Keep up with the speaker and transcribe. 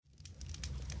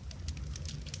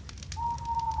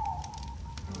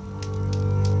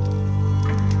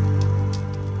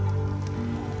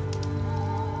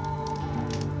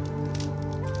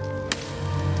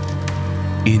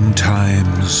In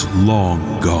times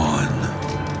long gone,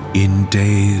 in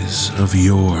days of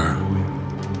yore,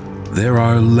 there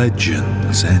are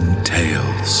legends and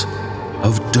tales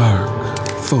of dark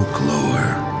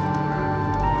folklore.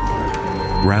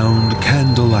 Round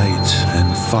candlelight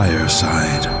and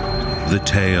fireside, the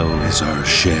tales are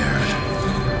shared,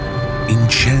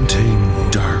 enchanting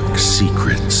dark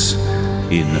secrets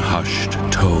in hushed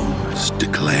tones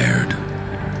declared.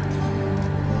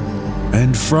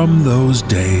 And from those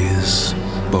days,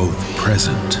 both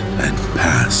present and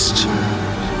past,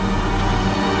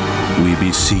 we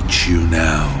beseech you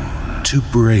now to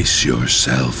brace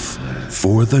yourself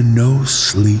for the No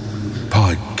Sleep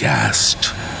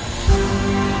podcast.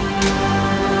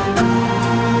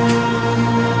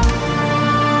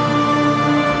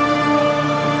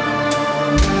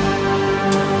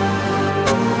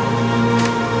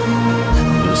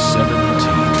 The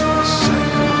 17th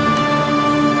cycle.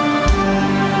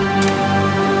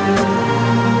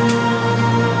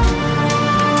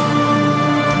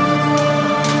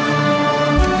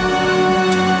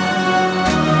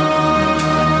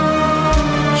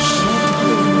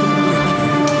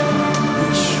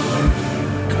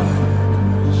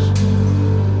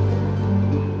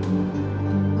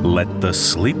 Let the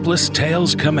sleepless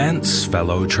tales commence,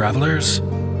 fellow travelers.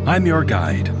 I'm your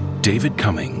guide, David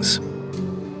Cummings.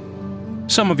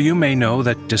 Some of you may know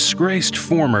that disgraced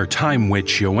former Time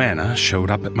Witch Joanna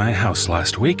showed up at my house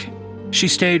last week. She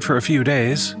stayed for a few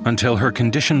days until her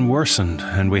condition worsened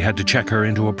and we had to check her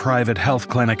into a private health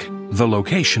clinic, the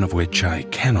location of which I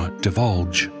cannot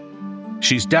divulge.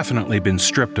 She's definitely been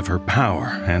stripped of her power,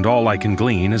 and all I can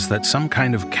glean is that some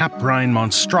kind of caprine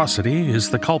monstrosity is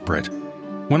the culprit.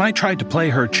 When I tried to play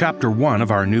her Chapter 1 of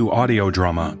our new audio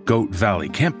drama, Goat Valley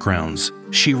Campgrounds,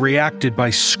 she reacted by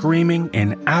screaming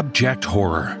in abject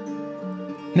horror.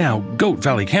 Now, Goat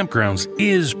Valley Campgrounds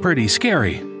is pretty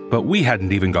scary, but we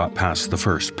hadn't even got past the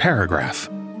first paragraph.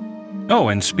 Oh,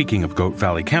 and speaking of Goat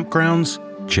Valley Campgrounds,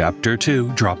 Chapter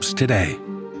 2 drops today.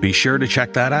 Be sure to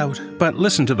check that out, but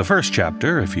listen to the first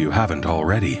chapter if you haven't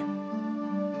already.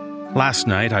 Last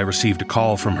night I received a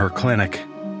call from her clinic.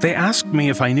 They asked me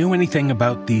if I knew anything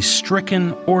about the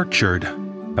stricken orchard.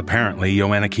 Apparently,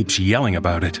 Joanna keeps yelling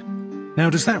about it.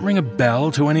 Now, does that ring a bell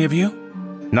to any of you?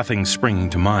 Nothing's springing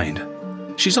to mind.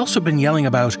 She's also been yelling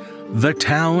about the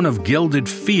town of Gilded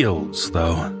Fields,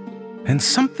 though. And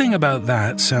something about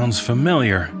that sounds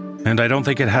familiar, and I don't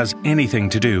think it has anything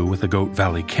to do with the Goat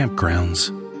Valley Campgrounds.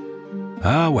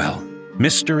 Ah well,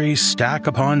 mysteries stack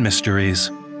upon mysteries.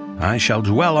 I shall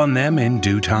dwell on them in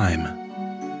due time.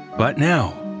 But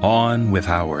now, on with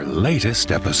our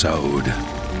latest episode.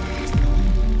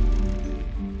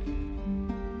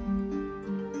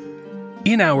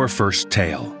 In our first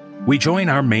tale, we join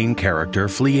our main character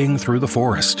fleeing through the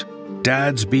forest.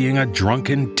 Dad's being a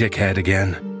drunken dickhead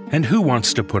again, and who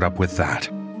wants to put up with that?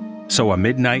 So a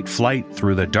midnight flight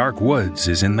through the dark woods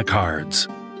is in the cards.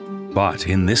 But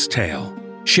in this tale,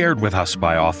 shared with us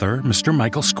by author Mr.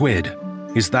 Michael Squid,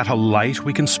 is that a light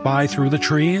we can spy through the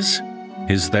trees?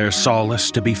 Is there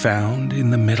solace to be found in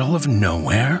the middle of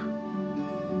nowhere?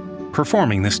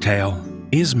 Performing this tale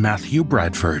is Matthew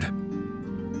Bradford.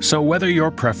 So whether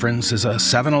your preference is a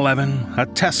 7-Eleven, a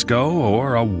Tesco,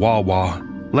 or a Wawa,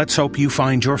 let's hope you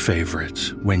find your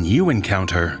favorite when you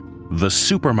encounter the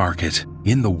supermarket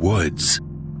in the woods.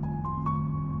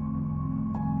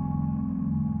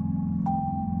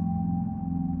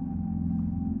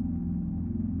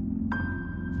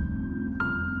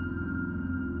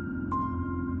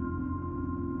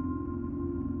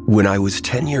 When I was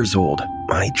 10 years old,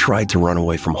 I tried to run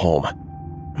away from home.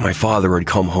 My father had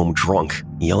come home drunk,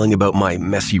 yelling about my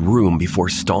messy room before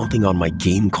stomping on my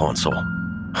game console.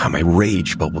 My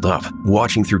rage bubbled up,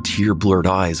 watching through tear-blurred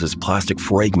eyes as plastic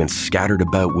fragments scattered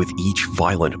about with each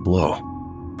violent blow.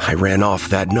 I ran off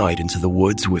that night into the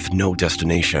woods with no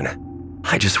destination.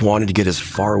 I just wanted to get as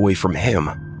far away from him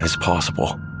as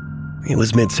possible. It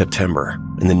was mid-September,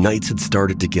 and the nights had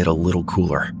started to get a little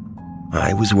cooler.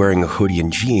 I was wearing a hoodie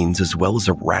and jeans as well as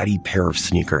a ratty pair of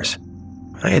sneakers.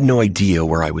 I had no idea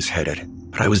where I was headed,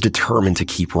 but I was determined to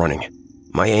keep running.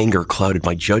 My anger clouded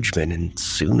my judgment, and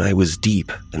soon I was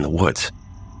deep in the woods.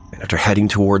 After heading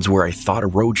towards where I thought a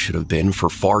road should have been for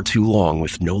far too long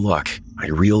with no luck, I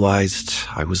realized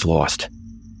I was lost.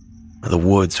 The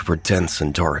woods were dense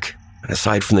and dark, and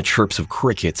aside from the chirps of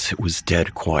crickets, it was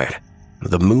dead quiet.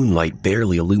 The moonlight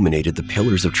barely illuminated the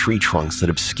pillars of tree trunks that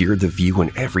obscured the view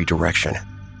in every direction.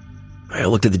 I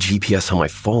looked at the GPS on my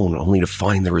phone only to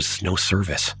find there was no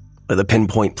service. The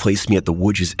pinpoint placed me at the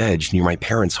wood's edge near my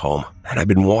parents' home, and I'd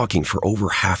been walking for over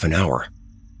half an hour.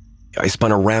 I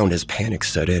spun around as panic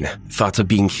set in. Thoughts of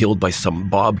being killed by some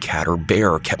bobcat or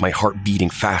bear kept my heart beating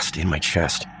fast in my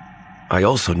chest. I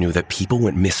also knew that people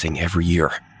went missing every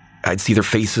year. I'd see their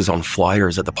faces on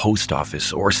flyers at the post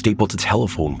office or stapled to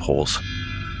telephone poles.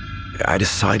 I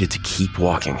decided to keep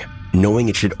walking, knowing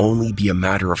it should only be a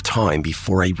matter of time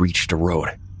before I reached a road.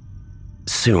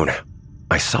 Soon,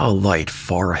 I saw a light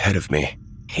far ahead of me,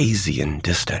 hazy and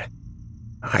distant.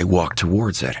 I walked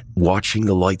towards it, watching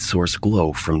the light source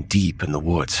glow from deep in the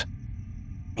woods.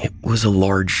 It was a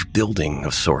large building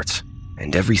of sorts,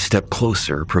 and every step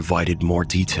closer provided more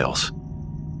details.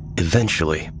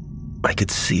 Eventually, I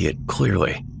could see it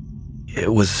clearly.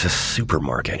 It was a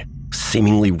supermarket,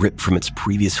 seemingly ripped from its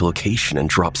previous location and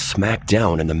dropped smack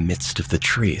down in the midst of the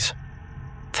trees.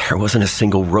 There wasn't a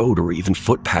single road or even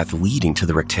footpath leading to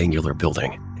the rectangular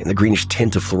building, and the greenish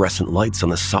tint of fluorescent lights on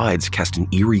the sides cast an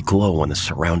eerie glow on the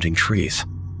surrounding trees.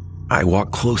 I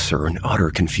walked closer in utter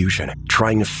confusion,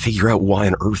 trying to figure out why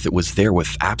on earth it was there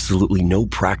with absolutely no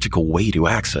practical way to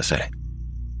access it.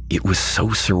 It was so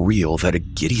surreal that a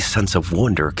giddy sense of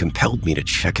wonder compelled me to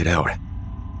check it out.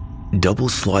 Double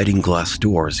sliding glass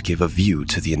doors gave a view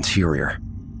to the interior.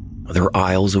 There were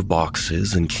aisles of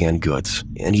boxes and canned goods,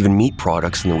 and even meat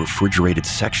products in the refrigerated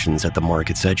sections at the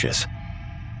market's edges.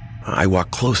 I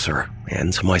walked closer,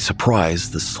 and to my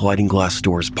surprise, the sliding glass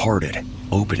doors parted,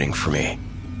 opening for me.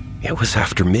 It was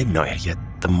after midnight, yet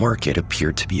the market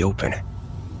appeared to be open.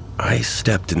 I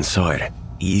stepped inside,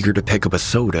 eager to pick up a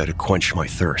soda to quench my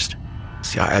thirst.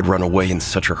 See, I had run away in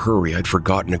such a hurry I'd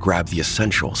forgotten to grab the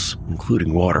essentials,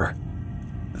 including water.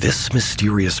 This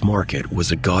mysterious market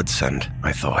was a godsend,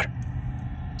 I thought.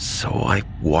 So I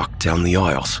walked down the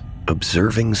aisles,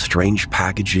 observing strange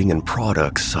packaging and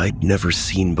products I'd never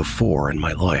seen before in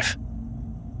my life.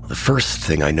 The first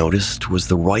thing I noticed was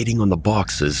the writing on the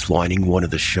boxes lining one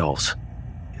of the shelves.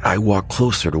 I walked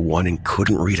closer to one and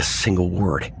couldn't read a single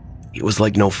word. It was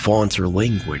like no font or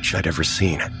language I'd ever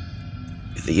seen.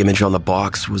 The image on the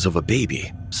box was of a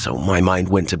baby, so my mind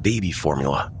went to baby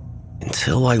formula,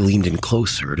 until I leaned in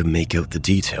closer to make out the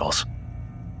details.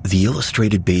 The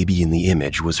illustrated baby in the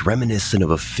image was reminiscent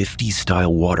of a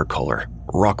 50s-style watercolor,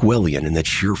 Rockwellian in the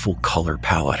cheerful color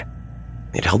palette.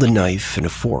 It held a knife and a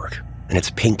fork, and its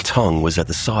pink tongue was at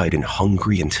the side in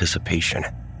hungry anticipation.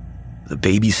 The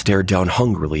baby stared down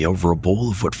hungrily over a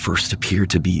bowl of what first appeared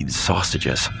to be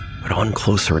sausages, but on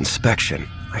closer inspection,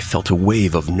 I felt a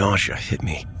wave of nausea hit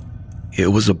me. It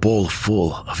was a bowl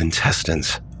full of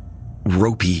intestines.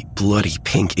 Ropey, bloody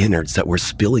pink innards that were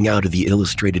spilling out of the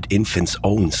illustrated infant's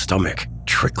own stomach,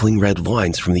 trickling red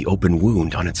lines from the open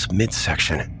wound on its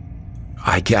midsection.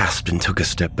 I gasped and took a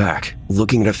step back,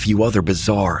 looking at a few other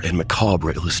bizarre and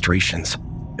macabre illustrations.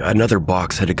 Another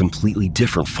box had a completely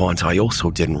different font I also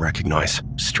didn't recognize,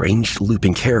 strange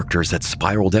looping characters that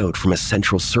spiraled out from a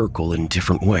central circle in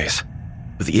different ways.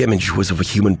 The image was of a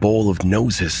human bowl of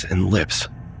noses and lips,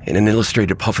 and an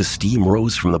illustrated puff of steam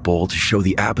rose from the bowl to show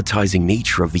the appetizing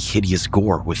nature of the hideous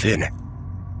gore within.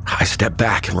 I stepped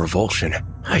back in revulsion.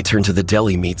 I turned to the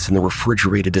deli meats in the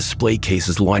refrigerated display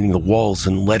cases lining the walls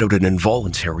and let out an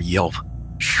involuntary yelp.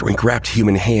 Shrink-wrapped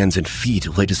human hands and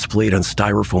feet lay displayed on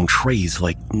styrofoam trays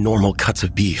like normal cuts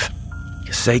of beef.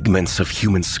 Segments of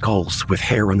human skulls with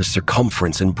hair on the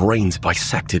circumference and brains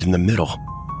bisected in the middle.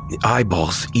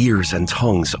 Eyeballs, ears, and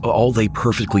tongues all lay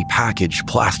perfectly packaged,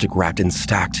 plastic-wrapped and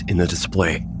stacked in the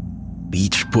display.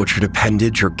 Each butchered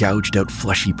appendage or gouged-out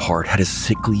fleshy part had a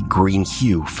sickly green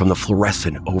hue from the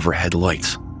fluorescent overhead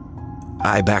lights.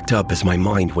 I backed up as my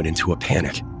mind went into a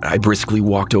panic. I briskly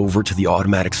walked over to the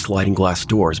automatic sliding glass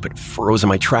doors, but froze in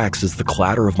my tracks as the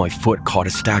clatter of my foot caught a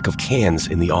stack of cans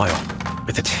in the aisle.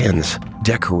 The tins,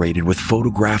 decorated with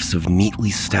photographs of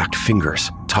neatly stacked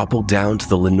fingers, toppled down to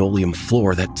the linoleum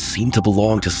floor that seemed to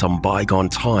belong to some bygone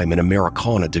time in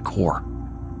Americana decor.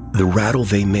 The rattle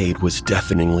they made was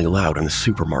deafeningly loud in the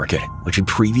supermarket, which had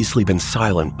previously been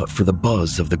silent but for the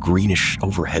buzz of the greenish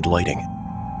overhead lighting.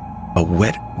 A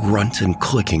wet grunt and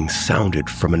clicking sounded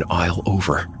from an aisle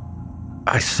over.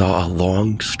 I saw a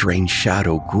long, strange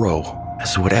shadow grow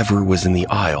as whatever was in the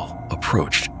aisle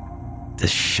approached. The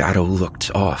shadow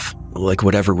looked off, like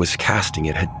whatever was casting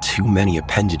it had too many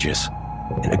appendages,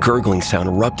 and a gurgling sound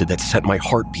erupted that sent my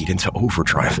heartbeat into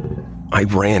overdrive. I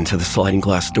ran to the sliding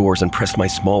glass doors and pressed my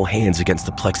small hands against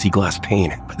the plexiglass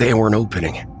pane, but they weren't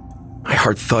opening. My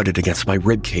heart thudded against my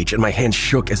ribcage and my hands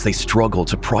shook as they struggled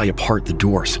to pry apart the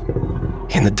doors.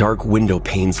 In the dark window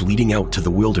panes leading out to the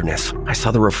wilderness, I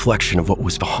saw the reflection of what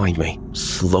was behind me,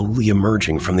 slowly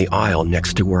emerging from the aisle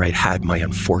next to where I'd had my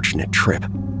unfortunate trip.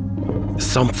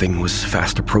 Something was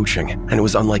fast approaching, and it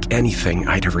was unlike anything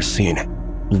I'd ever seen.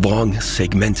 Long,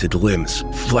 segmented limbs,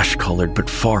 flesh-colored but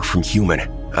far from human.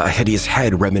 A hideous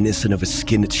head reminiscent of a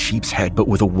skinned sheep's head but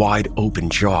with a wide open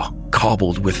jaw,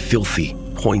 cobbled with filthy,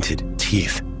 pointed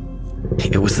teeth.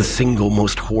 It was the single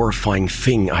most horrifying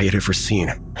thing I had ever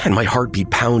seen, and my heartbeat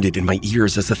pounded in my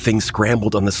ears as the thing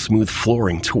scrambled on the smooth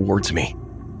flooring towards me.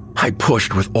 I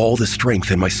pushed with all the strength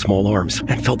in my small arms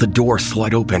and felt the door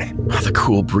slide open. The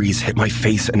cool breeze hit my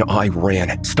face and I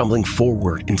ran, stumbling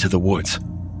forward into the woods.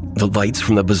 The lights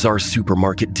from the bizarre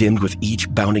supermarket dimmed with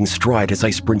each bounding stride as I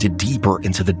sprinted deeper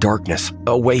into the darkness,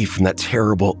 away from that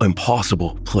terrible,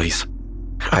 impossible place.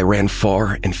 I ran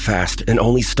far and fast and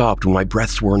only stopped when my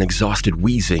breaths were an exhausted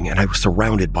wheezing and I was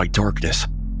surrounded by darkness.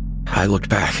 I looked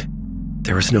back.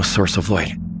 There was no source of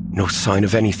light, no sign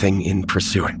of anything in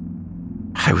pursuit.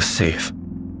 I was safe,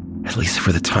 at least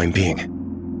for the time being.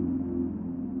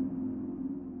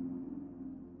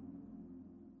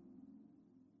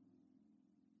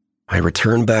 I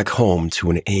returned back home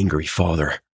to an angry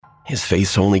father. His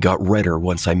face only got redder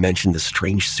once I mentioned the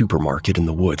strange supermarket in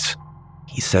the woods.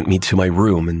 He sent me to my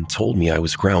room and told me I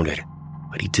was grounded,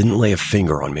 but he didn't lay a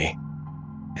finger on me.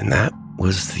 And that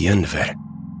was the end of it.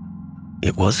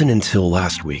 It wasn't until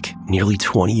last week, nearly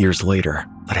 20 years later,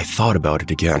 that I thought about it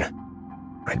again.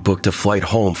 I'd booked a flight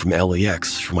home from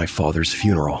LAX for my father's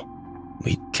funeral.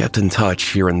 We kept in touch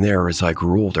here and there as I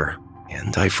grew older,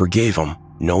 and I forgave him,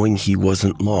 knowing he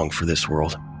wasn't long for this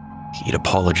world. He'd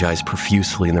apologized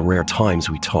profusely in the rare times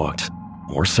we talked,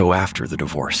 more so after the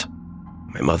divorce.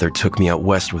 My mother took me out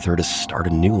west with her to start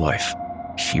a new life.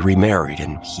 She remarried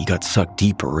and he got sucked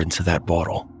deeper into that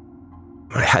bottle.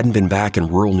 I hadn't been back in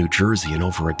rural New Jersey in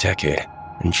over a decade,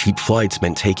 and cheap flights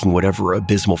meant taking whatever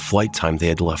abysmal flight time they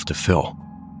had left to fill.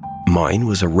 Mine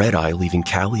was a red-eye leaving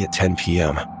Cali at 10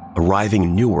 p.m., arriving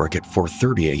in Newark at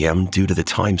 4:30 a.m. due to the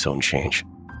time zone change.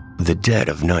 The dead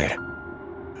of night.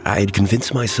 I had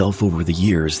convinced myself over the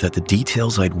years that the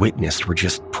details I'd witnessed were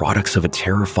just products of a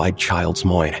terrified child's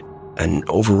mind, an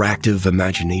overactive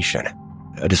imagination,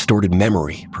 a distorted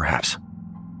memory, perhaps.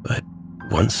 But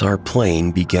once our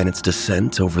plane began its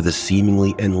descent over the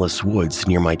seemingly endless woods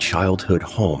near my childhood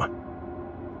home,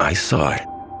 I saw it.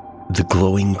 The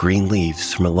glowing green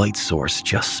leaves from a light source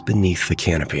just beneath the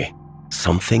canopy.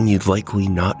 Something you'd likely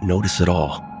not notice at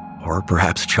all, or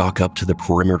perhaps chalk up to the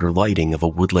perimeter lighting of a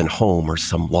woodland home or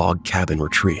some log cabin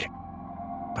retreat.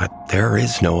 But there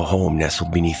is no home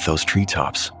nestled beneath those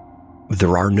treetops.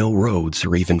 There are no roads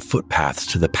or even footpaths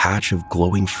to the patch of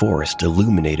glowing forest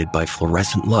illuminated by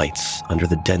fluorescent lights under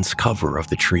the dense cover of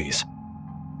the trees.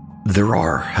 There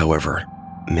are, however,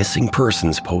 missing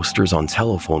persons posters on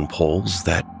telephone poles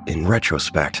that, in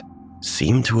retrospect,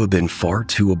 seem to have been far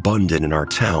too abundant in our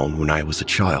town when I was a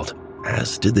child,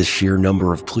 as did the sheer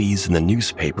number of pleas in the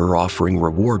newspaper offering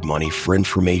reward money for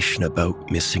information about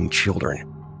missing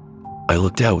children. I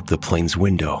looked out the plane's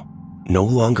window, no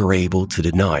longer able to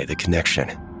deny the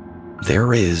connection.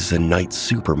 There is a night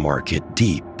supermarket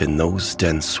deep in those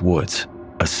dense woods,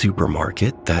 a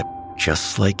supermarket that,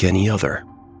 just like any other,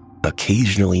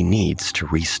 occasionally needs to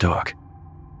restock.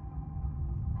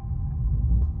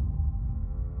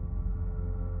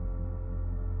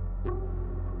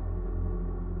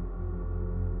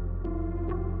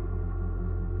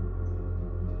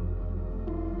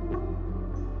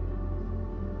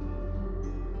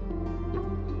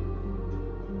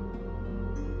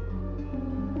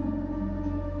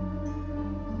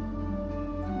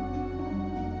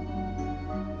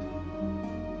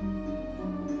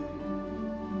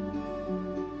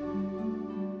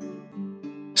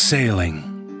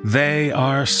 Sailing. They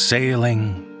are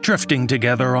sailing, drifting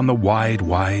together on the wide,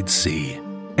 wide sea.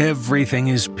 Everything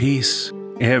is peace.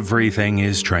 Everything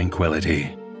is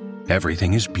tranquility.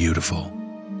 Everything is beautiful.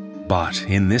 But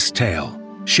in this tale,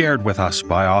 shared with us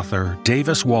by author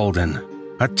Davis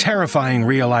Walden, a terrifying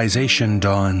realization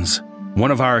dawns.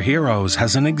 One of our heroes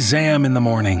has an exam in the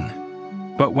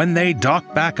morning. But when they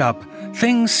dock back up,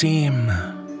 things seem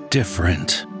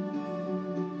different.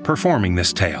 Performing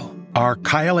this tale are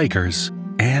Kyle Akers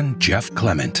and Jeff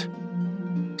Clement.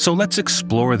 So let's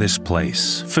explore this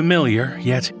place, familiar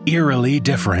yet eerily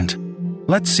different.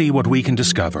 Let's see what we can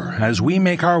discover as we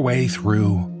make our way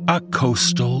through a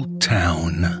coastal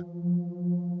town.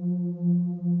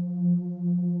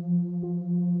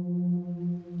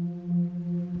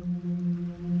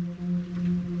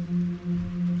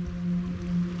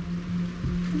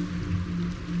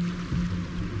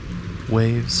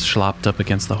 Waves slopped up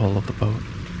against the hull of the boat,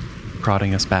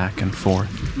 prodding us back and forth,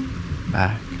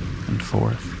 back and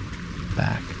forth,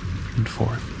 back and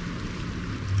forth.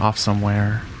 Off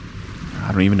somewhere,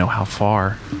 I don't even know how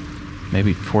far,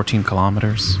 maybe 14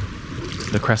 kilometers.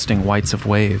 The cresting whites of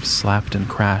waves slapped and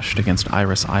crashed against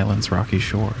Iris Island's rocky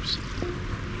shores.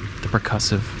 The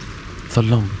percussive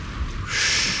thump,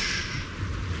 shh,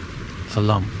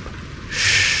 thump,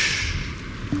 shh,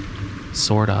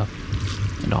 soared up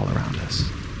and all around us.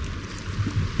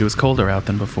 It was colder out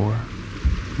than before,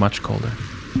 much colder,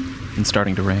 and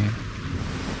starting to rain.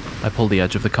 I pulled the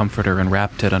edge of the comforter and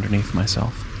wrapped it underneath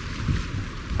myself.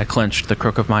 I clenched the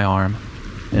crook of my arm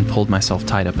and pulled myself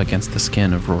tight up against the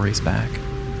skin of Rory's back.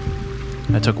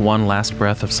 I took one last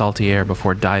breath of salty air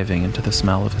before diving into the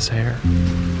smell of his hair.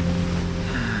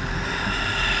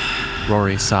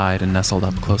 Rory sighed and nestled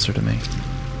up closer to me.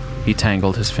 He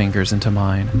tangled his fingers into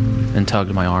mine and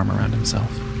tugged my arm around himself.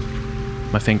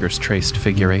 My fingers traced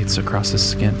figure eights across his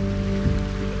skin.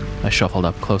 I shuffled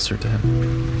up closer to him.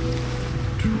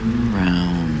 Turn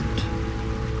around.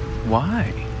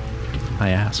 Why? I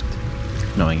asked,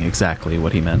 knowing exactly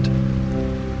what he meant.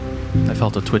 I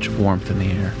felt a twitch of warmth in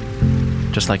the air,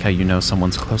 just like how you know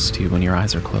someone's close to you when your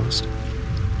eyes are closed.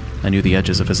 I knew the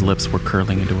edges of his lips were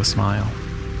curling into a smile.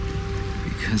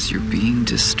 Because you're being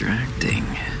distracting.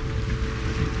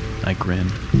 I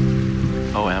grinned.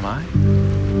 Oh, am I?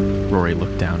 Rory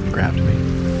looked down and grabbed me.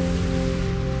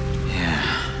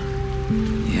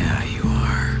 Yeah, you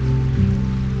are.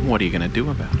 What are you gonna do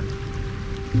about it?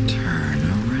 Turn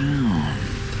around.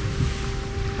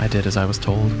 I did as I was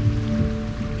told.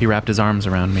 He wrapped his arms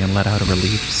around me and let out a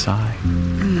relieved sigh.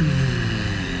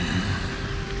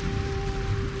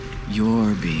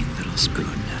 You're being Little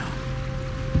Spoon now.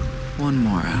 One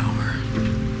more hour.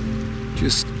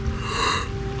 Just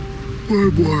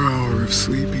one more hour of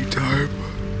sleepy time.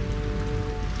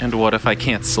 And what if I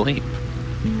can't sleep?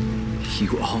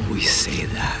 You always say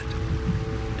that.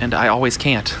 And I always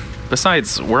can't.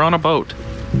 Besides, we're on a boat.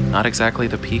 Not exactly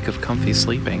the peak of comfy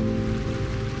sleeping.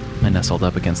 I nestled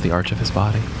up against the arch of his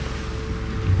body.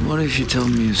 What if you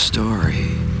told me a story?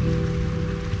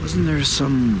 Wasn't there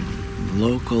some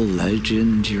local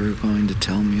legend you were going to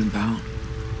tell me about?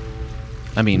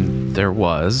 I mean, there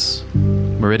was.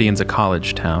 Meridian's a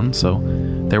college town, so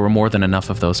there were more than enough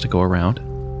of those to go around.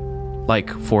 Like,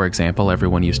 for example,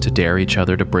 everyone used to dare each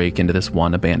other to break into this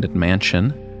one abandoned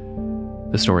mansion.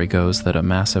 The story goes that a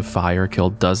massive fire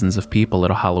killed dozens of people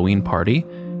at a Halloween party,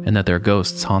 and that their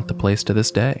ghosts haunt the place to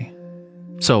this day.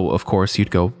 So, of course,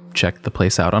 you'd go check the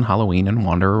place out on Halloween and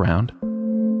wander around.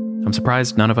 I'm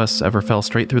surprised none of us ever fell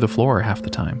straight through the floor half the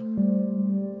time.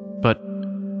 But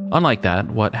unlike that,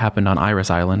 what happened on Iris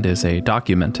Island is a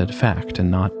documented fact and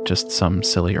not just some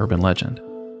silly urban legend.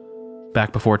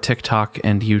 Back before TikTok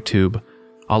and YouTube,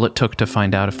 all it took to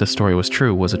find out if the story was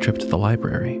true was a trip to the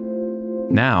library.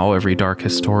 Now, every dark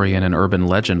historian and urban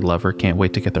legend lover can't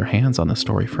wait to get their hands on the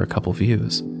story for a couple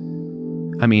views.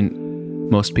 I mean,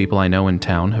 most people I know in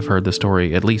town have heard the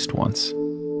story at least once.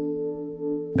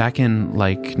 Back in,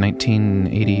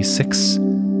 1986,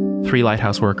 3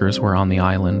 lighthouse workers were on the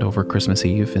island over Christmas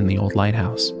Eve in the old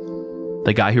lighthouse.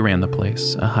 The guy who ran the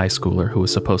place, a high schooler who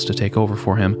was supposed to take over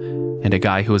for him, and a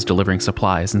guy who was delivering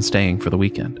supplies and staying for the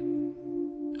weekend.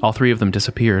 All 3 of them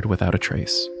disappeared without a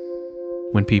trace.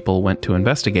 When people went to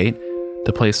investigate,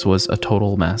 the place was a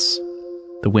total mess.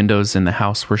 The windows in the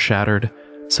house were shattered,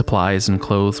 supplies and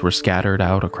clothes were scattered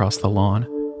out across the lawn,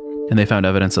 and they found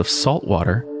evidence of salt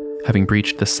water having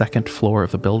breached the 2nd floor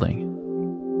of the building.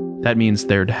 That means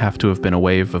there'd have to have been a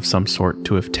wave of some sort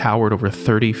to have towered over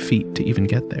 30 feet to even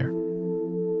get there.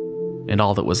 And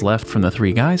all that was left from the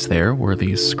 3 guys there were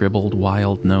these scribbled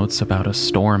wild notes about a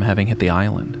storm having hit the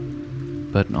island.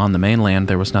 But on the mainland,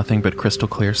 there was nothing but crystal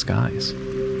clear skies.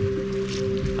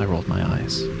 I rolled my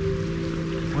eyes.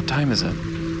 What time is it?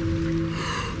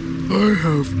 I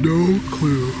have no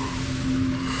clue.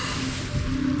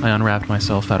 I unwrapped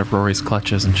myself out of Rory's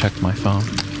clutches and checked my phone.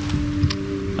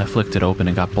 I flicked it open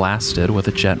and got blasted with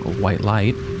a jet of white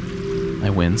light. I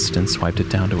winced and swiped it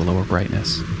down to a lower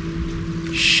brightness.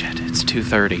 Shit, it's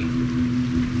 2:30.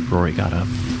 Rory got up.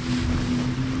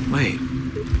 Wait,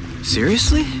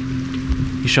 seriously?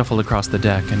 He shuffled across the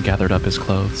deck and gathered up his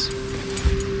clothes.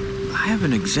 I have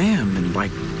an exam in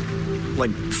like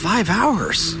 5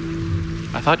 hours.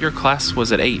 I thought your class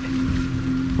was at 8.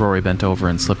 Rory bent over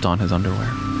and slipped on his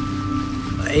underwear.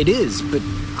 It is, but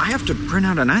I have to print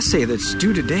out an essay that's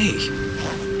due today.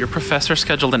 Your professor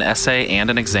scheduled an essay and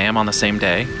an exam on the same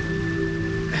day?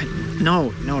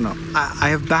 No. I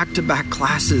have back-to-back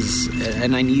classes,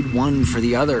 and I need one for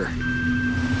the other.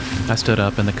 I stood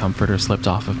up and the comforter slipped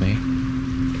off of me.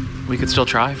 We could still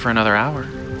try for another hour.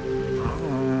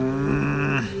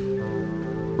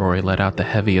 Rory let out the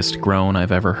heaviest groan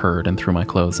I've ever heard and threw my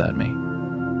clothes at me.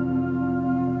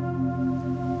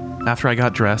 After I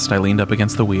got dressed, I leaned up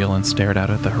against the wheel and stared out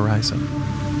at the horizon.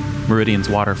 Meridian's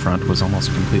waterfront was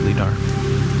almost completely dark.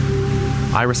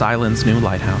 Iris Island's new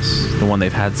lighthouse, the one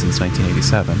they've had since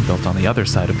 1987, built on the other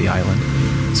side of the island,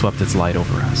 swept its light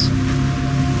over us.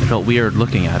 It felt weird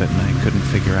looking at it, and I couldn't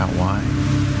figure out why.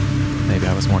 Maybe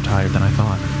I was more tired than I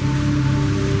thought.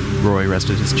 Roy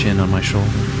rested his chin on my shoulder.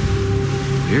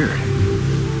 Weird.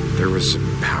 There was a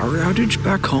power outage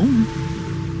back home?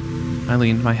 I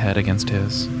leaned my head against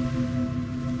his.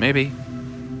 Maybe.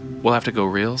 We'll have to go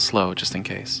real slow just in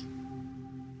case.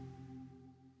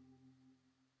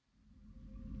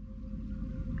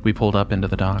 We pulled up into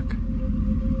the dock.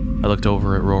 I looked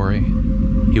over at Rory.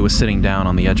 He was sitting down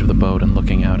on the edge of the boat and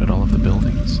looking out at all of the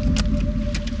buildings.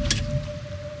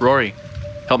 Rory,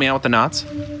 help me out with the knots?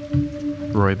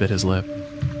 Rory bit his lip.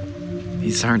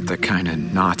 These aren't the kind of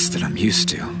knots that I'm used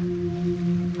to.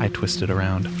 I twisted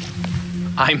around.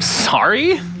 I'm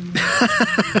sorry?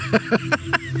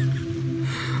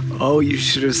 Oh, you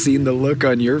should have seen the look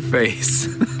on your face.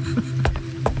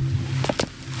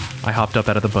 I hopped up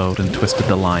out of the boat and twisted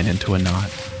the line into a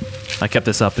knot. I kept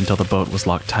this up until the boat was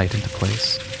locked tight into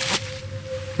place.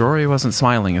 Rory wasn't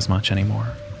smiling as much anymore.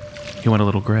 He went a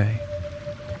little gray.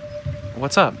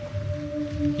 What's up?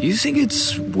 You think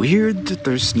it's weird that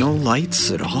there's no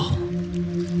lights at all?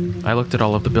 I looked at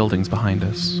all of the buildings behind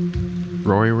us.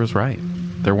 Rory was right.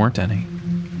 There weren't any.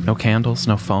 No candles,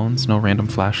 no phones, no random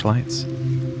flashlights.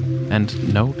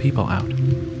 And no people out.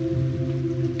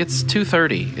 It's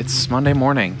 2:30. It's Monday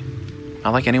morning.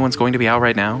 Not like anyone's going to be out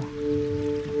right now.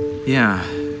 Yeah,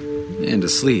 and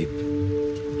asleep.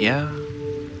 Yeah.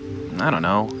 I don't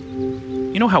know.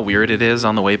 You know how weird it is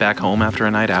on the way back home after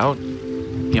a night out?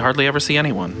 You hardly ever see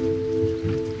anyone.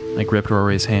 I gripped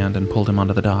Rory's hand and pulled him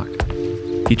onto the dock.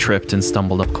 He tripped and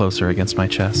stumbled up closer against my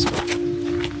chest.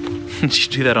 Did you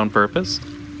do that on purpose?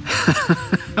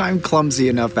 I'm clumsy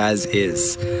enough as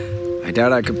is. I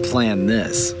doubt I could plan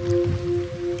this.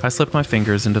 I slipped my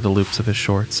fingers into the loops of his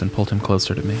shorts and pulled him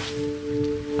closer to me.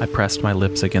 I pressed my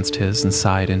lips against his and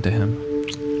sighed into him.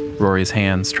 Rory's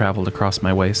hands traveled across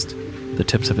my waist, the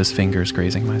tips of his fingers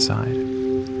grazing my side.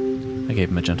 I gave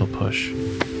him a gentle push.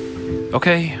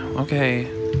 Okay.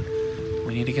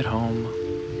 We need to get home.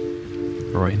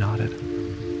 Rory nodded.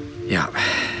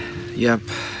 Yep,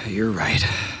 you're right.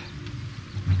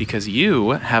 Because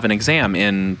you have an exam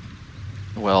in,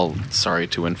 well, sorry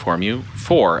to inform you,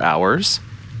 4 hours.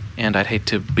 And I'd hate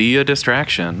to be a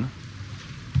distraction.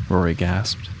 Rory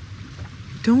gasped.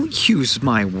 Don't use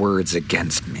my words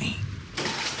against me.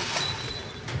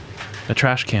 A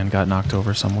trash can got knocked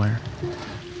over somewhere.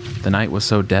 The night was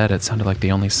so dead it sounded like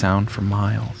the only sound for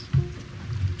miles.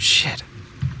 Shit.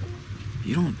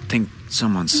 You don't think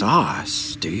someone saw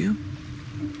us, do you?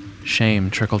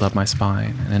 Shame trickled up my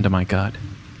spine and into my gut.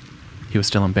 He was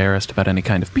still embarrassed about any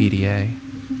kind of PDA,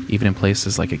 even in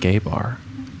places like a gay bar.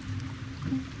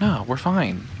 No, we're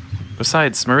fine.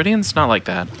 Besides, Meridian's not like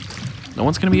that. No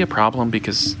one's gonna be a problem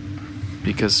because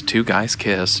 2 guys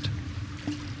kissed.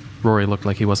 Rory looked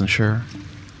like he wasn't sure.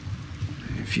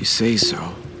 If you say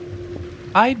so.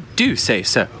 I do say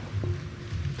so.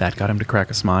 That got him to crack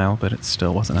a smile, but it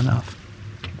still wasn't enough.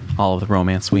 All of the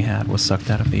romance we had was sucked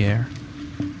out of the air.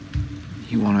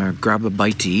 You wanna grab a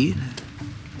bite to eat?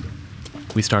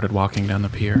 We started walking down the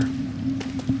pier.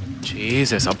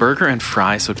 Jesus, a burger and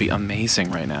fries would be amazing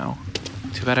right now.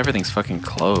 Too bad everything's fucking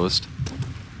closed.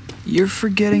 You're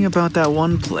forgetting about that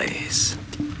one place.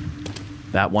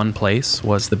 That one place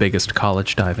was the biggest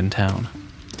college dive in town.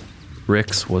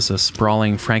 Rick's was a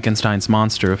sprawling Frankenstein's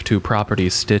monster of 2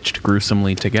 properties stitched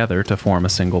gruesomely together to form a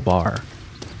single bar.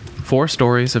 4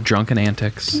 stories of drunken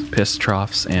antics, piss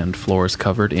troughs, and floors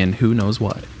covered in who knows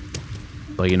what.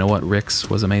 But you know what Rick's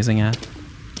was amazing at?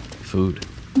 Food.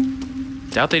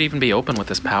 Doubt they'd even be open with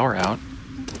this power out.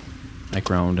 I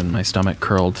groaned and my stomach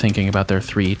curled thinking about their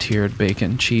 3-tiered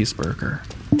bacon cheeseburger.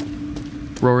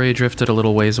 Rory drifted a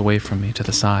little ways away from me to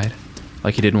the side,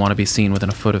 like he didn't want to be seen within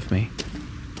a foot of me.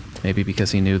 Maybe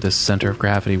because he knew this center of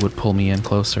gravity would pull me in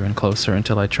closer and closer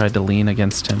until I tried to lean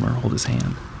against him or hold his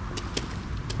hand.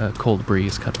 A cold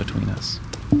breeze cut between us.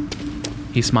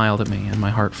 He smiled at me and my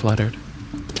heart fluttered.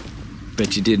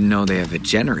 Bet you didn't know they have a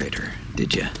generator,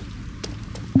 did you?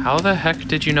 How the heck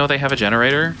did you know they have a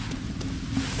generator?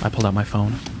 I pulled out my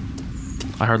phone.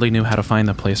 I hardly knew how to find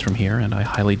the place from here, and I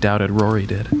highly doubted Rory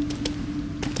did.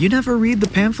 You never read the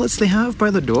pamphlets they have by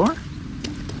the door?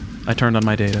 I turned on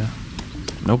my data.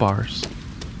 No bars.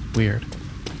 Weird.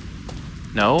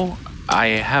 No, I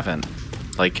haven't.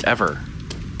 Like, ever.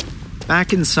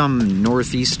 Back in some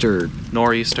nor'easter...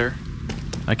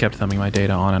 I kept thumbing my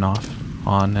data on and off.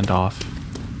 On and off.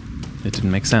 It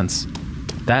didn't make sense.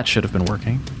 That should have been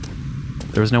working.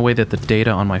 There was no way that the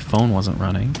data on my phone wasn't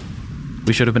running.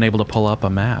 We should have been able to pull up a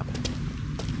map.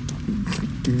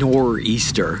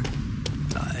 Nor'easter.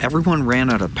 Everyone ran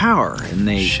out of power, and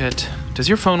they... Shit. Does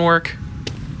your phone work?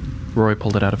 Rory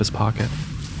pulled it out of his pocket.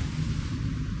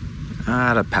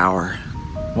 Out of power.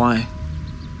 Why?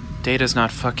 Data's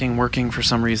not fucking working for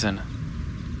some reason.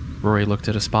 Rory looked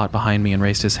at a spot behind me and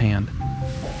raised his hand.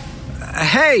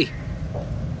 Hey!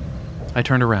 I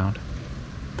turned around.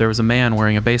 There was a man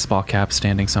wearing a baseball cap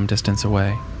standing some distance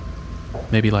away.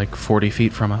 Maybe like 40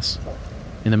 feet from us.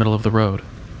 In the middle of the road.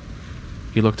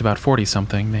 He looked about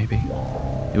 40-something, maybe.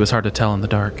 It was hard to tell in the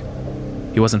dark.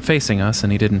 He wasn't facing us,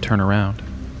 and he didn't turn around.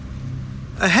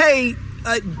 Hey!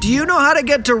 Do you know how to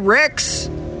get to Rick's?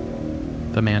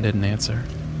 The man didn't answer.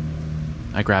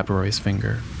 I grabbed Rory's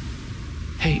finger.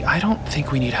 Hey, I don't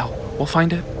think we need help. We'll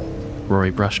find it. Rory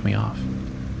brushed me off.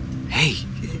 Hey,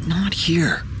 not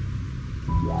here.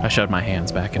 I shoved my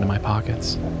hands back into my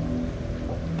pockets.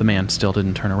 The man still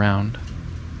didn't turn around.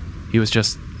 He was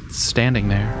just standing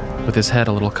there, with his head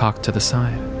a little cocked to the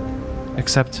side.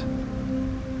 Except,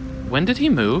 when did he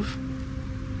move?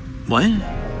 What?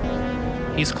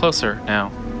 He's closer now.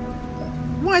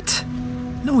 What?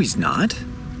 No, he's not.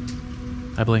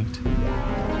 I blinked.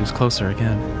 He was closer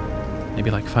again.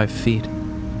 Maybe like 5 feet.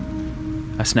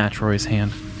 I snatched Rory's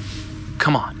hand.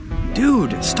 Come on.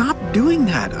 Dude, stop doing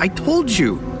that. I told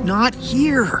you, not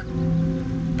here.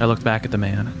 I looked back at the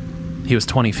man. He was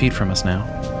 20 feet from us now.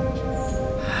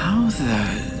 How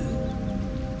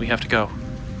the... We have to go.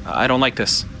 I don't like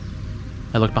this.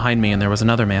 I looked behind me and there was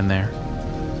another man there.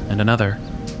 And another.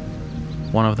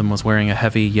 One of them was wearing a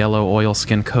heavy yellow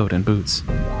oilskin coat and boots.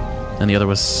 And the other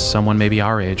was someone maybe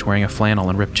our age wearing a flannel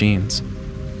and ripped jeans.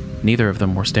 Neither of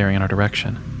them were staring in our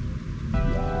direction.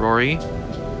 Rory,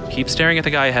 keep staring at the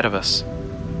guy ahead of us.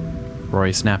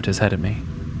 Rory snapped his head at me.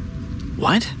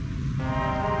 What?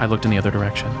 I looked in the other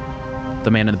direction.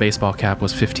 The man in the baseball cap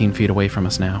was 15 feet away from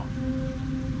us now.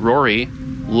 Rory,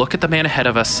 look at the man ahead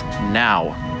of us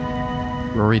now.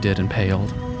 Rory did and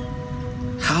paled.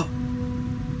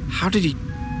 How did he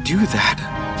do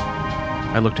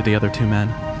that? I looked at the other two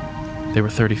men. They were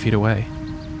 30 feet away.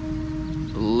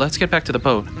 Let's get back to the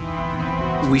boat.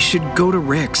 We should go to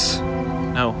Rick's.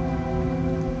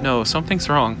 No, something's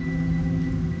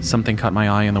wrong. Something caught my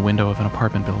eye in the window of an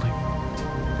apartment building.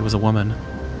 It was a woman,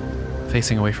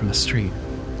 facing away from the street.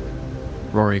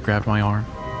 Rory grabbed my arm.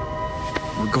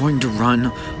 We're going to run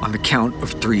on the count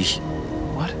of 3.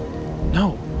 What?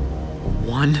 No.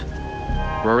 1.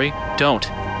 Rory, don't.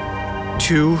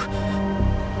 2,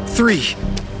 3.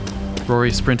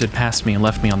 Rory sprinted past me and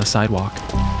left me on the sidewalk.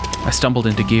 I stumbled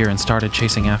into gear and started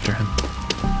chasing after him.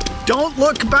 Don't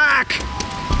look back!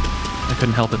 I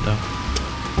couldn't help it, though.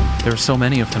 There were so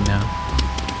many of them now.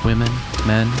 Women,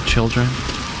 men, children,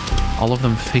 all of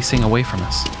them facing away from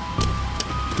us.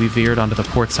 We veered onto the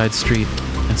portside street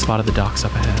and spotted the docks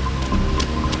up ahead.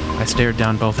 I stared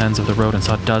down both ends of the road and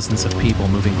saw dozens of people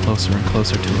moving closer and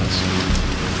closer to us.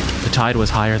 The tide was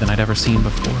higher than I'd ever seen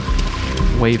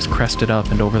before. Waves crested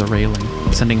up and over the railing,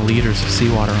 sending liters of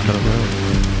seawater onto the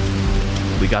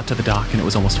road. We got to the dock and it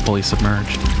was almost fully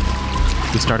submerged.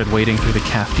 We started wading through the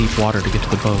calf-deep water to get to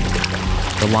the boat.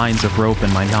 The lines of rope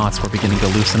and my knots were beginning to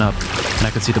loosen up, and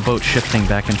I could see the boat shifting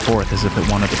back and forth as if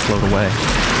it wanted to float away.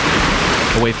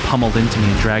 A wave pummeled into me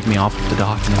and dragged me off of the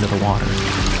dock and into the water.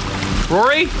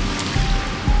 Rory?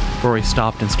 Rory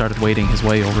stopped and started wading his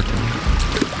way over to me.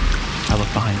 I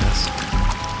looked behind us.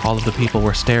 All of the people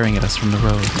were staring at us from the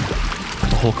road.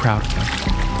 A whole crowd of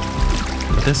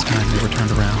them. But this time they were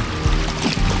turned around.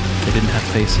 They didn't have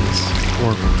faces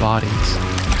or bodies.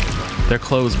 Their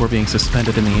clothes were being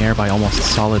suspended in the air by almost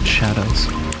solid shadows.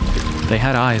 They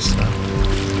had eyes, though,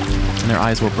 and their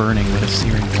eyes were burning with a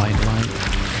searing white light.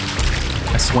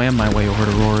 I swam my way over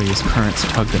to Rory as currents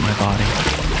tugged at my body,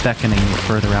 beckoning me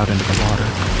further out into the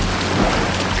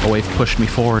water. A wave pushed me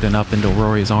forward and up into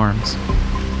Rory's arms.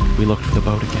 We looked for the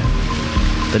boat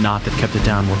again. The knot that kept it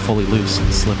down were fully loose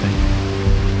and slipping.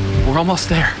 We're almost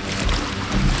there.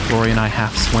 Rory and I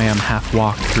half swam, half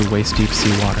walked through waist-deep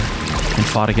seawater and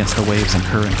fought against the waves and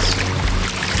currents.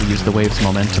 We used the waves'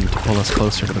 momentum to pull us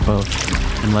closer to the boat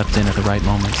and leapt in at the right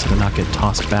moment so to not get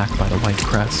tossed back by the white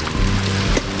crest.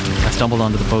 I stumbled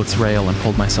onto the boat's rail and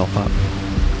pulled myself up,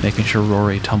 making sure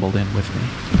Rory tumbled in with me.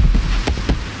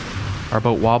 Our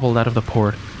boat wobbled out of the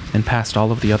port and past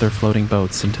all of the other floating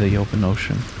boats into the open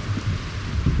ocean.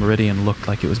 Meridian looked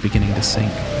like it was beginning to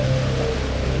sink.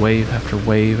 Wave after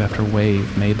wave after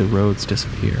wave made the roads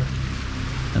disappear,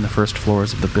 and the first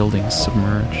floors of the buildings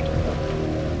submerged.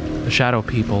 The shadow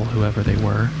people, whoever they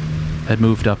were, had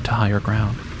moved up to higher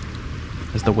ground.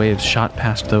 As the waves shot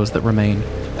past those that remained,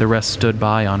 the rest stood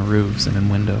by on roofs and in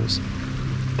windows.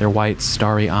 Their white,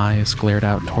 starry eyes glared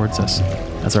out towards us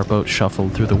as our boat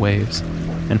shuffled through the waves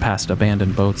and past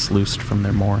abandoned boats loosed from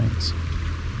their moorings.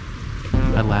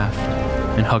 I laughed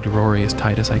and hugged Rory as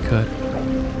tight as I could.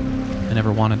 I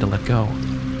never wanted to let go.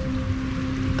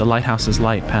 The lighthouse's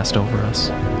light passed over us,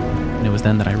 and it was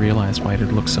then that I realized why it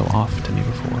had looked so off to me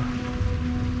before.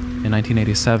 In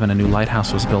 1987, a new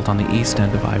lighthouse was built on the east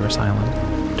end of Iris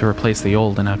Island to replace the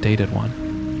old and outdated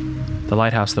one. The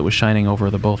lighthouse that was shining over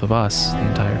the both of us the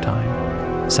entire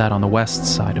time sat on the west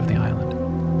side of the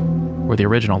island, where the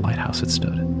original lighthouse had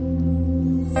stood.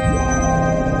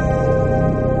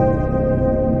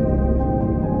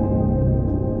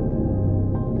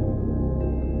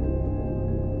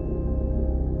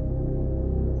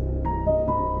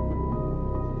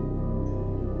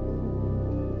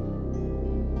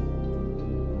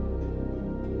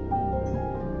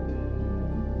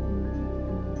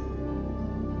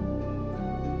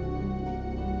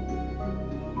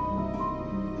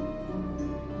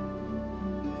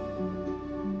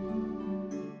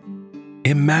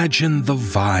 Imagine the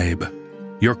vibe.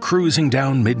 You're cruising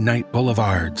down midnight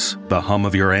boulevards, the hum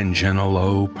of your engine a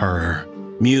low purr.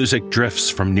 Music drifts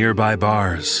from nearby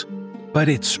bars. But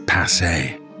it's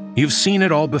passé. You've seen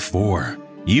it all before.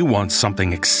 You want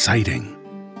something exciting.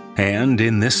 And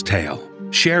in this tale,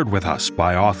 shared with us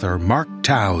by author Mark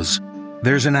Towse,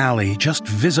 there's an alley just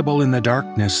visible in the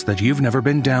darkness that you've never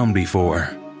been down before.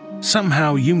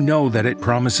 Somehow you know that it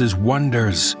promises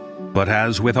wonders, but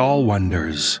as with all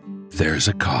wonders, there's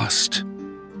a cost.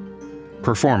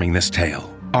 Performing this tale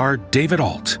are David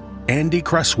Alt, Andy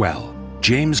Cresswell,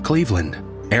 James Cleveland,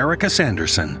 Erica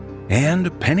Sanderson,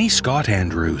 and Penny Scott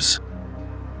Andrews.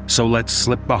 So let's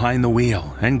slip behind the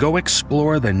wheel and go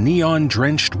explore the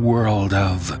neon-drenched world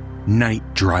of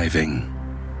night driving.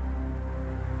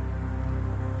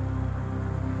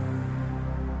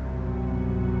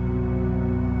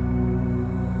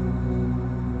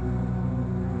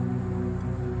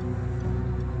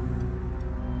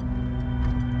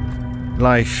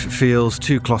 Life feels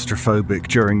too claustrophobic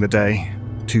during the day,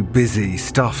 too busy,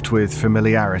 stuffed with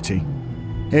familiarity.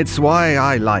 It's why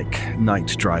I like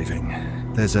night driving.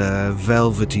 There's a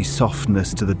velvety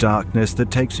softness to the darkness that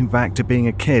takes me back to being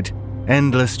a kid.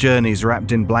 Endless journeys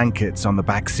wrapped in blankets on the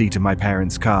back seat of my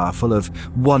parents' car, full of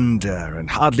wonder and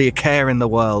hardly a care in the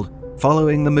world,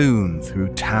 following the moon through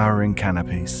towering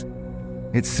canopies.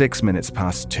 It's 6 minutes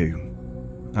past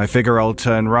 2. I figure I'll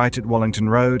turn right at Wallington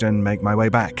Road and make my way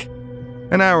back.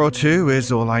 An hour or two is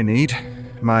all I need.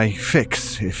 My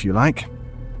fix, if you like.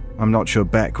 I'm not sure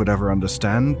Beck would ever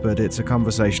understand, but it's a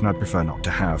conversation I'd prefer not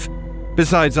to have.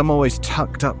 Besides, I'm always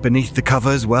tucked up beneath the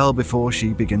covers well before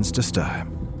she begins to stir.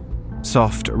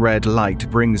 Soft red light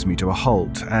brings me to a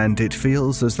halt, and it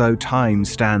feels as though time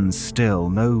stands still,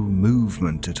 no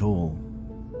movement at all.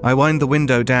 I wind the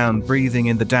window down, breathing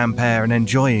in the damp air and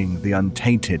enjoying the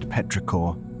untainted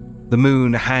petrichor. The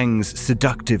moon hangs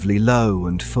seductively low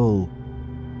and full.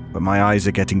 But my eyes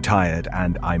are getting tired,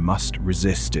 and I must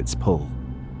resist its pull.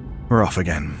 We're off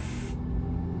again.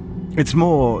 It's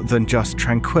more than just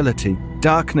tranquility.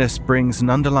 Darkness brings an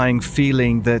underlying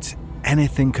feeling that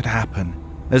anything could happen,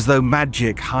 as though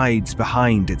magic hides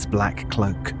behind its black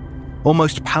cloak.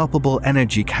 Almost palpable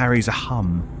energy carries a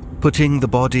hum, putting the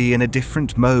body in a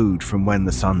different mode from when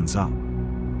the sun's up.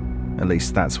 At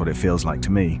least that's what it feels like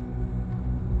to me.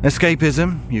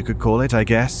 Escapism, you could call it, I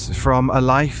guess, from a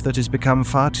life that has become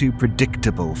far too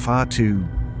predictable, far too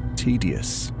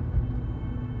tedious.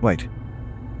 Wait,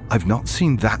 I've not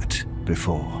seen that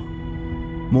before.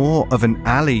 More of an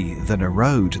alley than a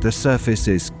road, the surface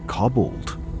is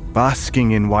cobbled,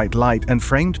 basking in white light and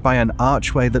framed by an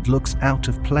archway that looks out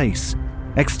of place,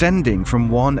 extending from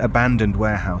one abandoned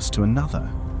warehouse to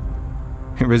another.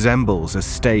 It resembles a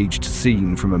staged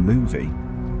scene from a movie.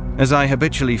 As I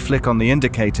habitually flick on the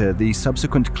indicator, the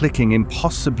subsequent clicking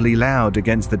impossibly loud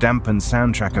against the dampened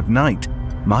soundtrack of night,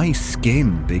 my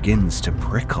skin begins to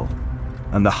prickle,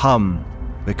 and the hum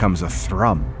becomes a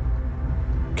thrum.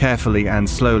 Carefully and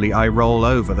slowly, I roll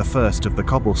over the first of the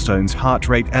cobblestones, heart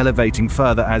rate elevating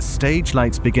further as stage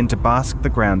lights begin to bask the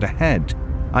ground ahead.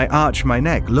 I arch my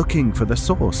neck, looking for the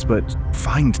source, but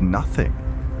find nothing.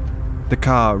 The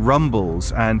car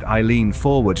rumbles, and I lean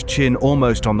forward, chin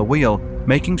almost on the wheel,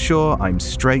 making sure I'm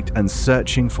straight and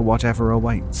searching for whatever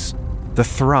awaits. The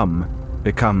thrum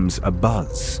becomes a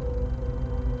buzz.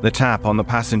 The tap on the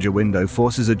passenger window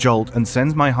forces a jolt and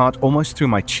sends my heart almost through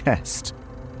my chest.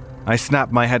 I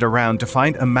snap my head around to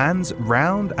find a man's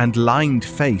round and lined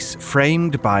face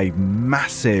framed by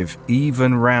massive,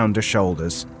 even rounder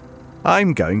shoulders.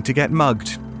 I'm going to get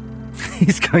mugged.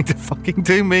 He's going to fucking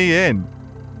do me in.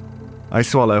 I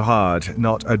swallow hard,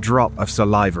 not a drop of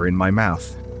saliva in my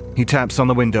mouth. He taps on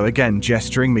the window again,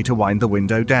 gesturing me to wind the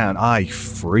window down. I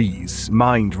freeze,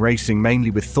 mind racing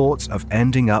mainly with thoughts of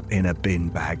ending up in a bin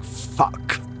bag.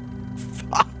 Fuck.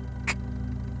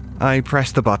 I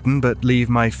press the button, but leave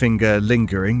my finger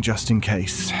lingering just in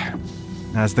case.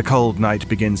 As the cold night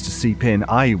begins to seep in,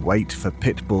 I wait for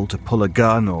Pitbull to pull a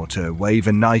gun or to wave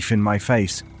a knife in my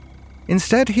face.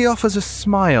 Instead, he offers a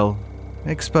smile,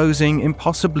 exposing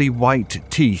impossibly white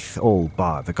teeth, all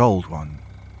bar the gold one.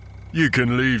 You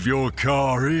can leave your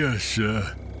car here,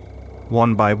 sir.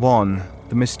 One by one,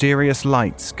 the mysterious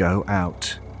lights go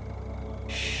out.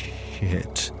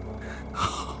 Shit.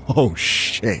 Oh,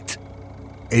 shit.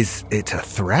 Is it a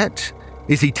threat?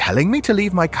 Is he telling me to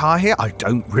leave my car here? I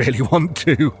don't really want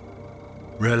to.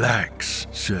 Relax,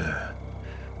 sir.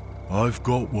 I've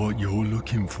got what you're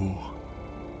looking for.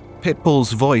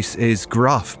 Pitbull's voice is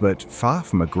gruff, but far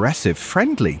from aggressive,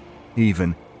 friendly,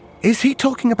 even. Is he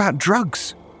talking about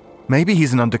drugs? Maybe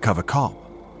he's an undercover cop.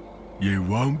 You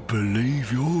won't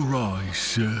believe your eyes,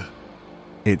 sir.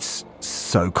 It's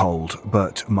so cold,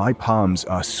 but my palms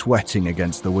are sweating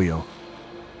against the wheel.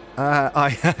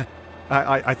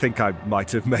 I think I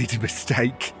might have made a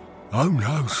mistake. Oh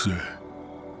no, sir.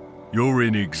 You're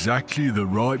in exactly the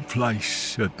right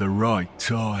place at the right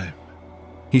time.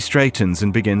 He straightens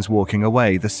and begins walking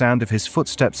away, the sound of his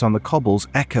footsteps on the cobbles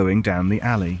echoing down the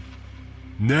alley.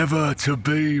 Never to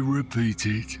be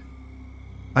repeated.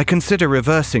 I consider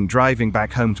reversing, driving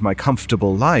back home to my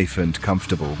comfortable life and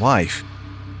comfortable wife.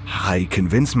 I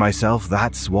convince myself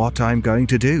that's what I'm going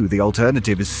to do. The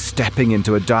alternative is stepping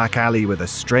into a dark alley with a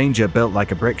stranger built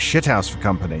like a brick shithouse for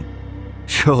company.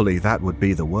 Surely that would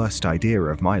be the worst idea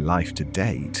of my life to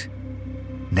date.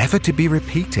 Never to be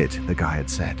repeated, the guy had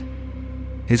said.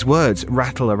 His words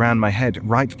rattle around my head,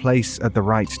 right place at the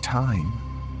right time.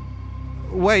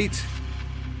 Wait.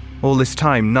 All this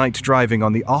time, night driving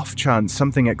on the off chance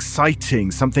something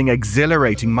exciting, something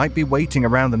exhilarating might be waiting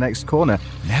around the next corner,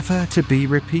 never to be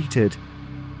repeated.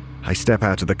 I step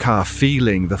out of the car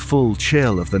feeling the full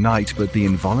chill of the night, but the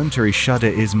involuntary shudder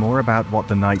is more about what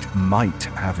the night might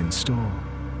have in store.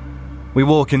 We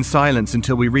walk in silence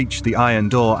until we reach the iron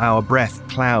door, our breath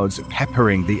clouds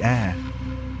peppering the air.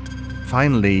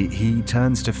 Finally, he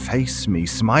turns to face me,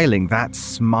 smiling that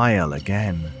smile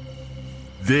again.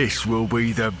 This will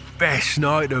be the best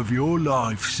night of your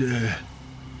life, sir.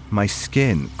 My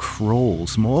skin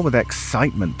crawls more with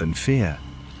excitement than fear.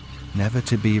 Never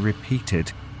to be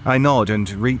repeated. I nod and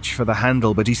reach for the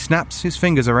handle, but he snaps his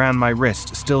fingers around my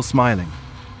wrist, still smiling.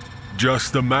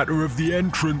 Just a matter of the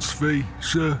entrance fee,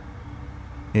 sir.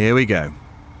 Here we go.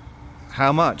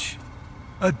 How much?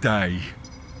 A day.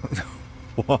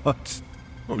 What?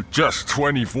 Oh, just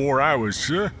 24 hours,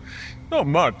 sir. Not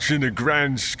much in the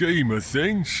grand scheme of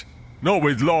things. Not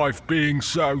with life being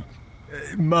so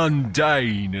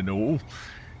mundane and all.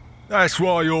 That's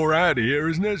why you're out here,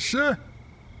 isn't it, sir?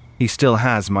 He still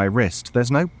has my wrist.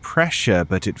 There's no pressure,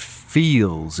 but it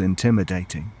feels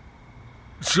intimidating.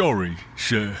 Sorry,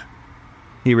 sir.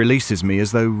 He releases me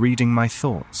as though reading my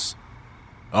thoughts.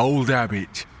 Old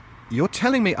habit. You're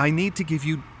telling me I need to give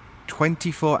you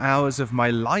 24 hours of my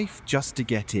life just to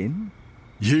get in?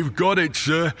 You've got it,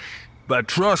 sir. But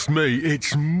trust me,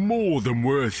 it's more than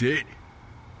worth it.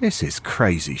 This is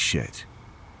crazy shit.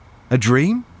 A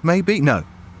dream, maybe? No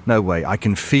way. I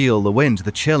can feel the wind,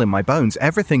 the chill in my bones.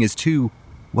 Everything is too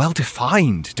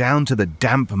well-defined, down to the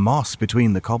damp moss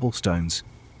between the cobblestones.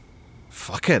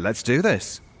 Fuck it, let's do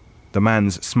this. The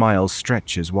man's smile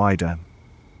stretches wider.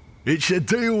 It's a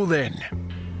deal, then.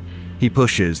 He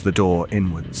pushes the door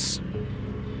inwards.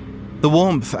 The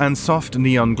warmth and soft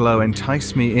neon glow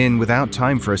entice me in without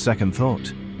time for a second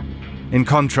thought. In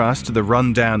contrast to the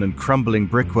rundown and crumbling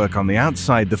brickwork on the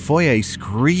outside, the foyer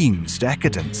screams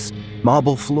decadence.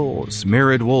 Marble floors,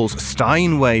 mirrored walls,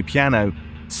 Steinway piano,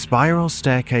 spiral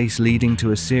staircase leading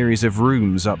to a series of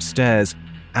rooms upstairs,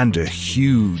 and a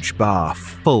huge bar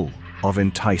full of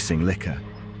enticing liquor.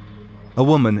 A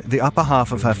woman, the upper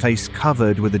half of her face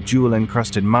covered with a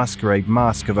jewel-encrusted masquerade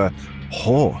mask of a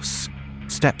horse,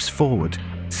 steps forward,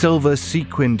 silver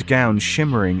sequined gown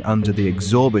shimmering under the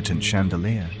exorbitant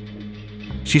chandelier.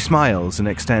 She smiles and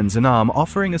extends an arm,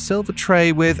 offering a silver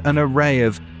tray with an array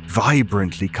of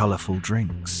vibrantly colourful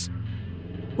drinks.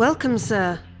 Welcome,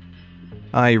 sir.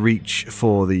 I reach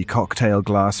for the cocktail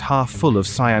glass half full of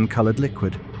cyan-coloured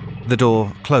liquid. The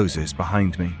door closes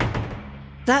behind me.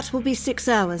 That will be 6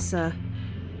 hours, sir.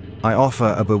 I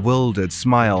offer a bewildered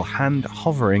smile, hand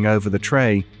hovering over the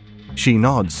tray. She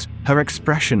nods, her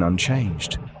expression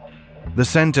unchanged. The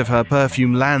scent of her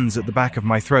perfume lands at the back of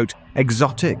my throat,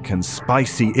 exotic and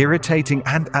spicy, irritating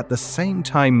and at the same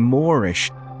time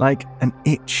Moorish, like an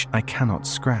itch I cannot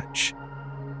scratch.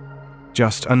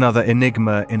 Just another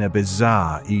enigma in a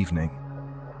bizarre evening.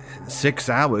 6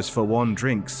 hours for one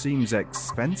drink seems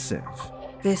expensive.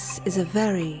 This is a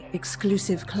very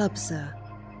exclusive club, sir.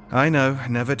 I know,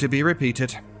 never to be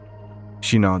repeated.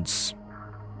 She nods.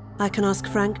 I can ask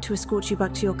Frank to escort you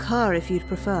back to your car if you'd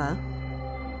prefer.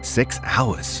 6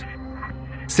 hours?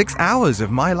 6 hours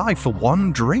of my life for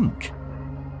one drink?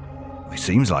 It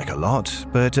seems like a lot,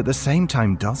 but at the same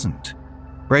time doesn't.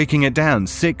 Breaking it down,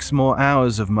 6 more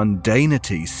hours of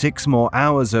mundanity, 6 more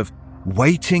hours of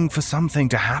waiting for something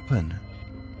to happen.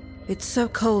 It's so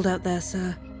cold out there,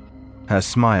 sir. Her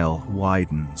smile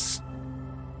widens.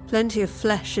 Plenty of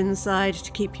flesh inside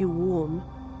to keep you warm.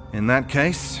 In that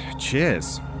case,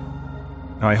 cheers.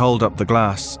 I hold up the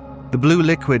glass. The blue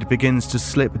liquid begins to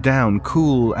slip down,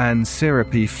 cool and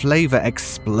syrupy, flavor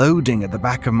exploding at the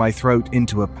back of my throat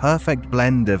into a perfect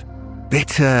blend of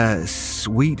bitter,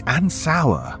 sweet, and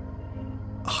sour.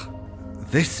 Oh,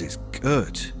 this is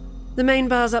good. The main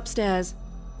bar's upstairs.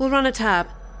 We'll run a tab.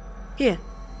 Here,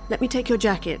 let me take your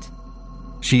jacket.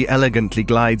 She elegantly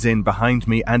glides in behind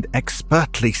me and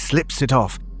expertly slips it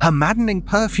off, her maddening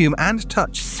perfume and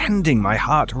touch sending my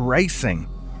heart racing.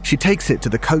 She takes it to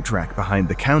the coat rack behind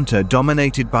the counter,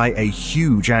 dominated by a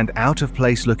huge and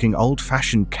out-of-place looking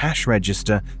old-fashioned cash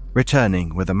register,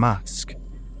 returning with a mask.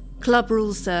 Club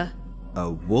rules, sir.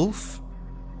 A wolf?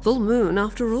 Full moon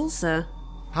after all, sir.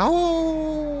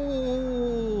 Howl!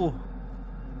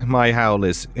 My howl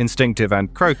is instinctive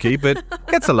and croaky, but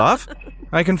gets a laugh.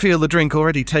 I can feel the drink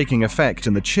already taking effect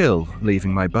and the chill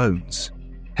leaving my bones.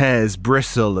 Hairs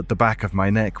bristle at the back of my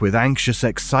neck with anxious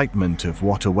excitement of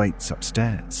what awaits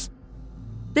upstairs.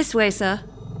 This way, sir.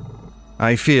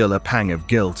 I feel a pang of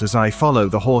guilt as I follow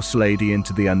the horse lady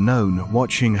into the unknown,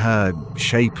 watching her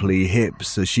shapely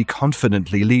hips as she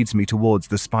confidently leads me towards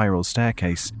the spiral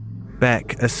staircase.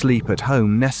 Beck asleep at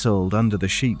home, nestled under the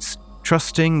sheets,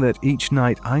 trusting that each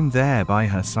night I'm there by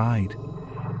her side.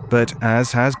 But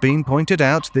as has been pointed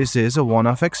out, this is a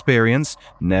one-off experience,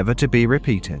 never to be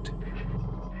repeated.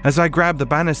 As I grab the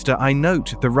banister, I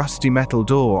note the rusty metal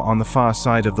door on the far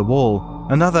side of the wall,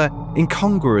 another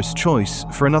incongruous choice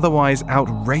for an otherwise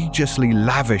outrageously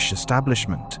lavish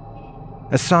establishment.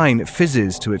 A sign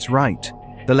fizzes to its right,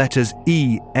 the letters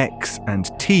E, X,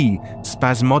 and T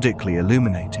spasmodically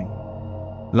illuminating.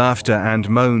 Laughter and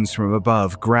moans from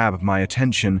above grab my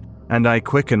attention, and I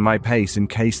quicken my pace in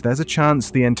case there's a chance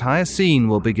the entire scene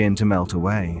will begin to melt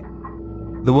away.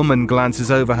 The woman glances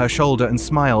over her shoulder and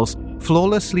smiles,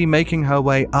 flawlessly making her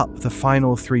way up the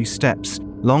final 3 steps,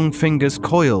 long fingers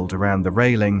coiled around the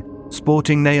railing,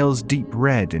 sporting nails deep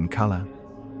red in color.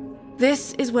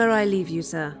 This is where I leave you,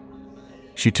 sir.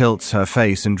 She tilts her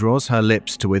face and draws her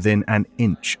lips to within an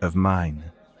inch of mine.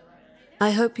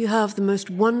 I hope you have the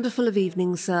most wonderful of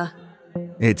evenings, sir.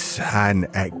 It's an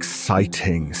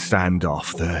exciting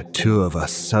standoff, the two of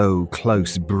us so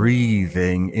close,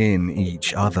 breathing in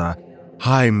each other.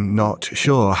 I'm not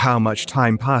sure how much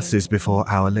time passes before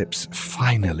our lips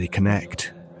finally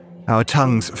connect. Our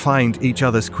tongues find each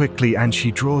other's quickly and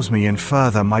she draws me in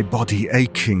further, my body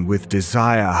aching with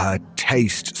desire. Her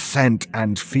taste, scent,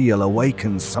 and feel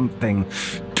awakens something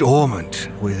dormant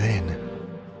within.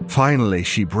 Finally,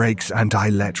 she breaks and I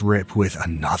let rip with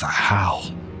another howl.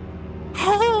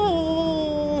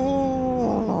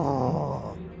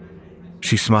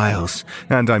 She smiles,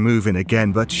 and I move in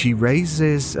again, but she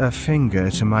raises a finger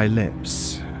to my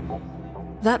lips.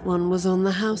 That one was on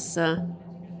the house, sir.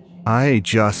 I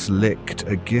just licked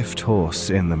a gift horse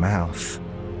in the mouth.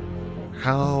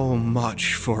 How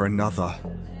much for another?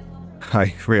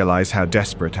 I realize how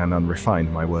desperate and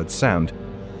unrefined my words sound.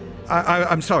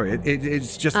 I'm sorry,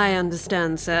 it's just... I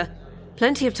understand, sir.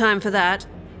 Plenty of time for that.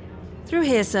 Through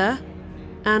here, sir.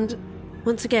 And,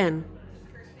 once again,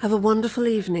 have a wonderful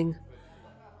evening.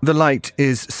 The light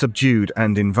is subdued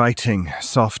and inviting.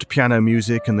 Soft piano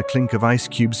music and the clink of ice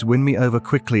cubes win me over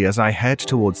quickly as I head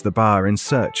towards the bar in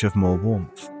search of more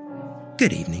warmth.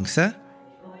 Good evening, sir.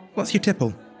 What's your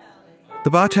tipple?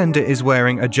 The bartender is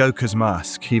wearing a joker's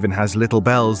mask. He even has little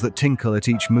bells that tinkle at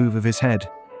each move of his head.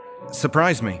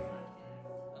 Surprise me.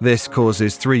 This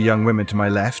causes 3 young women to my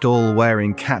left, all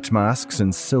wearing cat masks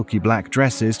and silky black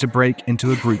dresses, to break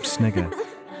into a group snigger.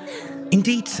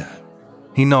 Indeed, sir.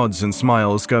 He nods and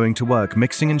smiles, going to work,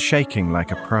 mixing and shaking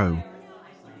like a pro.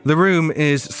 The room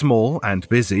is small and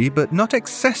busy, but not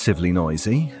excessively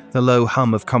noisy, the low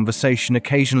hum of conversation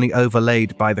occasionally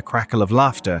overlaid by the crackle of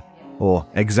laughter or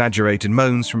exaggerated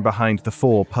moans from behind the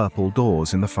 4 purple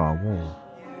doors in the far wall.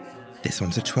 This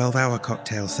one's a 12-hour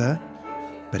cocktail, sir,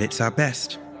 but it's our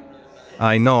best.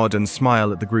 I nod and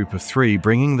smile at the group of three,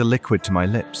 bringing the liquid to my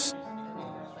lips.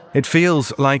 It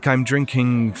feels like I'm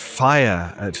drinking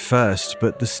fire at first,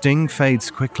 but the sting fades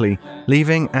quickly,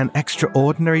 leaving an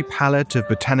extraordinary palette of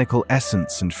botanical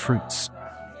essence and fruits.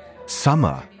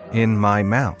 Summer in my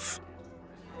mouth.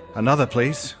 Another,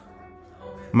 please.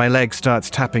 My leg starts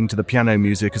tapping to the piano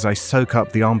music as I soak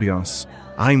up the ambiance.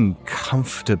 I'm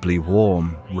comfortably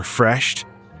warm, refreshed,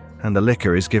 and the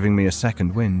liquor is giving me a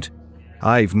second wind.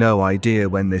 I've no idea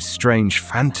when this strange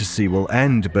fantasy will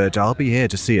end, but I'll be here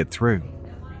to see it through.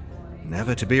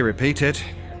 Never to be repeated.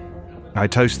 I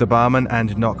toast the barman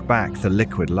and knock back the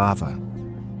liquid lava.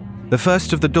 The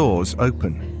first of the doors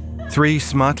open. 3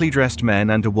 smartly dressed men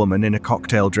and a woman in a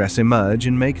cocktail dress emerge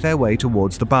and make their way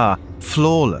towards the bar,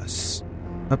 flawless,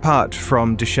 apart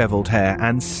from disheveled hair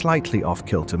and slightly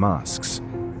off-kilter masks.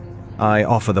 I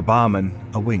offer the barman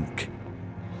a wink.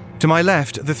 To my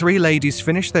left, the 3 ladies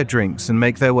finish their drinks and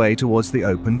make their way towards the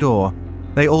open door.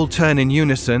 They all turn in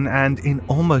unison and, in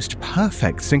almost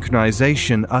perfect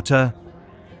synchronization, utter,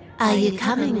 "Are you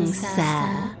coming,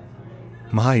 sir?"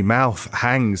 My mouth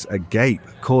hangs agape,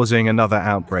 causing another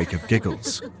outbreak of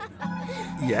giggles.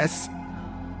 Yes,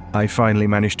 I finally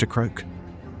manage to croak.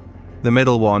 The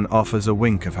middle one offers a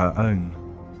wink of her own.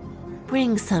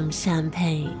 "Bring some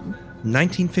champagne."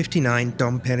 1959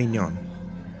 Dom Perignon.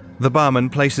 The barman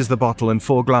places the bottle and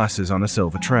 4 glasses on a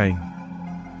silver tray.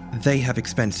 They have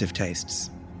expensive tastes.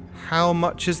 How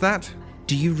much is that?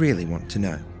 Do you really want to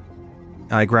know?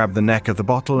 I grab the neck of the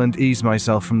bottle and ease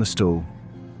myself from the stool.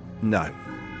 No.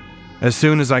 As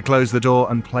soon as I close the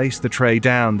door and place the tray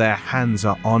down, their hands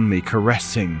are on me,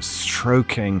 caressing,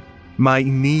 stroking. My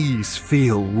knees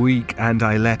feel weak, and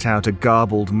I let out a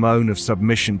garbled moan of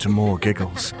submission to more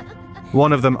giggles.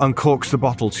 One of them uncorks the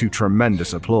bottle to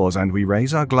tremendous applause, and we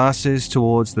raise our glasses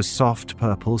towards the soft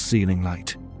purple ceiling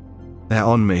light. They're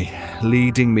on me,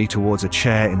 leading me towards a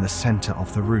chair in the center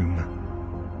of the room.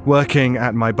 Working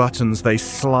at my buttons, they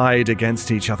slide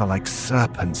against each other like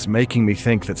serpents, making me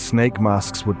think that snake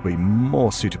masks would be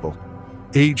more suitable.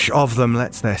 Each of them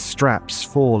lets their straps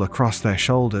fall across their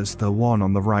shoulders. The one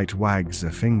on the right wags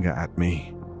a finger at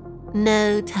me.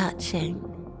 "No touching.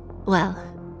 Well,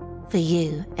 for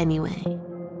you, anyway."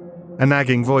 A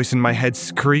nagging voice in my head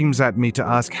screams at me to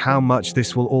ask how much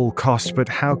this will all cost, but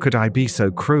how could I be so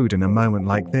crude in a moment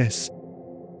like this?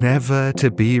 Never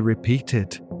to be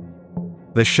repeated.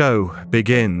 The show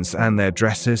begins and their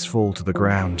dresses fall to the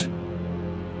ground.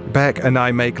 Beck and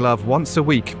I make love once a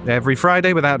week, every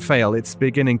Friday without fail. It's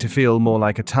beginning to feel more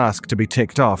like a task to be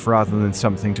ticked off rather than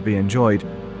something to be enjoyed.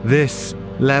 This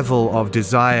level of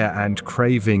desire and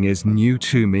craving is new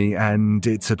to me, and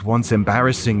it's at once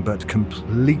embarrassing but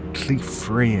completely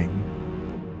freeing.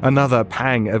 Another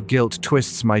pang of guilt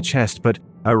twists my chest, but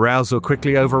arousal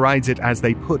quickly overrides it as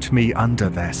they put me under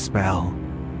their spell.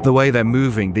 The way they're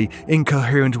moving, the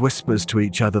incoherent whispers to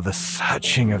each other, the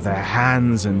searching of their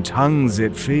hands and tongues,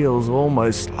 it feels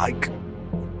almost like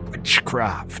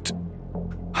witchcraft.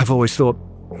 I've always thought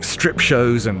strip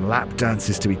shows and lap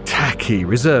dances to be tacky,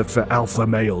 reserved for alpha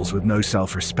males with no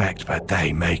self-respect, but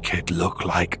they make it look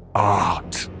like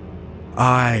art.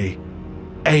 I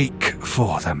ache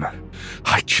for them.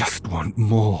 I just want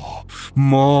more.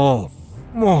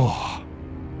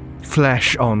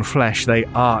 Flesh on flesh, they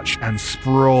arch and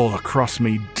sprawl across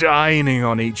me, dining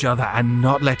on each other and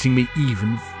not letting me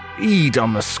even feed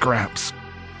on the scraps.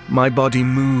 My body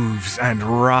moves and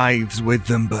writhes with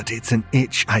them, but it's an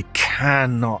itch I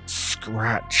cannot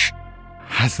scratch.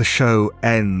 As the show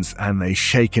ends and they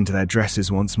shake into their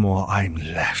dresses once more, I'm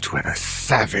left with a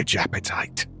savage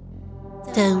appetite.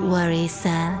 "Don't worry,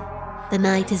 sir. The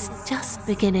night is just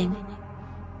beginning."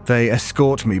 They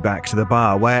escort me back to the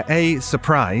bar, where a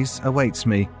surprise awaits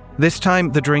me. This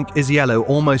time, the drink is yellow,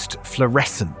 almost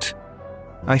fluorescent.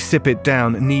 I sip it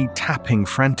down, knee tapping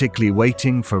frantically,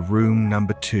 waiting for room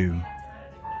number 2.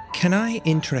 Can I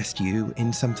interest you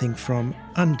in something from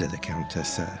under the counter,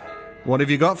 sir? What have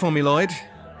you got for me, Lloyd?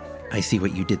 I see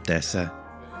what you did there, sir.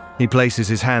 He places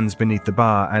his hands beneath the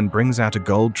bar and brings out a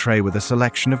gold tray with a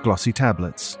selection of glossy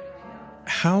tablets.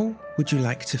 How would you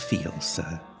like to feel,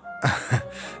 sir?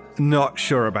 Not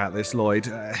sure about this,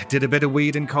 Lloyd. Did a bit of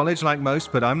weed in college like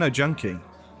most, but I'm no junkie.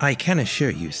 I can assure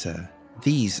you, sir,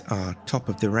 these are top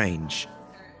of the range.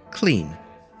 Clean.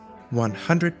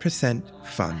 100%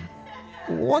 fun.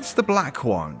 What's the black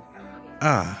one?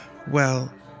 Ah,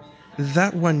 well,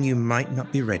 that one you might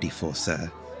not be ready for,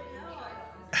 sir.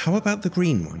 How about the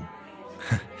green one?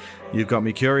 You've got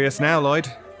me curious now,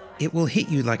 Lloyd. It will hit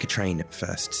you like a train at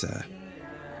first, sir.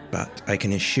 but I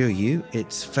can assure you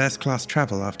it's first-class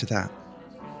travel after that.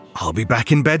 I'll be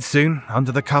back in bed soon,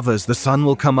 under the covers. The sun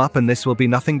will come up and this will be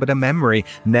nothing but a memory,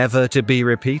 never to be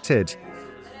repeated.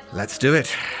 Let's do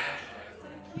it.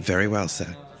 Very well,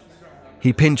 sir.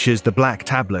 He pinches the black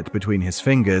tablet between his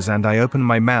fingers and I open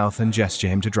my mouth and gesture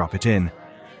him to drop it in.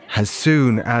 As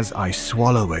soon as I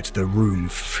swallow it, the room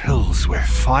fills with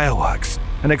fireworks.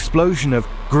 An explosion of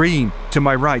green to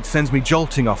my right sends me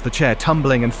jolting off the chair,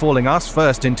 tumbling and falling ass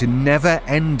first into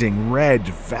never-ending red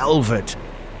velvet.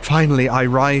 Finally, I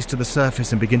rise to the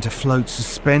surface and begin to float,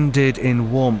 suspended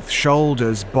in warmth,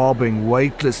 shoulders bobbing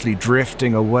weightlessly,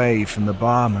 drifting away from the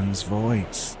barman's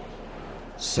voice.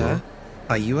 Sir,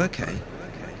 are you okay?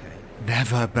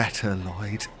 Never better,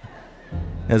 Lloyd.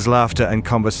 As laughter and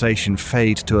conversation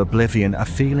fade to oblivion, a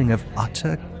feeling of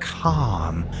utter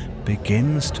calm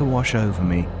begins to wash over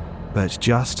me. But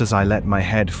just as I let my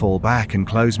head fall back and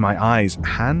close my eyes,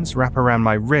 hands wrap around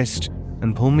my wrist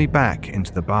and pull me back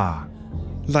into the bar.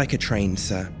 Like a train,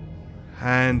 sir.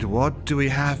 And what do we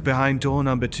have behind door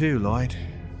number 2, Lloyd?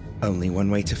 Only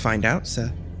one way to find out,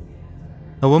 sir.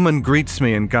 A woman greets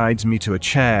me and guides me to a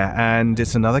chair, and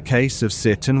it's another case of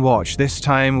sit and watch, this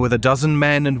time with a dozen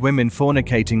men and women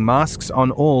fornicating, masks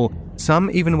on all, some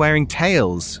even wearing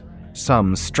tails,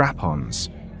 some strap-ons.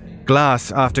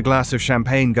 Glass after glass of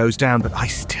champagne goes down, but I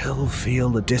still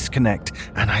feel the disconnect,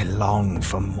 and I long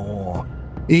for more.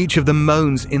 Each of them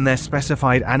moans in their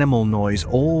specified animal noise,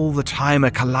 all the time a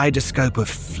kaleidoscope of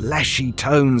fleshy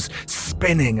tones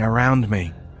spinning around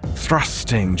me.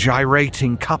 Thrusting,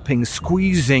 gyrating, cupping,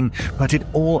 squeezing, but it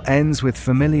all ends with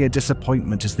familiar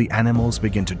disappointment as the animals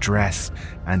begin to dress,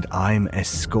 and I'm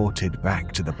escorted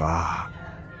back to the bar.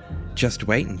 Just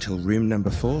wait until room number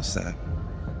 4, sir.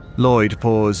 Lloyd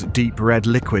pours deep red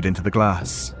liquid into the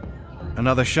glass.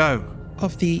 Another show.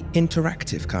 Of the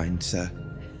interactive kind, sir.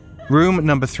 Room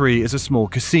number 3 is a small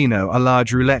casino, a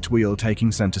large roulette wheel taking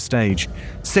center stage.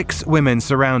 6 women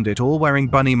surround it, all wearing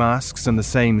bunny masks and the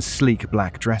same sleek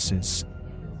black dresses.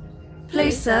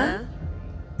 Please, sir.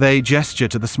 They gesture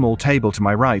to the small table to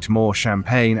my right, more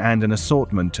champagne and an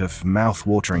assortment of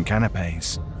mouth-watering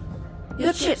canapes.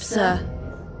 Your chips, sir.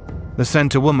 The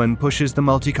center woman pushes the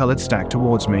multicolored stack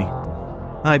towards me.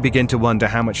 I begin to wonder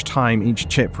how much time each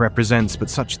chip represents, but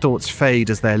such thoughts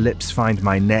fade as their lips find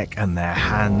my neck and their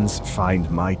hands find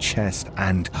my chest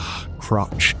and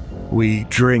crotch. We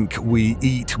drink, we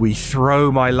eat, we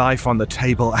throw my life on the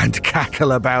table and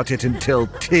cackle about it until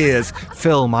tears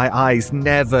fill my eyes,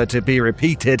 never to be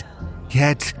repeated.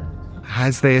 Yet,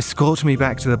 as they escort me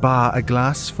back to the bar, a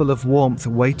glass full of warmth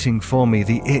waiting for me,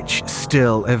 the itch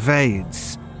still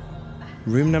evades.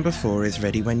 Room number 4 is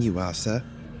ready when you are, sir.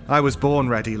 I was born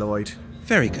ready, Lloyd.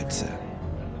 Very good, sir.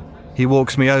 He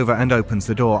walks me over and opens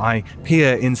the door. I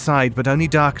peer inside, but only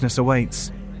darkness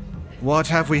awaits. What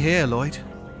have we here, Lloyd?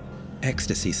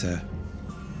 Ecstasy, sir.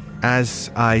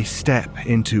 As I step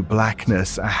into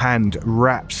blackness, a hand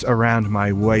wraps around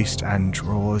my waist and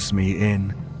draws me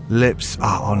in. Lips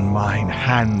are on mine,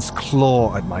 hands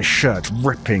claw at my shirt,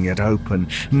 ripping it open.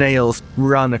 Nails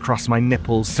run across my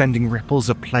nipples, sending ripples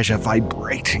of pleasure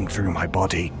vibrating through my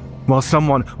body. While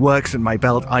someone works at my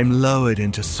belt, I'm lowered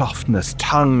into softness.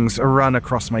 Tongues run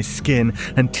across my skin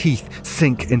and teeth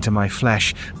sink into my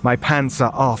flesh. My pants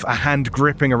are off, a hand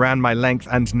gripping around my length,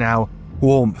 and now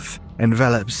warmth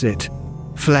envelops it.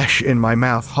 Flesh in my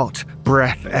mouth, hot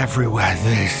breath everywhere.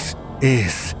 This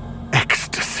is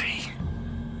ecstasy.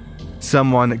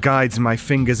 Someone guides my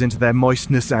fingers into their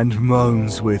moistness and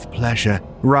moans with pleasure.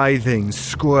 Writhing,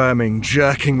 squirming,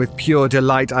 jerking with pure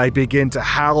delight, I begin to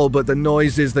howl, but the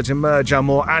noises that emerge are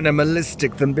more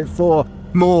animalistic than before.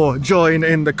 More join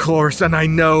in the chorus, and I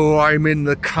know I'm in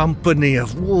the company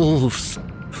of wolves.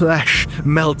 Flesh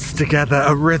melts together,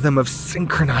 a rhythm of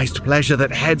synchronized pleasure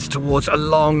that heads towards a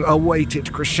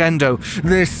long-awaited crescendo.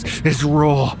 This is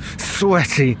raw,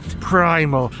 sweaty,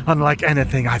 primal, unlike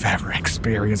anything I've ever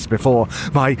experienced before.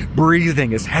 My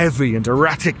breathing is heavy and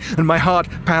erratic, and my heart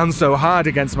pounds so hard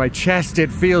against my chest it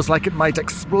feels like it might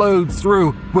explode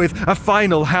through. With a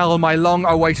final howl, my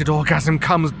long-awaited orgasm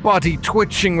comes, body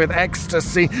twitching with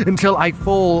ecstasy, until I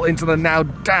fall into the now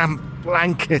damp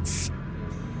blankets.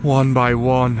 One by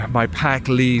one, my pack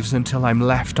leaves until I'm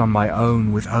left on my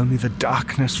own with only the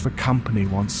darkness for company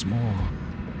once more.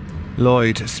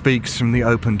 Lloyd speaks from the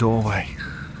open doorway.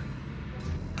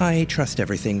 I trust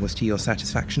everything was to your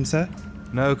satisfaction, sir.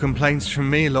 No complaints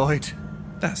from me, Lloyd.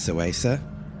 That's the way, sir.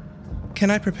 Can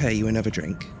I prepare you another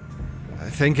drink? I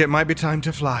think it might be time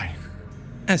to fly.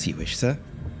 As you wish, sir.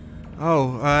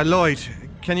 Oh, Lloyd,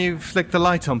 can you flick the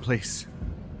light on, please?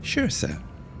 Sure, sir.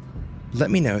 Let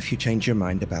me know if you change your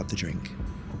mind about the drink.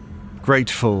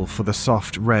 Grateful for the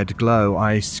soft red glow,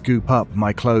 I scoop up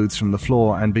my clothes from the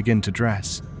floor and begin to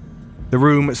dress. The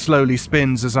room slowly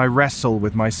spins as I wrestle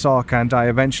with my sock, and I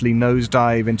eventually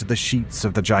nosedive into the sheets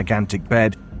of the gigantic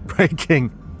bed,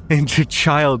 breaking into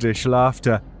childish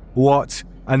laughter. What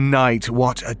a night!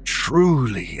 What a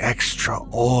truly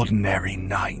extraordinary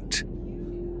night.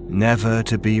 Never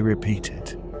to be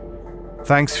repeated.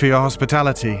 Thanks for your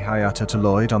hospitality, I utter to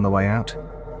Lloyd on the way out.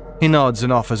 He nods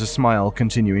and offers a smile,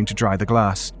 continuing to dry the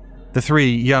glass. The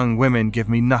 3 young women give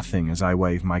me nothing as I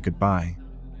wave my goodbye.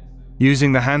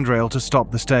 Using the handrail to stop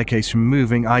the staircase from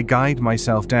moving, I guide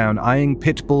myself down, eyeing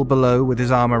Pitbull below with his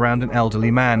arm around an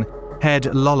elderly man,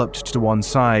 head lolloped to one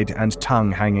side and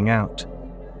tongue hanging out.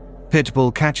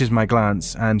 Pitbull catches my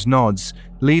glance and nods,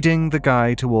 leading the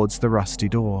guy towards the rusty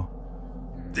door.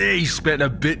 He spent a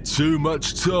bit too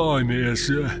much time here,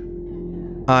 sir.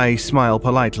 I smile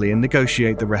politely and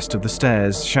negotiate the rest of the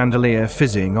stairs, chandelier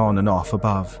fizzing on and off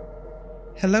above.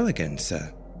 Hello again,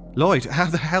 sir. Lloyd, how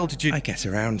the hell did you... I get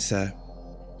around, sir.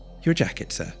 Your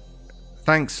jacket, sir.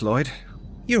 Thanks, Lloyd.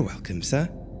 You're welcome, sir.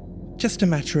 Just a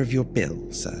matter of your bill,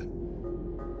 sir.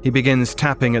 He begins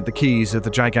tapping at the keys of the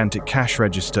gigantic cash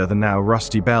register, the now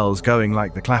rusty bells going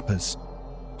like the clappers.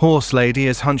 Horse Lady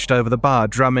is hunched over the bar,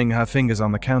 drumming her fingers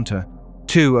on the counter.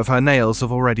 2 of her nails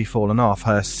have already fallen off,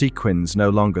 her sequins no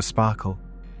longer sparkle.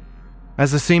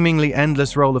 As the seemingly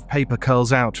endless roll of paper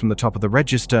curls out from the top of the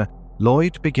register,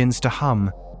 Lloyd begins to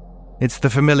hum. It's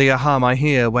the familiar hum I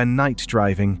hear when night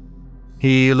driving.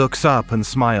 He looks up and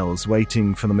smiles,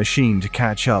 waiting for the machine to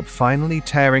catch up, finally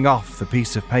tearing off the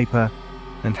piece of paper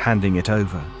and handing it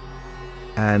over.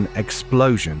 An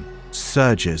explosion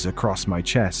surges across my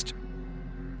chest.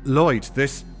 Lloyd,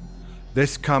 this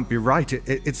can't be right.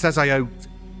 It says I owe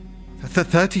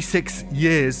 36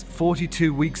 years,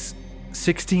 42 weeks,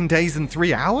 16 days and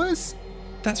 3 hours?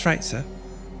 That's right, sir.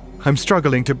 I'm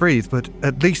struggling to breathe, but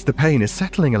at least the pain is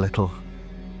settling a little.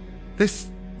 This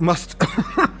must...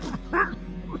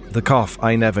 The cough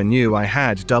I never knew I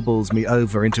had doubles me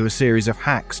over into a series of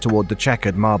hacks toward the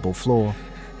checkered marble floor.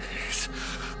 This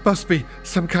must be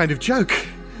some kind of joke.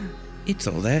 It's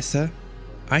all there, sir.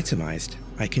 Itemized.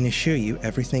 I can assure you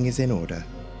everything is in order.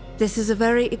 This is a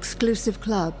very exclusive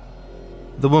club.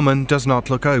 The woman does not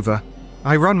look over.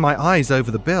 I run my eyes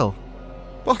over the bill.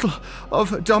 Bottle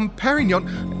of Dom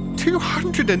Perignon,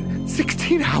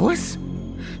 216 hours?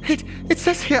 It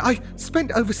says here I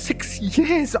spent over 6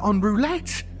 years on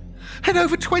roulette and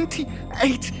over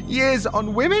 28 years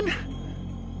on women.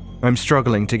 I'm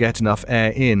struggling to get enough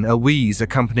air in, a wheeze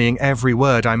accompanying every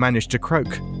word I manage to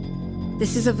croak.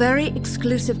 This is a very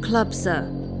exclusive club, sir.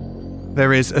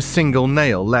 There is a single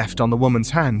nail left on the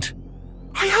woman's hand.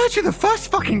 I heard you the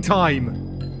first fucking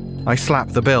time! I slap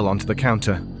the bill onto the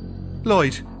counter.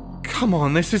 Lloyd, come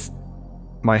on, this is...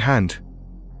 My hand.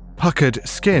 Puckered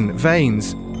skin,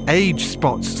 veins, age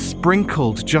spots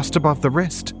sprinkled just above the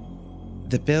wrist.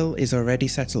 The bill is already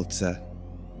settled, sir.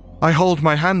 I hold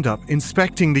my hand up,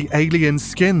 inspecting the alien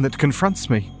skin that confronts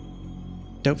me.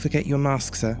 Don't forget your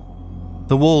mask, sir.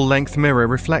 The wall-length mirror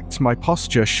reflects my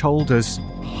posture, shoulders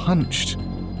hunched.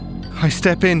 I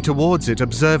step in towards it,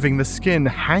 observing the skin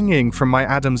hanging from my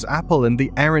Adam's apple and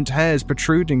the errant hairs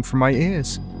protruding from my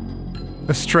ears.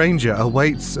 A stranger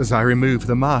awaits as I remove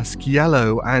the mask,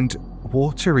 yellow and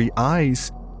watery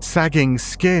eyes, sagging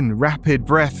skin, rapid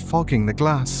breath fogging the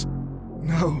glass.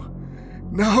 No,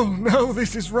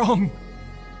 this is wrong.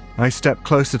 I step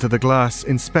closer to the glass,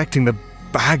 inspecting the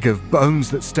bag of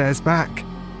bones that stares back.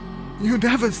 You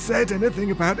never said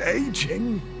anything about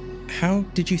aging. How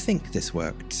did you think this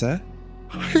worked, sir?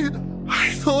 I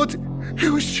thought it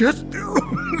was just...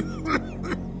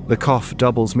 The cough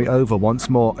doubles me over once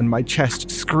more and my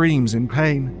chest screams in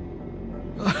pain.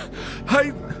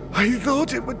 I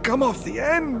thought it would come off the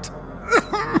end.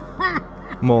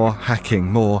 More hacking,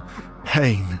 more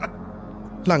pain.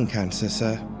 Lung cancer,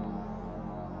 sir.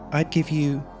 I'd give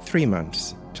you 3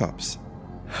 months, tops.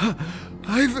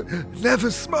 I've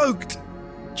never smoked.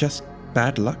 Just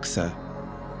bad luck, sir.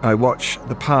 I watch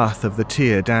the path of the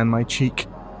tear down my cheek.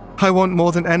 I want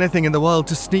more than anything in the world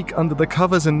to sneak under the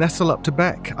covers and nestle up to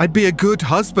Beck. I'd be a good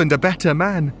husband, a better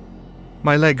man.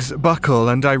 My legs buckle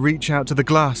and I reach out to the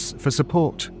glass for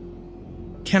support.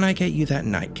 Can I get you that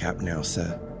nightcap now,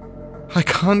 sir? I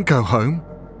can't go home.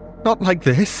 Not like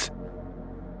this.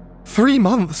 3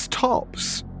 months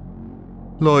tops.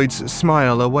 Lloyd's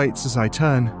smile awaits as I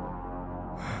turn.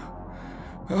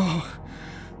 Oh,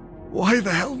 why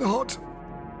the hell not?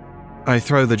 I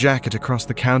throw the jacket across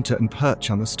the counter and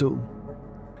perch on the stool.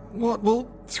 What will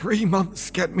 3 months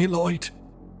get me, Lloyd?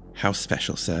 How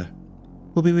special, sir.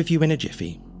 We'll be with you in a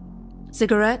jiffy.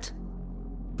 Cigarette?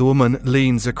 The woman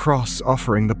leans across,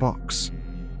 offering the box.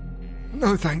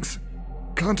 No thanks.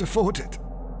 Can't afford it.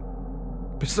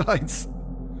 Besides,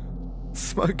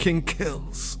 smoking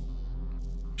kills.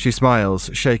 She smiles,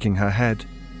 shaking her head.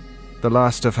 The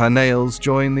last of her nails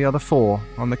join the other 4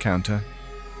 on the counter.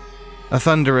 A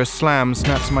thunderous slam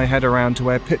snaps my head around to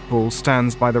where Pitbull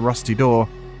stands by the rusty door,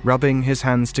 rubbing his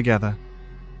hands together.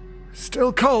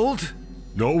 Still cold?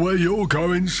 Not where you're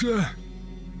going, sir.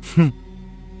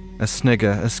 A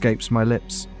snigger escapes my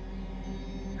lips.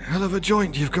 Hell of a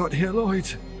joint you've got here,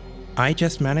 Lloyd. I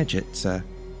just manage it, sir.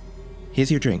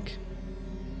 Here's your drink.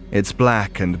 It's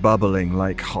black and bubbling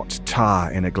like hot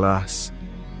tar in a glass.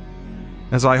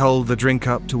 As I hold the drink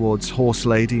up towards Horse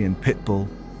Lady and Pitbull,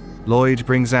 Lloyd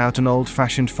brings out an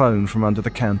old-fashioned phone from under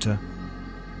the counter.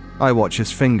 I watch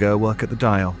his finger work at the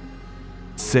dial.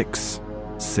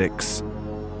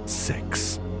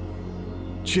 666.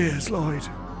 Cheers, Lloyd,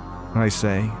 I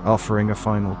say, offering a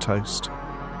final toast.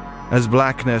 As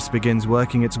blackness begins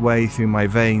working its way through my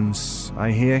veins,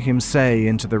 I hear him say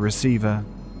into the receiver,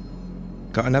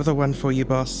 Got another one for you,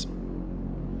 boss?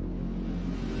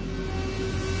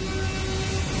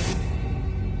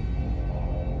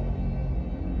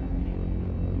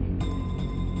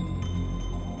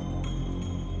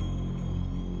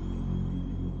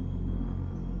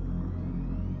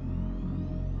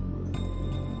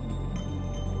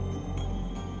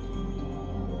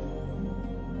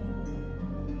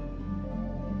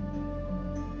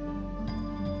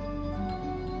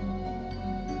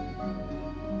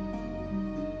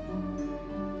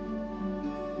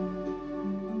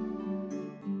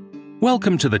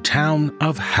 Welcome to the town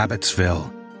of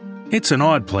Habitsville. It's an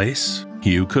odd place.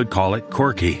 You could call it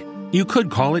quirky. You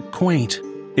could call it quaint.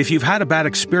 If you've had a bad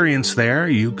experience there,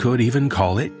 you could even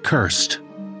call it cursed.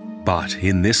 But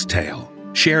in this tale,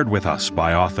 shared with us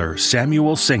by author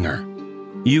Samuel Singer,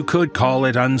 you could call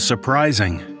it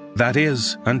unsurprising. That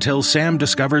is, until Sam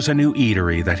discovers a new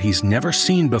eatery that he's never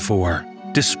seen before,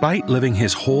 despite living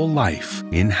his whole life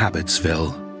in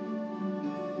Habitsville.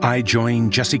 I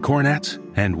join Jesse Cornett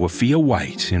and Wafia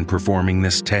White in performing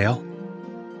this tale.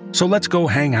 So let's go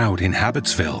hang out in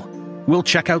Habitsville. We'll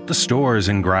check out the stores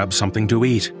and grab something to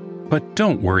eat. But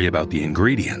don't worry about the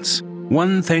ingredients.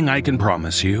 One thing I can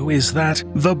promise you is that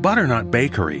the Butternut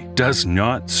Bakery does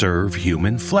not serve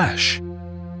human flesh.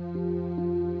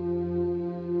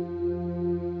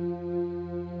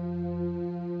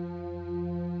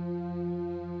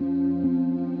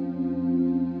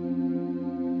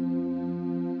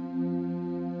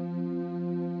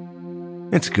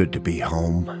 It's good to be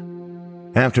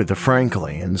home. After the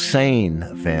frankly insane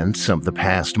events of the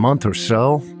past month or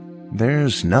so,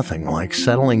 there's nothing like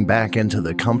settling back into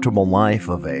the comfortable life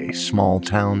of a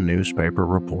small-town newspaper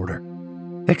reporter.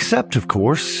 Except, of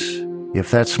course,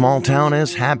 if that small town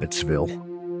is Habitsville.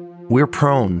 We're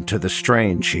prone to the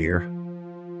strange here,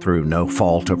 through no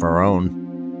fault of our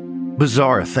own.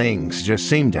 Bizarre things just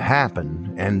seem to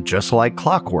happen, and just like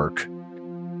clockwork,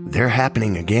 they're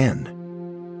happening again.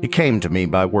 It came to me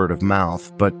by word of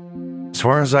mouth, but as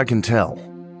far as I can tell,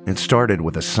 it started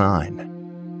with a sign.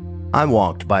 I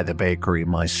walked by the bakery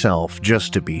myself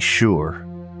just to be sure,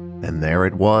 and there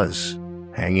it was,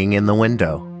 hanging in the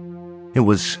window. It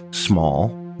was small,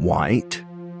 white,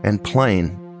 and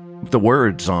plain. The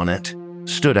words on it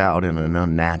stood out in an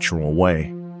unnatural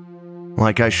way.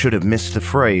 Like I should have missed the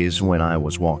phrase when I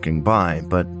was walking by,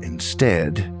 but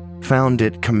instead found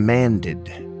it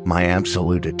commanded my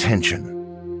absolute attention.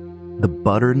 The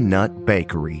Butternut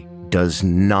Bakery does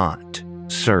not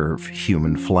serve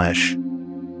human flesh.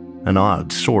 An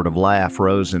odd sort of laugh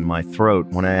rose in my throat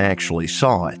when I actually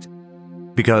saw it,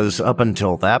 because up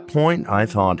until that point I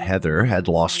thought Heather had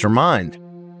lost her mind.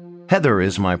 Heather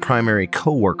is my primary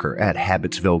co-worker at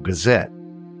Habitsville Gazette.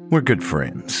 We're good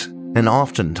friends, and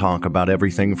often talk about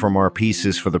everything from our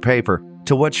pieces for the paper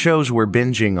to what shows we're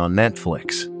binging on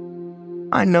Netflix.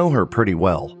 I know her pretty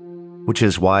well, which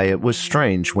is why it was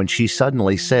strange when she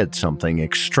suddenly said something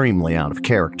extremely out of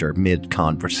character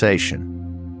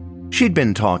mid-conversation. She'd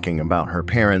been talking about her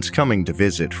parents coming to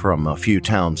visit from a few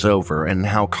towns over and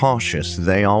how cautious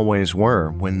they always were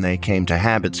when they came to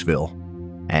Habitsville,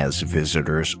 as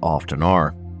visitors often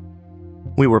are.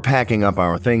 We were packing up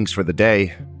our things for the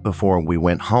day before we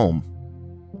went home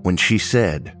when she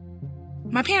said,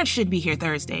 My parents should be here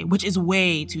Thursday, which is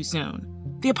way too soon.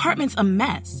 The apartment's a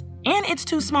mess. And it's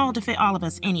too small to fit all of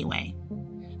us anyway.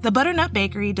 The Butternut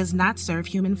Bakery does not serve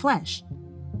human flesh.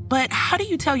 But how do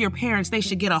you tell your parents they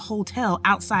should get a hotel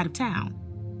outside of town?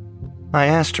 I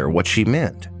asked her what she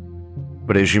meant.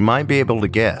 But as you might be able to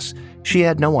guess, she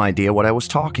had no idea what I was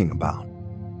talking about.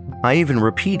 I even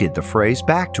repeated the phrase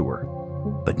back to her.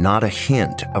 but not a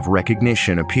hint of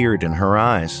recognition appeared in her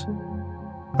eyes.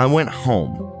 I went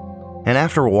home, and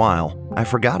after a while, I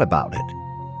forgot about it.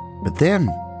 But then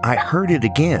I heard it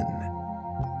again.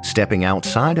 Stepping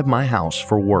outside of my house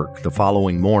for work the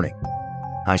following morning,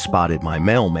 I spotted my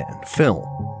mailman, Phil,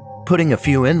 putting a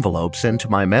few envelopes into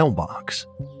my mailbox.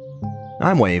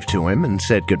 I waved to him and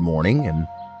said good morning, and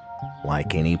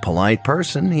like any polite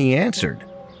person, he answered,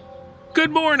 Good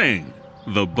morning.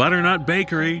 The Butternut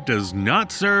Bakery does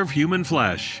not serve human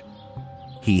flesh.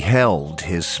 He held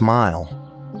his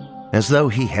smile, as though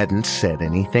he hadn't said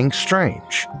anything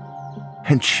strange,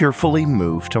 and cheerfully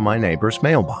moved to my neighbor's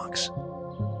mailbox.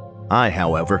 I,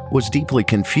 however, was deeply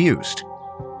confused.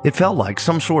 It felt like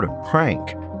some sort of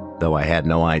prank, though I had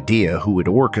no idea who had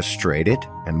orchestrated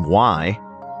and why.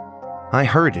 I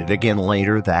heard it again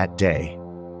later that day.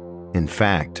 In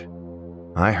fact,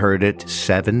 I heard it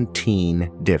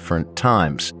 17 different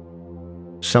times.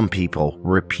 Some people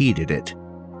repeated it.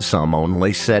 Some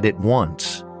only said it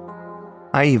once.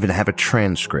 I even have a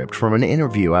transcript from an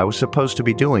interview I was supposed to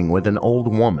be doing with an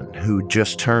old woman who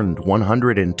just turned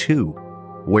 102,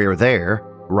 where there,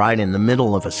 right in the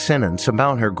middle of a sentence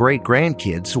about her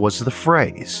great-grandkids, was the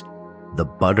phrase, "The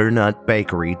Butternut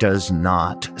Bakery does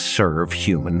not serve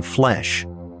human flesh."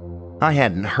 I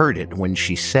hadn't heard it when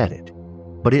she said it,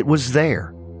 but it was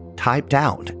there, typed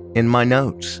out in my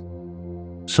notes.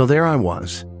 So there I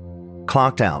was,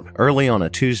 clocked out early on a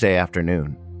Tuesday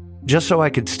afternoon, just so I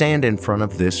could stand in front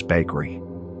of this bakery.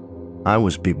 I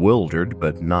was bewildered,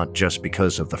 but not just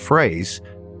because of the phrase,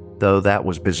 though that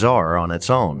was bizarre on its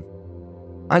own.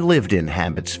 I lived in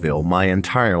Habitsville my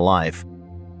entire life,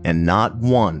 and not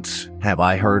once have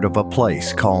I heard of a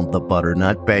place called the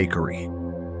Butternut Bakery.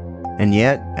 And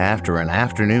yet, after an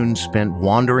afternoon spent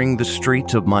wandering the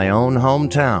streets of my own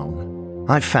hometown,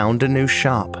 I found a new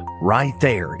shop right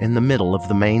there in the middle of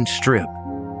the main strip.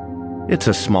 It's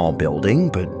a small building,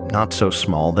 but not so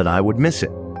small that I would miss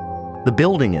it. The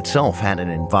building itself had an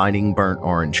inviting burnt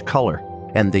orange color,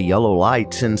 and the yellow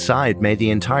lights inside made the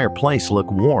entire place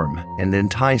look warm and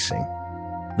enticing.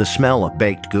 The smell of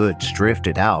baked goods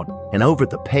drifted out and over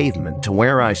the pavement to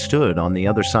where I stood on the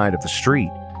other side of the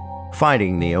street,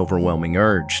 fighting the overwhelming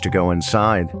urge to go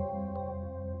inside.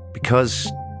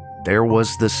 Because there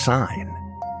was the sign,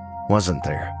 wasn't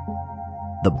there?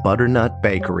 The Butternut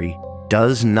Bakery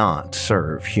does not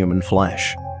serve human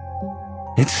flesh.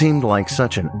 It seemed like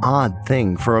such an odd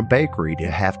thing for a bakery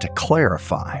to have to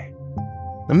clarify.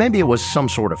 Maybe it was some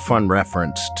sort of fun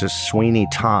reference to Sweeney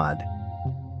Todd.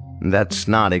 That's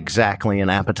not exactly an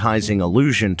appetizing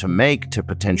allusion to make to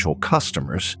potential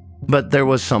customers, but there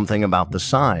was something about the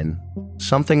sign,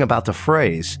 something about the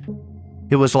phrase.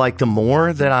 It was like the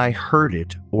more that I heard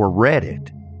it or read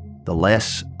it, the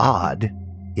less odd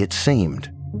it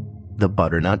seemed. The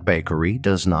Butternut Bakery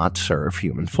does not serve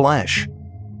human flesh.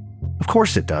 Of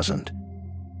course it doesn't.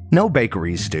 No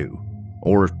bakeries do,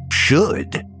 or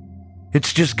should.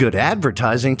 It's just good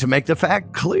advertising to make the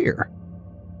fact clear.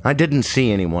 I didn't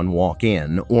see anyone walk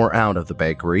in or out of the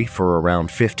bakery for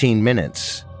around 15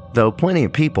 minutes, though plenty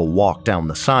of people walked down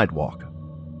the sidewalk.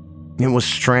 It was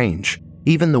strange.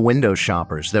 Even the window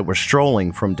shoppers that were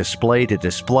strolling from display to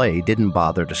display didn't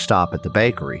bother to stop at the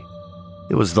bakery.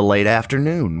 It was the late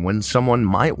afternoon when someone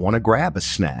might want to grab a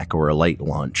snack or a late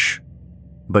lunch.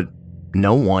 But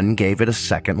no one gave it a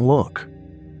second look.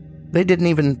 They didn't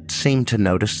even seem to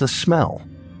notice the smell,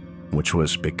 which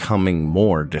was becoming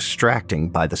more distracting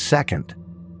by the second.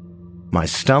 My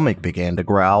stomach began to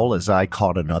growl as I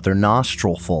caught another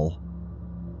nostrilful.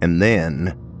 And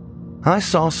then I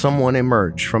saw someone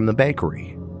emerge from the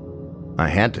bakery. I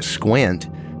had to squint,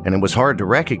 and it was hard to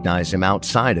recognize him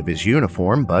outside of his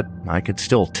uniform, but I could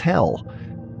still tell.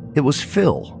 It was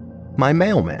Phil, my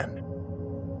mailman.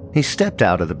 He stepped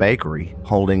out of the bakery,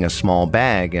 holding a small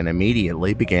bag, and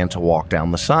immediately began to walk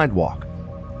down the sidewalk.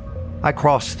 I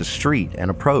crossed the street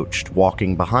and approached,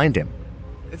 walking behind him.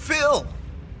 Phil!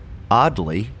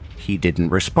 Oddly, he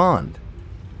didn't respond.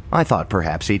 I thought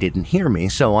perhaps he didn't hear me,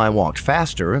 so I walked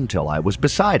faster until I was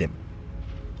beside him.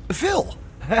 Phil!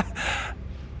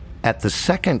 At the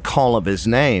second call of his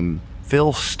name,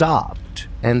 Phil stopped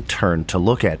and turned to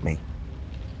look at me.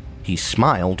 He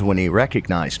smiled when he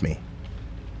recognized me.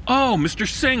 Oh, Mr.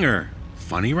 Singer.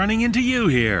 Funny running into you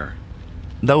here.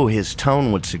 Though his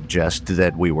tone would suggest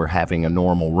that we were having a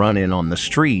normal run-in on the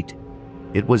street,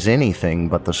 it was anything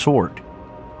but the sort.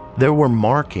 There were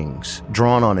markings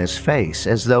drawn on his face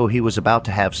as though he was about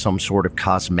to have some sort of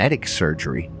cosmetic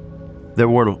surgery. There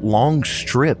were long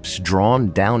strips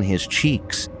drawn down his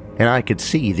cheeks, and I could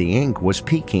see the ink was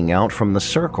peeking out from the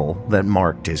circle that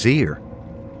marked his ear.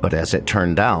 But as it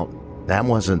turned out, that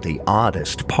wasn't the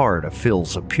oddest part of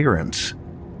Phil's appearance.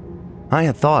 I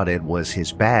had thought it was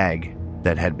his bag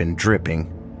that had been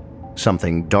dripping,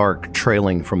 something dark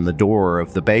trailing from the door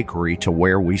of the bakery to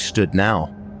where we stood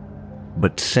now.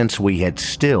 But since we had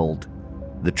stilled,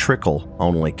 the trickle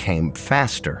only came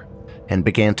faster and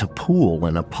began to pool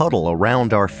in a puddle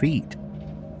around our feet.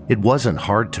 It wasn't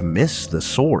hard to miss the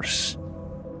source.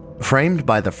 Framed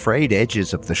by the frayed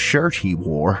edges of the shirt he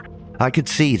wore, I could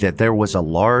see that there was a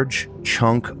large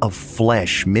chunk of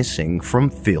flesh missing from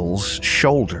Phil's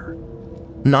shoulder.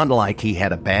 Not like he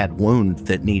had a bad wound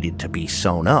that needed to be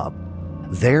sewn up.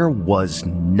 There was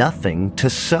nothing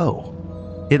to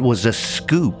sew. It was a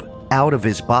scoop out of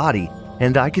his body,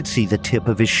 and I could see the tip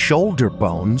of his shoulder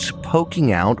bones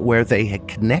poking out where they had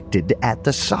connected at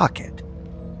the socket.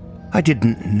 I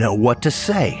didn't know what to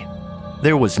say.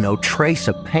 There was no trace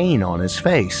of pain on his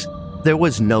face. There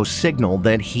was no signal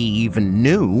that he even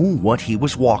knew what he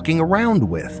was walking around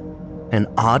with. And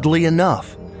oddly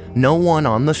enough, no one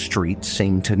on the street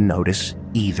seemed to notice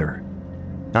either.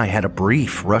 I had a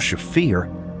brief rush of fear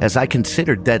as I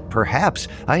considered that perhaps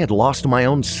I had lost my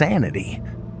own sanity.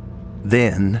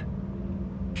 Then,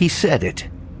 he said it.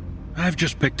 I've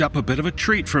just picked up a bit of a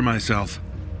treat for myself.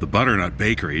 The Butternut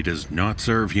Bakery does not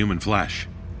serve human flesh.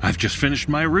 I've just finished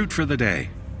my route for the day.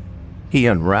 He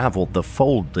unraveled the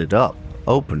folded up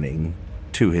opening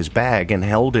to his bag and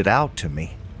held it out to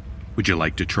me. Would you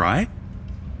like to try?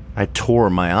 I tore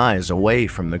my eyes away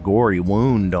from the gory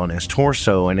wound on his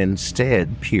torso and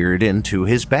instead peered into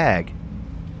his bag.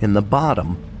 In the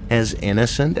bottom, as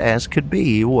innocent as could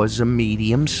be, was a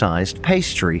medium-sized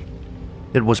pastry.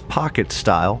 It was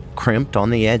pocket-style, crimped on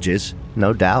the edges,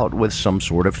 no doubt with some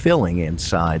sort of filling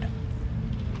inside.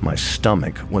 My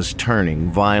stomach was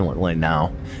turning violently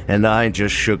now, and I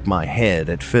just shook my head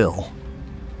at Phil.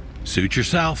 Suit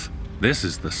yourself. This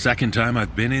is the second time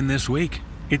I've been in this week.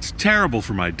 It's terrible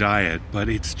for my diet, but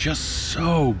it's just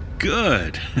so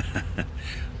good.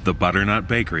 The Butternut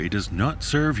Bakery does not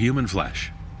serve human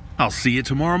flesh. I'll see you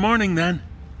tomorrow morning then.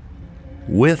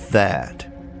 With that,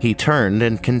 he turned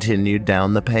and continued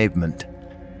down the pavement,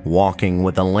 walking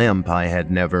with a limp I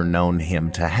had never known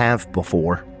him to have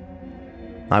before.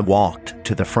 I walked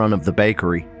to the front of the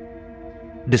bakery.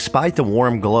 Despite the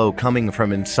warm glow coming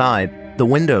from inside, the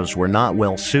windows were not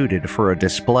well suited for a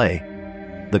display.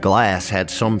 The glass had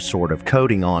some sort of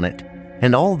coating on it,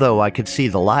 and although I could see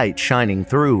the light shining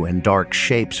through and dark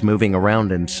shapes moving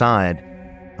around inside,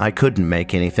 I couldn't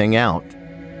make anything out.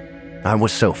 I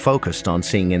was so focused on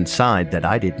seeing inside that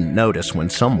I didn't notice when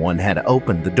someone had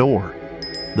opened the door.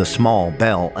 The small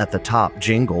bell at the top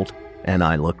jingled, and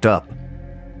I looked up.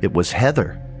 It was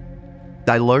Heather.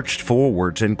 I lurched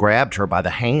forwards and grabbed her by the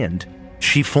hand.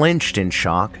 She flinched in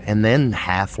shock and then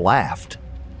half laughed.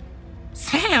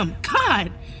 Sam,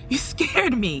 God, you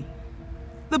scared me.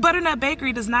 The Butternut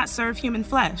Bakery does not serve human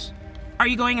flesh. Are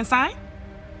you going inside?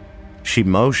 She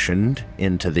motioned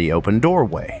into the open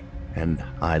doorway, and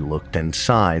I looked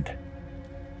inside.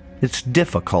 It's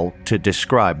difficult to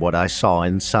describe what I saw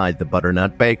inside the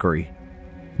Butternut Bakery,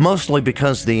 mostly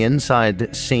because the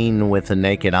inside seen with the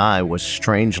naked eye was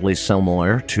strangely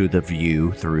similar to the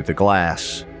view through the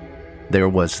glass. There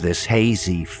was this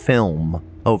hazy film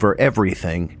over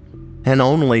everything, and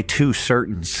only two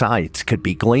certain sights could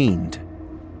be gleaned: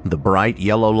 the bright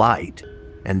yellow light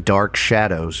and dark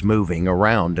shadows moving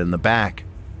around in the back.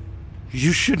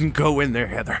 You shouldn't go in there,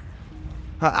 Heather.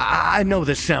 I know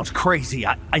this sounds crazy,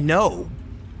 I know.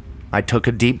 I took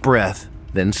a deep breath,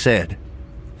 then said,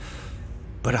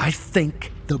 but I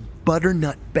think the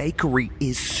Butternut Bakery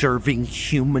is serving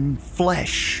human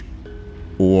flesh.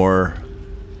 Or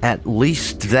at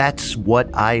least that's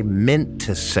what I meant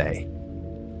to say.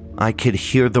 I could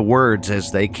hear the words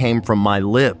as they came from my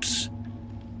lips,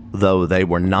 though they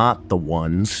were not the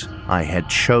ones I had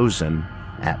chosen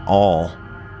at all.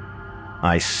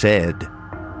 I said,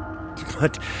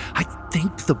 but I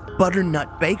think the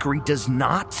Butternut Bakery does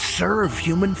not serve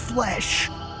human flesh.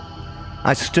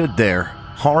 I stood there,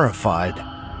 horrified.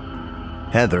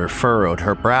 Heather furrowed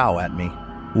her brow at me,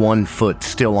 one foot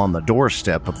still on the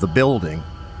doorstep of the building.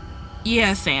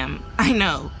 Yeah, Sam, I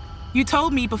know. You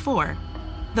told me before.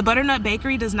 The Butternut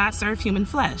Bakery does not serve human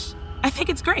flesh. I think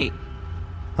it's great.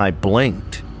 I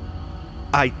blinked.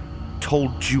 I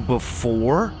told you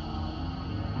before?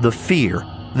 The fear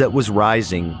that was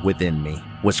rising within me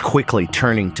was quickly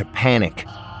turning to panic.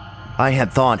 I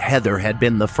had thought Heather had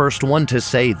been the first one to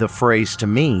say the phrase to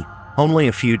me only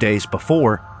a few days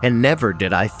before, and never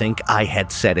did I think I had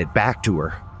said it back to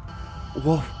her.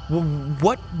 Well,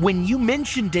 what when you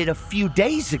mentioned it a few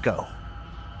days ago?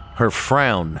 Her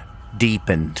frown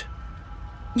deepened.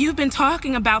 You've been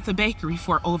talking about the bakery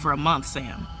for over a month,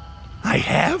 Sam. I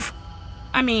have?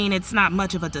 I mean, it's not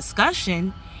much of a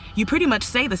discussion. You pretty much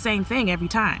say the same thing every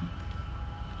time.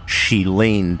 She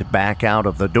leaned back out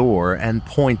of the door and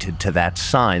pointed to that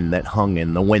sign that hung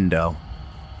in the window.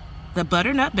 The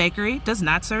Butternut Bakery does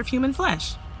not serve human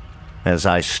flesh. As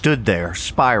I stood there,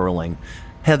 spiraling,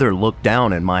 Heather looked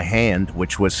down at my hand,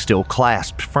 which was still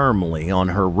clasped firmly on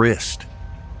her wrist.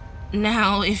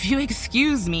 Now, if you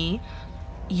excuse me,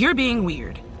 you're being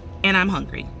weird, and I'm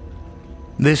hungry.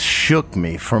 This shook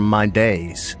me from my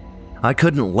daze. I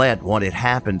couldn't let what had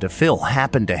happened to Phil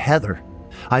happen to Heather.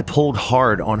 I pulled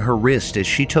hard on her wrist as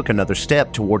she took another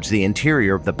step towards the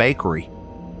interior of the bakery.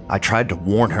 I tried to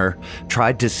warn her,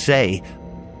 tried to say,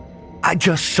 I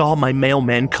just saw my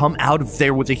mailman come out of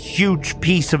there with a huge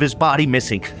piece of his body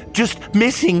missing. Just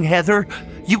missing, Heather.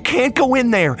 You can't go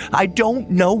in there. I don't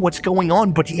know what's going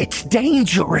on, but it's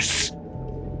dangerous.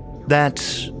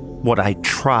 That's what I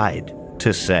tried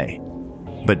to say.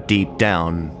 But deep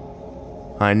down,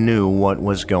 I knew what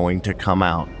was going to come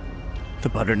out. The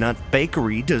Butternut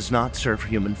Bakery does not serve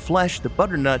human flesh. The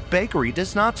Butternut Bakery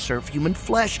does not serve human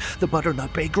flesh. The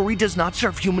Butternut Bakery does not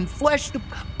serve human flesh. The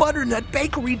Butternut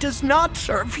Bakery does not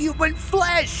serve human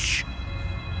flesh.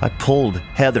 I pulled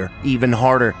Heather even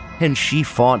harder, and she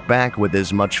fought back with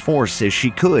as much force as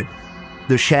she could.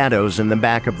 The shadows in the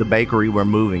back of the bakery were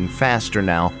moving faster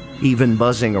now, even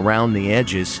buzzing around the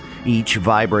edges, each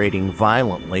vibrating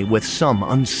violently with some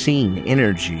unseen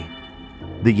energy.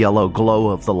 The yellow glow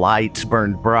of the lights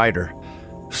burned brighter,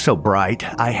 so bright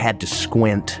I had to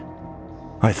squint.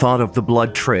 I thought of the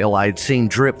blood trail I'd seen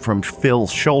drip from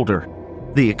Phil's shoulder,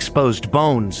 the exposed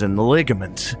bones and the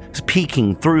ligaments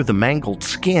peeking through the mangled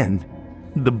skin,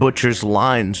 the butcher's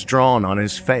lines drawn on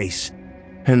his face,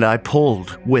 and I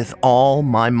pulled with all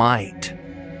my might.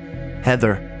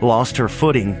 Heather lost her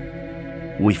footing.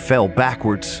 We fell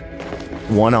backwards,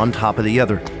 one on top of the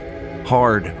other,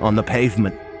 hard on the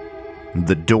pavement.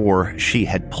 The door she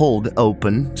had pulled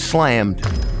open slammed,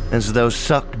 as though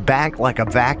sucked back like a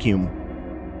vacuum.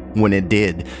 When it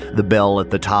did, the bell at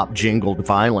the top jingled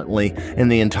violently, and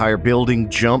the entire building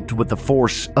jumped with the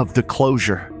force of the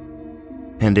closure.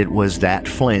 And it was that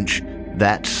flinch,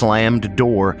 that slammed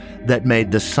door, that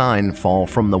made the sign fall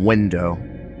from the window.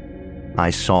 I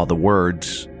saw the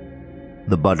words,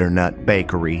 "The Butternut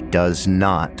Bakery does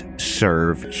not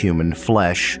serve human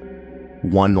flesh,"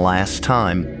 one last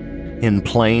time, in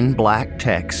plain black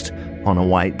text on a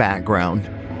white background.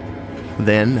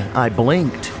 Then I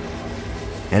blinked,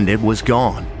 and it was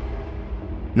gone.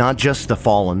 Not just the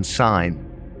fallen sign.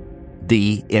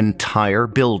 The entire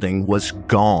building was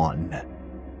gone.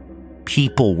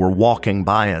 People were walking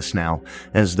by us now,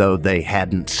 as though they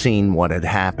hadn't seen what had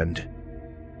happened.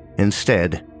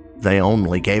 Instead, they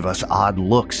only gave us odd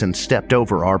looks and stepped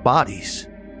over our bodies.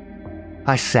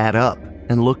 I sat up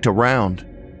and looked around.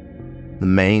 The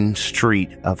main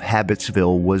street of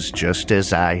Habitsville was just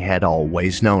as I had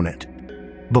always known it,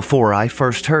 before I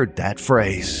first heard that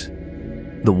phrase,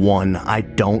 the one I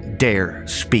don't dare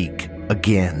speak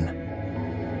again.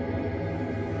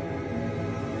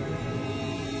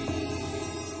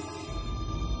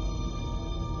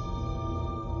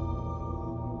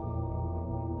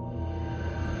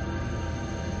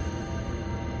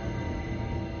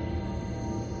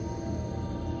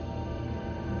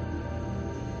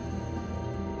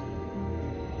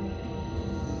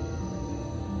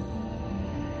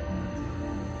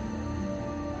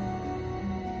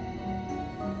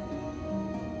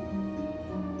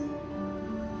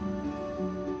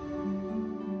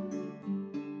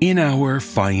 In our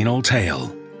final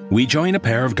tale, we join a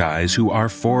pair of guys who are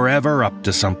forever up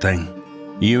to something.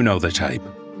 You know the type.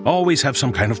 Always have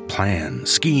some kind of plan,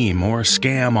 scheme, or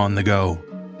scam on the go.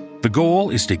 The goal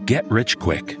is to get rich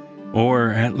quick. Or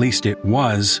at least it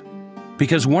was.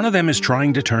 Because one of them is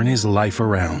trying to turn his life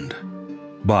around.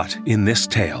 But in this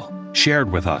tale, shared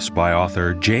with us by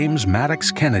author James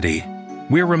Maddox Kennedy,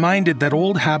 we're reminded that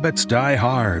old habits die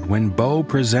hard when Bo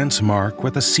presents Mark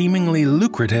with a seemingly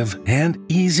lucrative and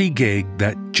easy gig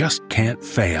that just can't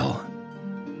fail.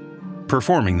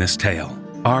 Performing this tale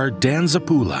are Dan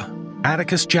Zapula,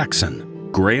 Atticus Jackson,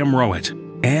 Graham Rowett,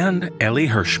 and Ellie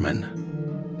Hirschman.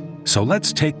 So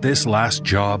let's take this last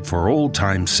job for old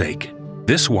time's sake.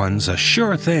 This one's a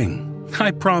sure thing,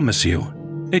 I promise you.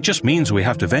 It just means we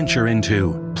have to venture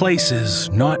into places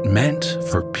not meant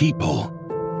for people.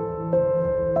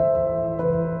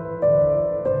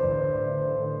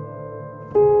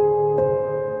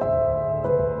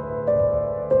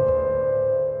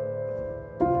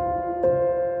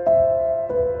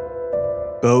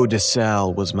 Beau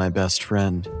DeSalle was my best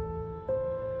friend.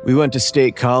 We went to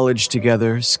state college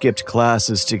together, skipped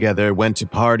classes together, went to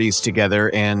parties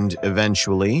together, and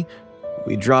eventually,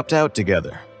 we dropped out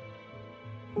together.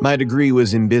 My degree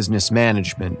was in business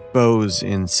management, Beau's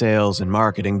in sales and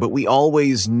marketing, but we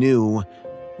always knew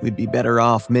we'd be better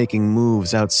off making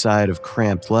moves outside of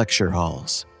cramped lecture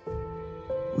halls.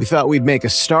 We thought we'd make a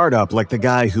startup like the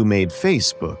guy who made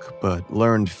Facebook, but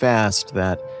learned fast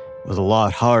that was a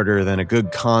lot harder than a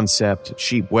good concept, a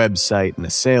cheap website, and a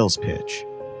sales pitch.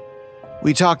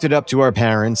 We talked it up to our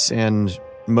parents and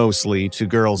mostly to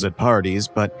girls at parties,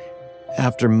 but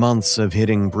after months of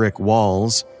hitting brick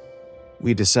walls,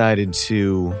 we decided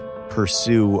to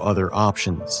pursue other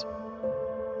options.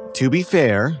 To be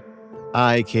fair,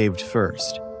 I caved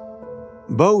first.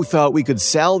 Beau thought we could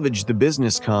salvage the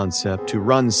business concept to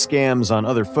run scams on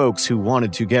other folks who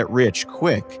wanted to get rich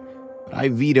quick, but I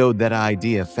vetoed that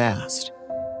idea fast.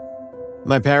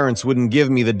 My parents wouldn't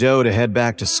give me the dough to head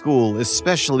back to school,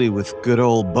 especially with good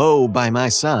old Beau by my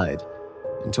side,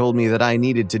 and told me that I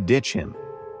needed to ditch him,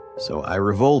 so I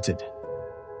revolted.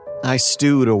 I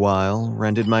stewed a while,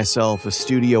 rented myself a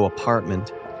studio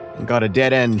apartment, and got a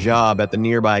dead-end job at the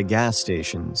nearby gas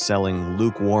station selling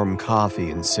lukewarm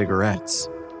coffee and cigarettes.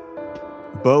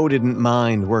 Beau didn't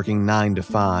mind working 9 to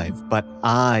 5, but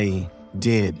I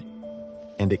did,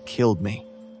 and it killed me.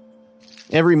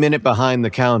 Every minute behind the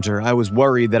counter, I was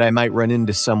worried that I might run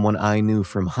into someone I knew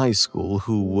from high school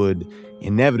who would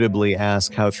inevitably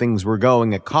ask how things were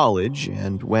going at college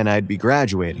and when I'd be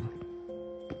graduating.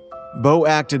 Beau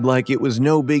acted like it was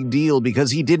no big deal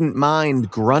because he didn't mind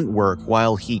grunt work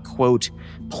while he, quote,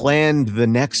 planned the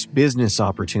next business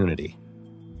opportunity.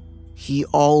 He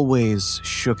always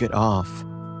shook it off.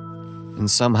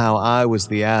 And somehow I was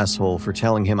the asshole for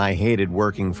telling him I hated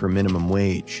working for minimum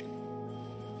wage.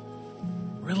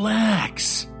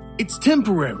 Relax. It's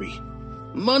temporary.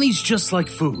 Money's just like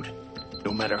food.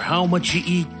 No matter how much you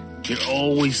eat, you're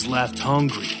always left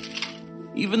hungry.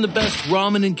 Even the best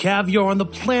ramen and caviar on the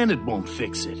planet won't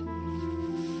fix it.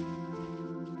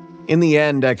 In the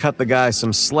end, I cut the guy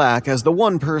some slack as the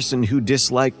one person who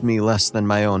disliked me less than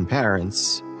my own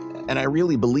parents, and I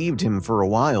really believed him for a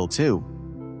while, too.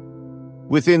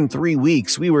 Within 3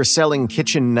 weeks, we were selling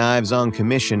kitchen knives on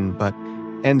commission, but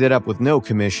ended up with no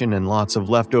commission and lots of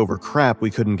leftover crap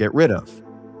we couldn't get rid of.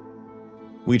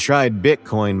 We tried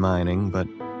Bitcoin mining, but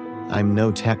I'm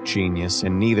no tech genius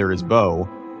and neither is Beau,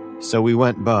 so we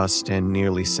went bust and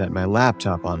nearly set my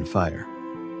laptop on fire.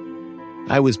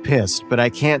 I was pissed, but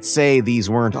I can't say these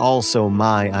weren't also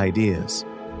my ideas.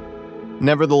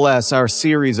 Nevertheless, our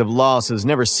series of losses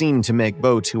never seemed to make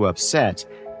Beau too upset,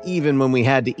 even when we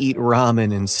had to eat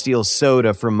ramen and steal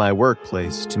soda from my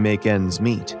workplace to make ends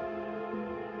meet.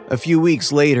 A few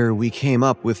weeks later, we came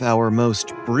up with our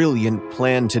most brilliant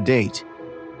plan to date.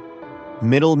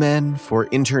 Middlemen for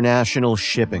international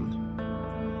shipping.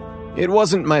 It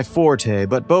wasn't my forte,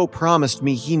 but Beau promised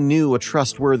me he knew a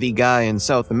trustworthy guy in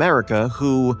South America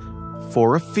who,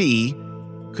 for a fee,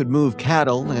 could move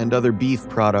cattle and other beef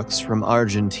products from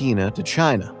Argentina to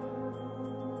China.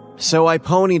 So I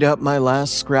ponied up my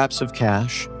last scraps of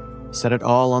cash, set it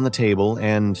all on the table,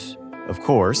 and, of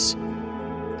course,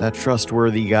 that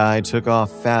trustworthy guy took off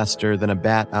faster than a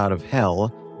bat out of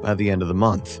hell by the end of the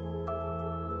month.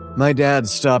 My dad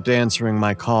stopped answering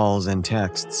my calls and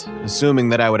texts, assuming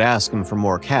that I would ask him for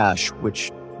more cash,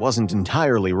 which wasn't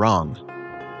entirely wrong.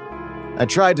 I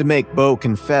tried to make Beau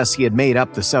confess he had made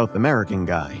up the South American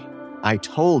guy. I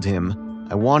told him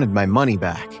I wanted my money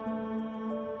back.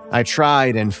 I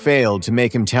tried and failed to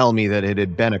make him tell me that it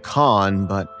had been a con,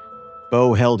 but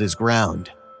Beau held his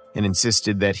ground and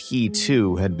insisted that he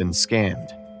too had been scammed.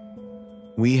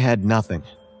 We had nothing.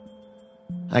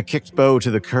 I kicked Beau to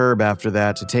the curb after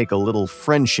that to take a little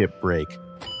friendship break,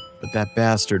 but that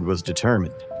bastard was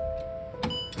determined.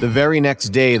 The very next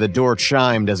day, the door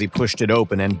chimed as he pushed it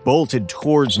open and bolted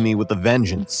towards me with a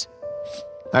vengeance.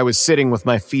 I was sitting with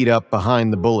my feet up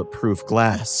behind the bulletproof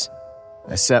glass.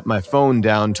 I set my phone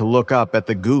down to look up at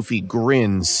the goofy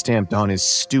grin stamped on his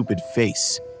stupid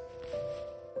face.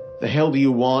 "The hell do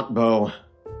you want, Beau?"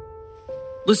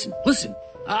 Listen,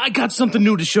 I got something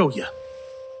new to show you.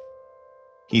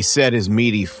 He set his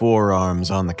meaty forearms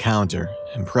on the counter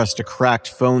and pressed a cracked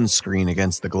phone screen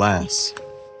against the glass.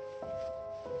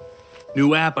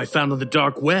 New app I found on the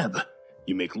dark web.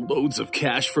 You make loads of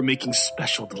cash for making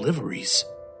special deliveries.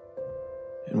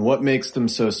 And what makes them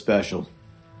so special?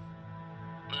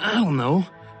 I don't know.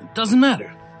 It doesn't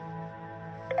matter.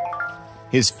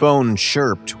 His phone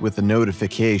chirped with a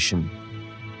notification.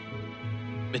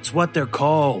 It's what they're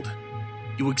called.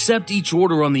 You accept each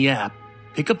order on the app,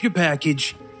 pick up your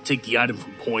package, take the item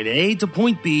from point A to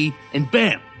point B, and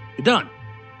bam, you're done.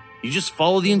 You just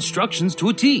follow the instructions to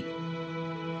a T.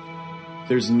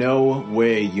 There's no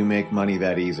way you make money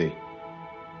that easy.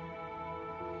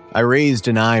 I raised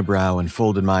an eyebrow and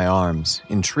folded my arms,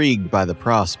 intrigued by the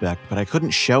prospect, but I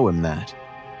couldn't show him that.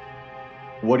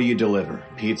 What do you deliver?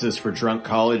 Pizzas for drunk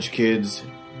college kids?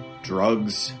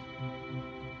 Drugs?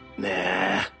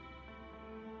 Nah.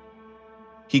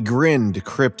 He grinned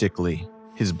cryptically,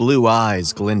 his blue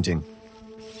eyes glinting.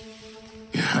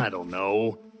 I don't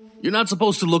know. You're not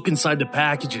supposed to look inside the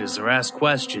packages or ask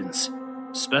questions.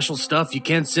 Special stuff you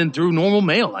can't send through normal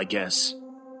mail, I guess.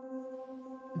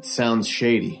 It sounds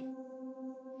shady.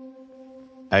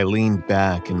 I leaned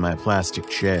back in my plastic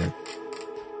chair.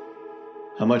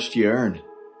 How much do you earn?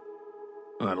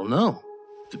 I don't know.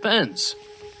 Depends.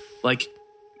 Like,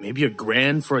 maybe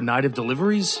 $1,000 for a night of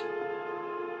deliveries?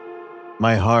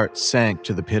 My heart sank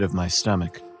to the pit of my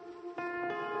stomach.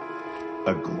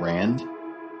 $1,000?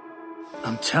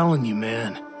 I'm telling you,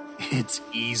 man, it's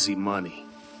easy money.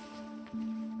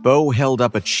 Bo held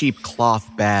up a cheap cloth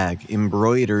bag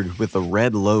embroidered with the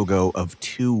red logo of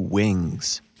 2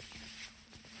 wings.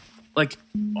 Like,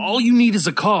 all you need is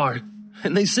a card,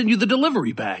 and they send you the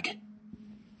delivery bag.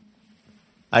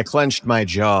 I clenched my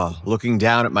jaw, looking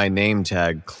down at my name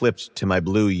tag clipped to my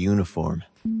blue uniform.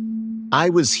 I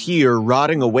was here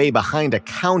rotting away behind a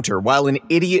counter while an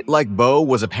idiot like Bo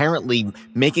was apparently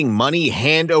making money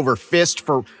hand over fist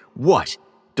for what?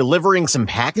 Delivering some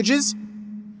packages?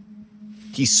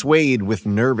 He swayed with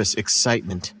nervous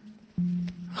excitement.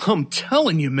 I'm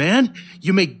telling you, man,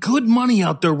 you make good money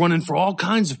out there running for all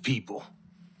kinds of people.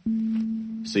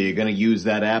 So you're gonna use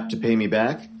that app to pay me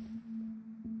back?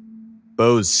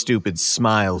 Bo's stupid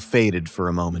smile faded for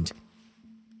a moment.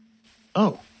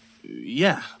 Oh,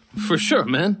 yeah, for sure,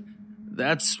 man.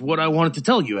 That's what I wanted to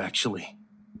tell you, actually.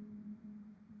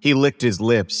 He licked his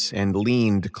lips and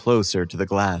leaned closer to the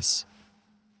glass.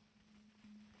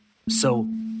 So,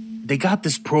 they got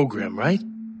this program, right?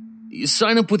 You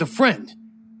sign up with a friend.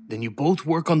 Then you both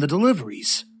work on the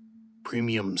deliveries.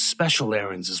 Premium special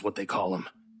errands is what they call them.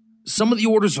 Some of the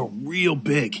orders are real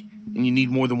big, and you need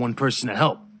more than one person to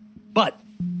help. But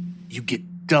you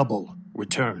get double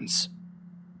returns.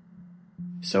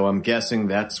 So I'm guessing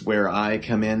that's where I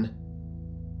come in?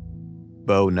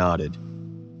 Bo nodded.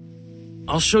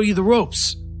 I'll show you the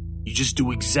ropes. You just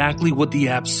do exactly what the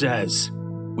app says.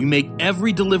 We make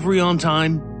every delivery on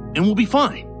time, and we'll be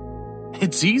fine.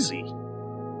 It's easy.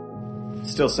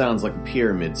 Still sounds like a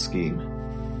pyramid scheme.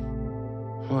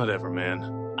 Whatever,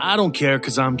 man. I don't care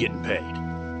because I'm getting paid.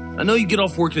 I know you get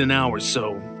off work in an hour,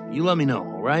 so you let me know,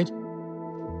 all right?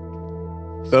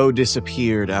 Bo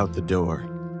disappeared out the door.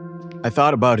 I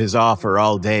thought about his offer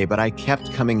all day, but I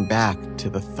kept coming back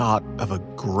to the thought of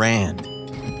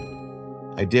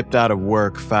 $1,000. I dipped out of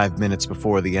work 5 minutes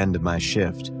before the end of my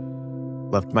shift,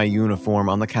 left my uniform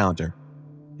on the counter,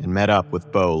 and met up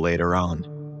with Bo later on.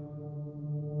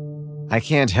 I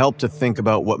can't help to think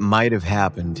about what might have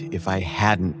happened if I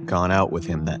hadn't gone out with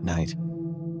him that night.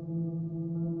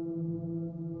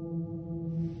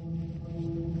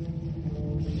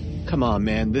 Come on,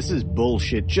 man, this is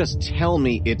bullshit. Just tell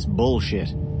me it's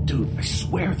bullshit. Dude, I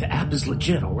swear the app is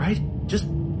legit, all right? Just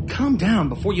calm down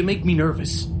before you make me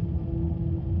nervous.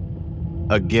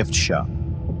 A gift shop.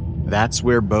 That's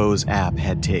where Bo's app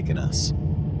had taken us.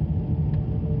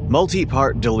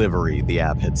 Multi-part delivery, the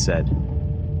app had said.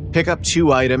 Pick up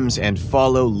 2 items and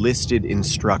follow listed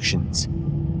instructions.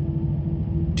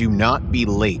 Do not be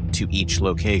late to each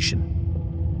location.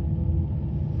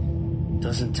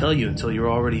 Doesn't tell you until you're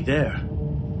already there.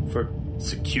 For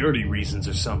security reasons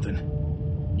or something.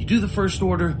 You do the first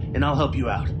order, and I'll help you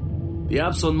out. The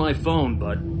app's on my phone,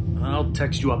 but I'll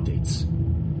text you updates.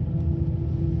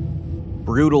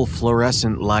 Brutal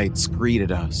fluorescent lights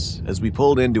greeted us as we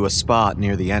pulled into a spot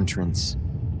near the entrance.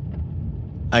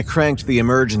 I cranked the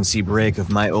emergency brake of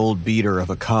my old beater of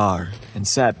a car and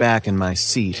sat back in my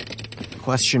seat,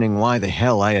 questioning why the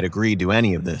hell I had agreed to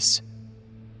any of this.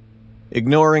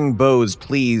 Ignoring Bo's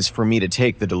pleas for me to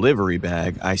take the delivery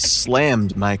bag, I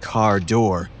slammed my car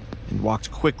door and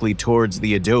walked quickly towards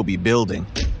the Adobe building,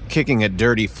 kicking at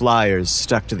dirty flyers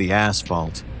stuck to the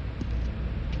asphalt.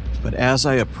 But as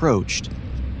I approached,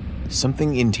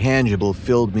 something intangible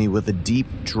filled me with a deep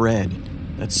dread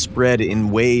that spread in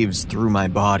waves through my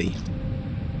body.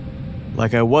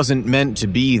 Like I wasn't meant to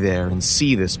be there and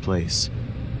see this place.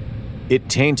 It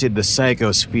tainted the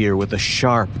psychosphere with a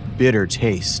sharp, bitter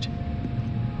taste.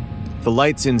 The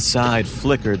lights inside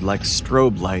flickered like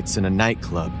strobe lights in a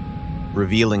nightclub,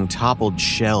 revealing toppled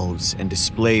shelves and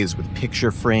displays with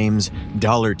picture frames,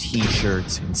 dollar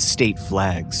t-shirts, and state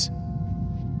flags.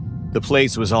 The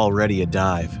place was already a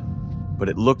dive, but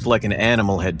it looked like an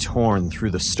animal had torn through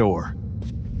the store.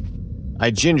 I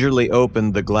gingerly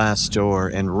opened the glass door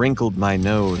and wrinkled my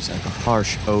nose at the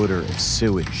harsh odor of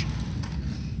sewage.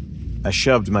 I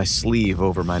shoved my sleeve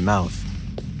over my mouth.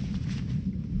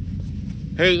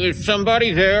 Hey, is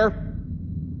somebody there?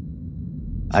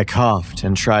 I coughed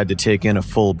and tried to take in a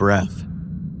full breath.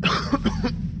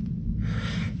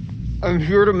 I'm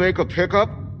here to make a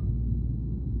pickup.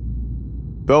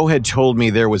 Bo had told me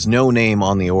there was no name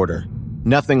on the order,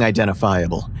 nothing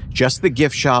identifiable, just the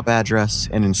gift shop address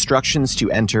and instructions to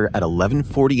enter at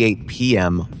 11:48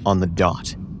 p.m. on the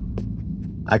dot.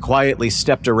 I quietly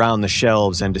stepped around the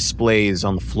shelves and displays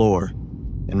on the floor,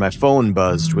 and my phone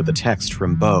buzzed with a text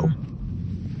from Bo.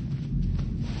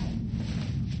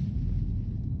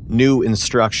 New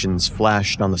instructions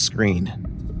flashed on the screen.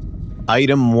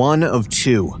 Item 1 of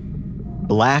 2.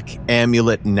 Black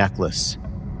amulet necklace.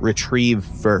 Retrieve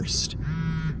first.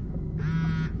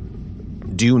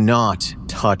 Do not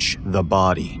touch the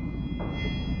body.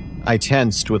 I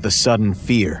tensed with a sudden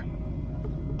fear.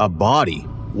 A body?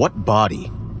 What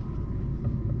body?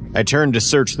 I turned to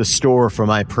search the store for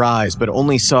my prize, but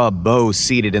only saw Bo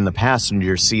seated in the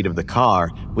passenger seat of the car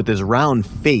with his round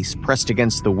face pressed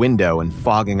against the window and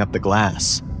fogging up the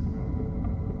glass.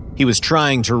 He was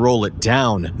trying to roll it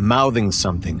down, mouthing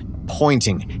something,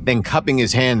 pointing, then cupping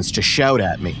his hands to shout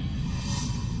at me.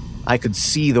 I could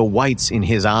see the whites in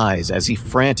his eyes as he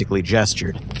frantically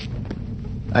gestured.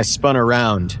 I spun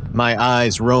around, my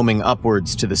eyes roaming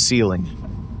upwards to the ceiling,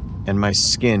 and my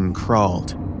skin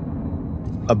crawled.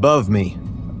 Above me,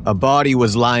 a body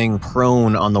was lying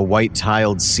prone on the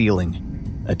white-tiled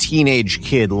ceiling, a teenage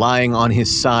kid lying on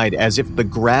his side as if the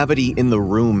gravity in the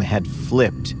room had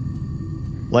flipped,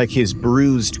 like his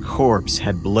bruised corpse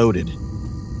had bloated.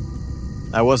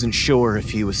 I wasn't sure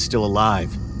if he was still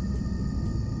alive.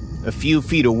 A few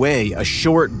feet away, a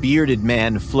short, bearded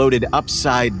man floated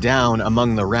upside down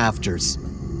among the rafters,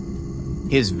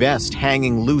 his vest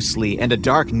hanging loosely and a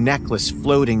dark necklace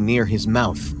floating near his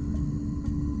mouth.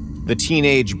 The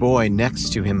teenage boy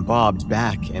next to him bobbed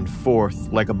back and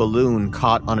forth like a balloon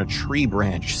caught on a tree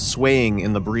branch swaying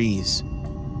in the breeze.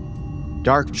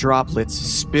 Dark droplets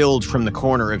spilled from the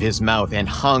corner of his mouth and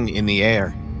hung in the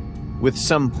air, with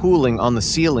some pooling on the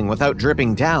ceiling without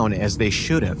dripping down as they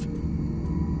should have.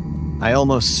 I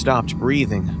almost stopped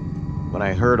breathing when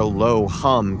I heard a low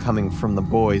hum coming from the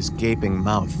boy's gaping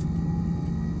mouth.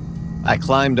 I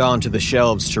climbed onto the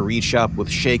shelves to reach up with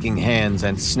shaking hands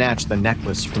and snatch the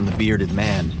necklace from the bearded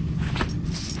man.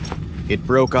 It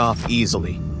broke off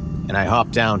easily, and I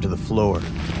hopped down to the floor.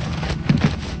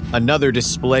 Another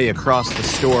display across the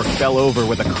store fell over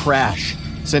with a crash,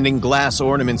 sending glass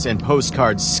ornaments and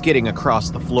postcards skidding across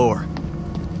the floor.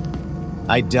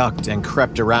 I ducked and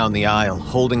crept around the aisle,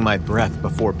 holding my breath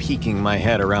before peeking my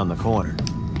head around the corner.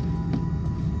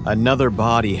 Another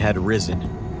body had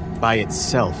risen, by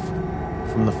itself,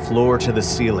 from the floor to the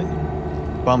ceiling,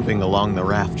 bumping along the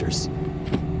rafters.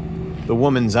 The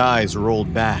woman's eyes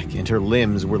rolled back and her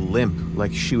limbs were limp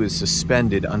like she was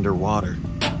suspended underwater.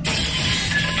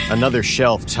 Another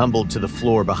shelf tumbled to the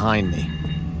floor behind me.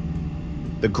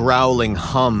 The growling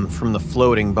hum from the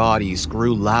floating bodies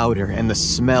grew louder and the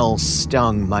smell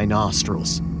stung my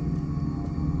nostrils.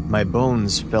 My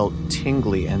bones felt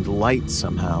tingly and light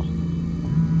somehow.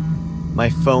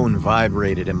 My phone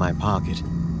vibrated in my pocket.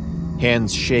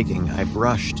 Hands shaking, I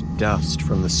brushed dust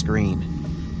from the screen.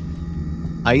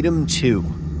 Item 2.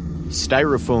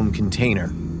 Styrofoam container,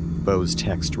 Bo's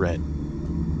text read.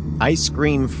 Ice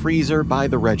cream freezer by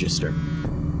the register.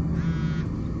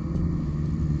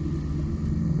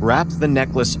 Wrap the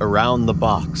necklace around the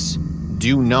box.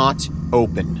 Do not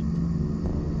open.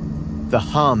 The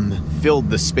hum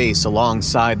filled the space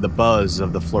alongside the buzz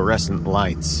of the fluorescent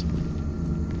lights.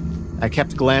 I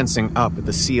kept glancing up at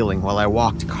the ceiling while I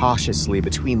walked cautiously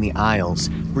between the aisles,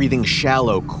 breathing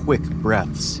shallow, quick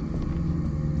breaths.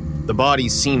 The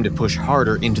bodies seemed to push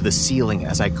harder into the ceiling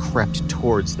as I crept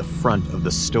towards the front of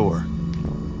the store.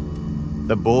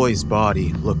 The boy's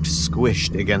body looked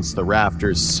squished against the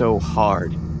rafters so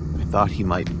hard, I thought he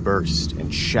might burst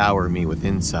and shower me with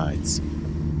insides.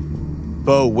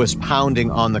 Bo was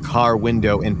pounding on the car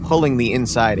window and pulling the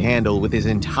inside handle with his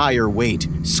entire weight,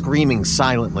 screaming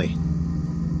silently.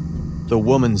 The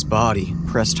woman's body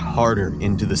pressed harder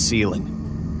into the ceiling,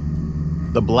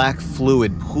 the black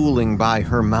fluid pooling by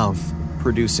her mouth,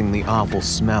 producing the awful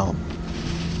smell.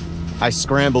 I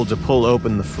scrambled to pull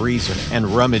open the freezer and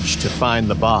rummaged to find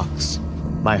the box,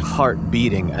 my heart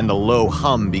beating and the low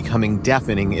hum becoming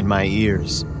deafening in my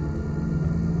ears.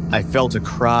 I felt a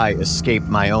cry escape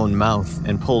my own mouth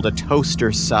and pulled a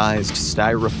toaster-sized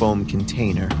styrofoam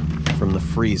container from the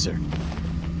freezer.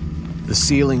 The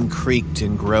ceiling creaked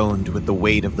and groaned with the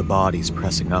weight of the bodies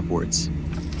pressing upwards.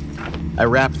 I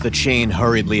wrapped the chain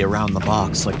hurriedly around the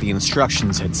box like the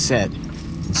instructions had said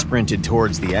and sprinted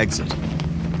towards the exit,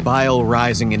 bile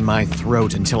rising in my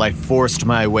throat until I forced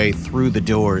my way through the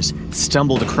doors,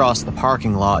 stumbled across the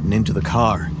parking lot and into the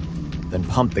car, then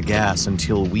pumped the gas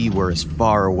until we were as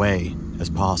far away as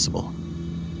possible.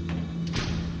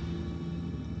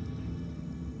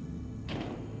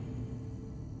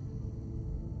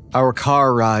 Our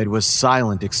car ride was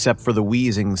silent except for the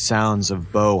wheezing sounds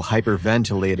of Bo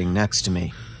hyperventilating next to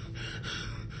me,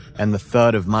 and the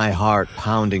thud of my heart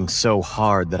pounding so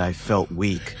hard that I felt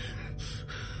weak.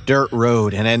 Dirt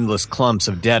road and endless clumps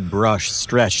of dead brush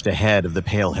stretched ahead of the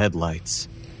pale headlights.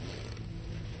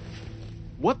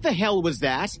 What the hell was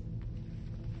that?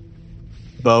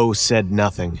 Bo said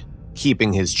nothing,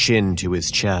 keeping his chin to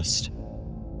his chest.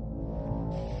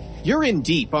 You're in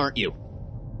deep, aren't you?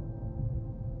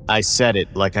 I said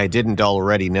it like I didn't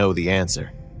already know the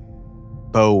answer.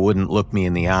 Bo wouldn't look me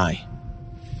in the eye.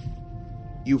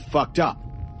 You fucked up.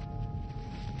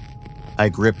 I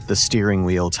gripped the steering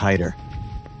wheel tighter.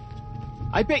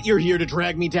 I bet you're here to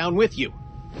drag me down with you.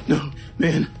 No,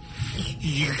 man.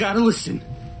 You gotta listen.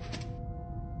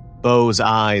 Bo's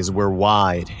eyes were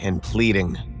wide and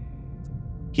pleading.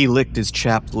 He licked his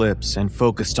chapped lips and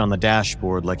focused on the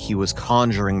dashboard like he was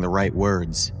conjuring the right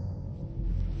words.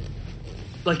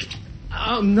 Like,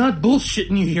 I'm not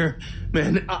bullshitting you here,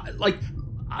 man.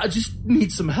 I just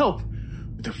need some help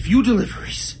with a few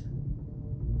deliveries.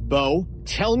 Bo,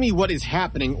 tell me what is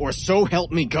happening or so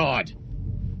help me God.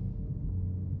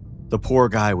 The poor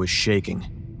guy was shaking.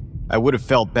 I would have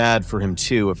felt bad for him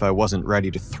too if I wasn't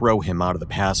ready to throw him out of the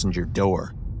passenger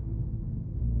door.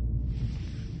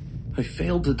 I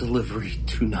failed a delivery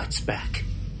 2 nights back.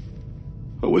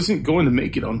 I wasn't going to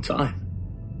make it on time.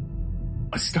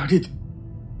 I started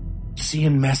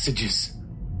seeing messages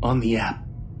on the app,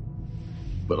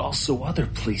 but also other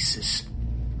places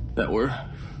that were...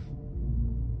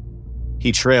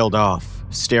 He trailed off,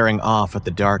 staring off at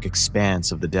the dark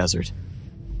expanse of the desert.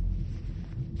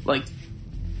 Like,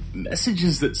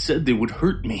 messages that said they would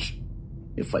hurt me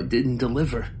if I didn't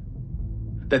deliver.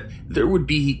 That there would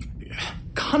be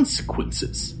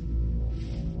consequences.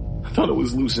 I thought I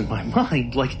was losing my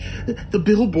mind. Like, the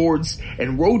billboards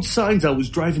and road signs I was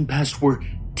driving past were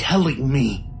telling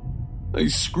me I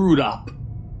screwed up.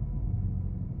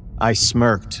 I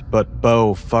smirked, but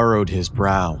Bo furrowed his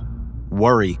brow,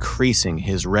 worry creasing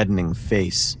his reddening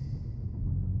face.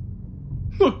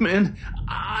 Look, man,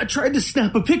 I tried to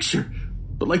snap a picture,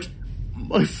 but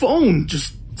my phone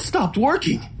just stopped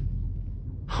working.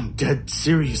 I'm dead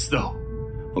serious, though,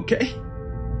 okay?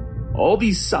 All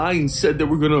these signs said they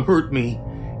were gonna hurt me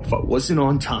if I wasn't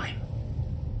on time.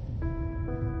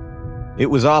 It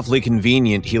was awfully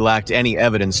convenient he lacked any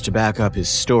evidence to back up his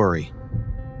story.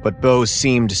 But Bo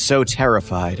seemed so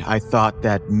terrified, I thought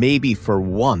that maybe for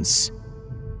once,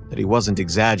 that he wasn't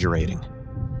exaggerating.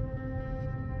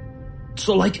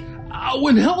 So I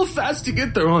went hella fast to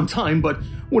get there on time, but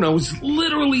when I was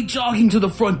literally jogging to the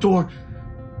front door,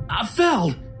 I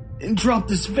fell and dropped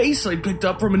this vase I picked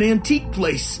up from an antique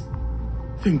place.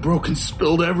 Thing broke and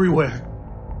spilled everywhere.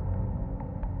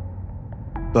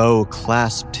 Bo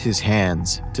clasped his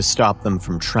hands to stop them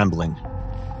from trembling.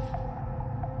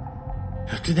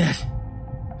 After that,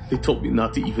 they told me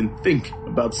not to even think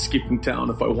about skipping town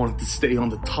if I wanted to stay on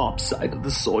the top side of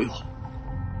the soil.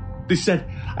 They said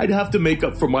I'd have to make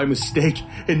up for my mistake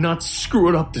and not screw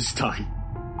it up this time.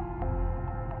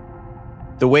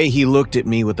 The way he looked at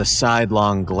me with a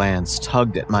sidelong glance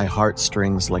tugged at my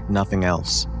heartstrings like nothing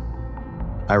else.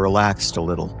 I relaxed a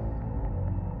little.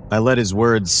 I let his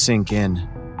words sink in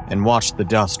and watched the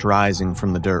dust rising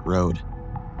from the dirt road.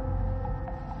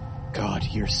 God,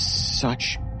 you're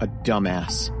such a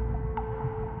dumbass.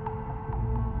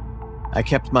 I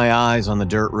kept my eyes on the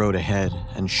dirt road ahead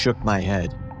and shook my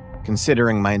head,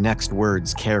 considering my next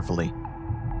words carefully.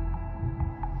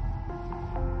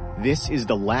 This is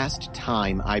the last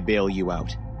time I bail you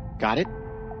out. Got it?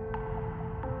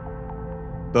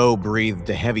 Bo breathed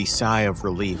a heavy sigh of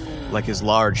relief, like his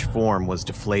large form was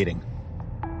deflating.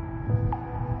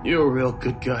 You're a real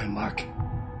good guy, Mark.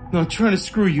 Not trying to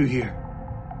screw you here.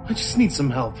 I just need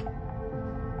some help.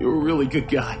 You're a really good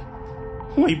guy.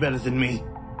 Way better than me.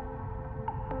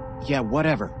 Yeah,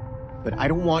 whatever. But I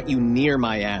don't want you near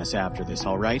my ass after this,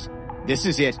 alright? This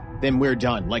is it, then we're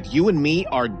done. Like, you and me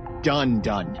are done.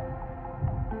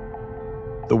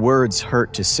 The words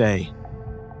hurt to say.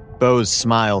 Bo's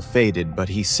smile faded, but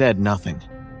he said nothing.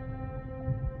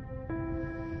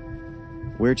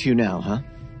 Where to now, huh?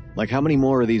 Like, how many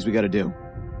more of these we gotta do?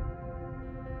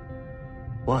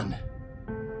 1.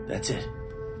 That's it.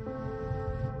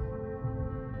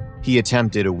 He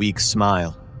attempted a weak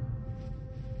smile.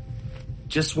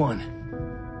 Just one.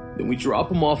 Then we drop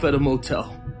him off at a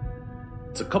motel.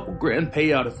 It's a couple grand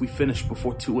payout if we finish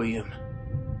before 2 a.m.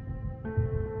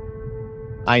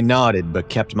 I nodded but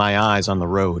kept my eyes on the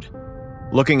road.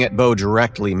 Looking at Bo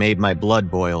directly made my blood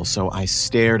boil, so I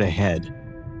stared ahead,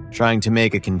 trying to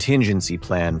make a contingency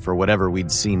plan for whatever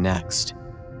we'd see next.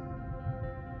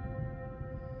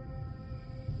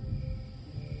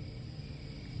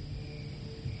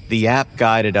 The app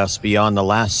guided us beyond the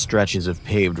last stretches of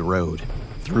paved road,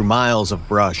 through miles of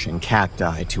brush and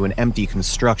cacti to an empty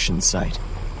construction site.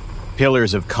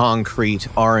 Pillars of concrete,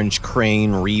 orange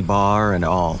crane, rebar, and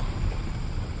all.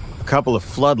 A couple of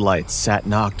floodlights sat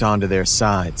knocked onto their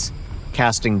sides,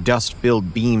 casting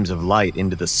dust-filled beams of light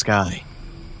into the sky.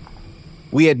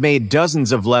 We had made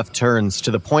dozens of left turns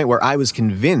to the point where I was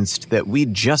convinced that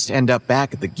we'd just end up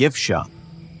back at the gift shop,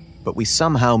 but we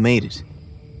somehow made it.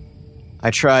 I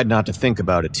tried not to think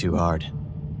about it too hard.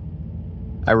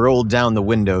 I rolled down the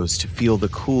windows to feel the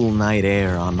cool night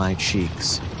air on my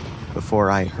cheeks before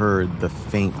I heard the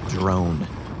faint drone.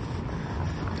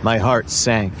 My heart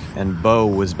sank, and Bo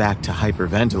was back to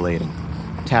hyperventilating,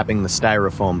 tapping the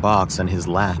styrofoam box on his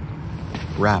lap,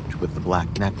 wrapped with the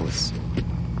black necklace.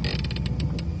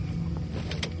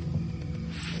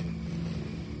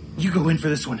 You go in for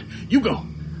this one. You go.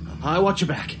 I watch your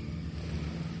back.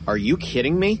 Are you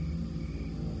kidding me?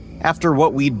 After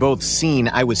what we'd both seen,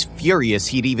 I was furious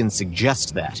he'd even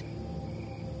suggest that.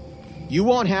 You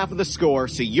want half of the score,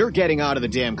 so you're getting out of the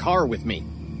damn car with me.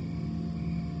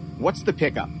 What's the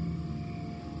pickup?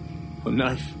 A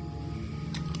knife.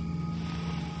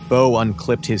 Bo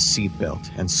unclipped his seatbelt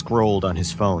and scrolled on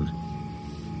his phone.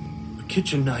 A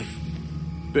kitchen knife.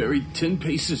 Buried 10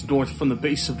 paces north from the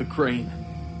base of the crane.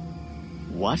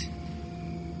 What?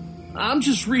 I'm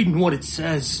just reading what it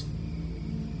says.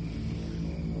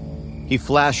 He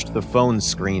flashed the phone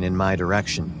screen in my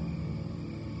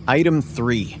direction. Item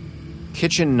 3.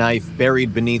 Kitchen knife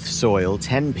buried beneath soil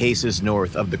 10 paces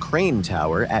north of the crane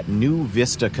tower at New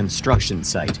Vista construction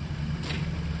site.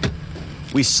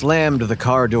 We slammed the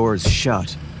car doors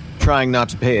shut, trying not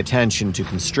to pay attention to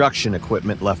construction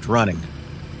equipment left running,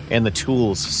 and the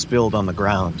tools spilled on the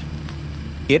ground.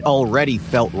 It already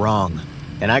felt wrong,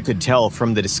 and I could tell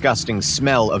from the disgusting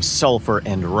smell of sulfur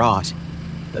and rot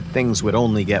that things would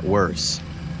only get worse.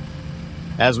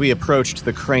 As we approached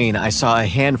the crane, I saw a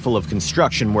handful of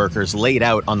construction workers laid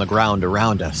out on the ground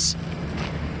around us.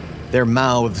 Their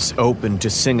mouths open to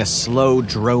sing a slow,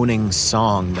 droning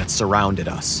song that surrounded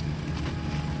us.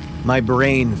 My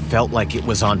brain felt like it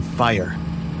was on fire,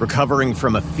 recovering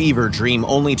from a fever dream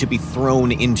only to be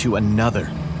thrown into another.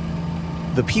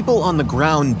 The people on the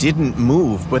ground didn't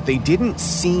move, but they didn't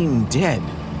seem dead.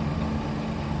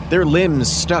 Their limbs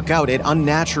stuck out at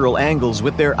unnatural angles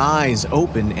with their eyes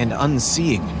open and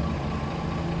unseeing.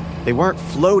 They weren't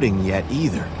floating yet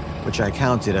either, which I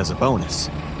counted as a bonus.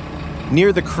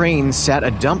 Near the crane sat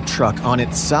a dump truck on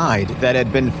its side that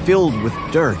had been filled with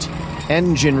dirt,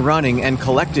 engine running and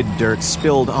collected dirt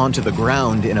spilled onto the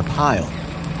ground in a pile.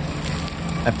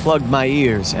 I plugged my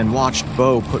ears and watched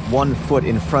Bo put one foot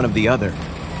in front of the other,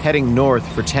 heading north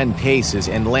for 10 paces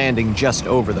and landing just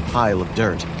over the pile of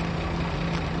dirt.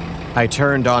 I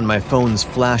turned on my phone's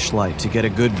flashlight to get a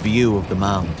good view of the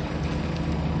mound.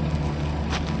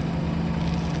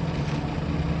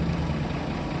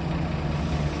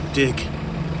 Dig.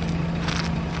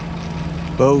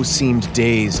 Bo seemed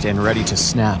dazed and ready to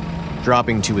snap,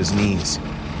 dropping to his knees.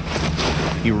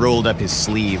 He rolled up his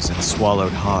sleeves and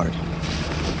swallowed hard.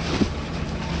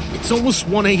 It's almost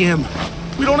 1 a.m.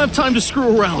 We don't have time to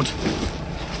screw around.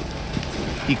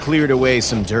 He cleared away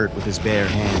some dirt with his bare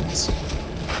hands.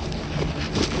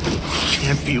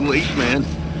 Can't be late, man.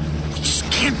 We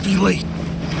just can't be late,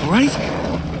 all right?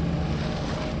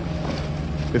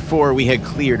 Before we had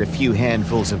cleared a few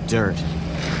handfuls of dirt,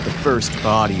 the first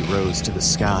body rose to the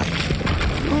sky.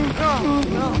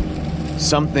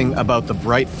 Something about the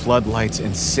bright floodlights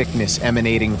and sickness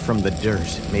emanating from the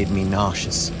dirt made me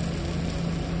nauseous.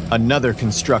 Another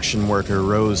construction worker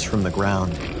rose from the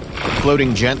ground,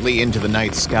 floating gently into the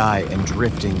night sky and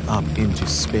drifting up into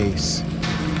space.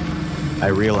 I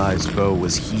realized Bo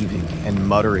was heaving and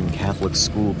muttering Catholic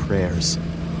school prayers.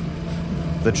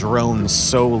 The drone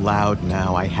so loud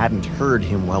now I hadn't heard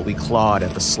him while we clawed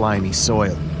at the slimy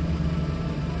soil.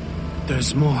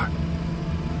 There's more.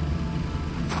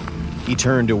 He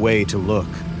turned away to look.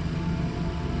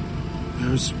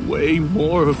 There's way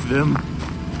more of them.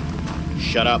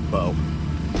 Shut up, Bo.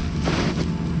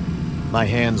 My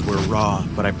hands were raw,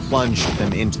 but I plunged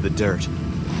them into the dirt,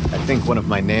 I think one of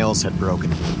my nails had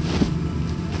broken.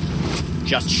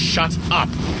 Just shut up!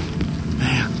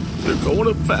 Man, they're going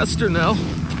up faster now.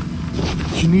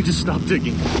 You need to stop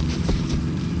digging.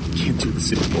 Can't do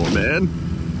this anymore, man.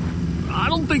 I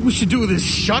don't think we should do this.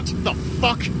 Shut the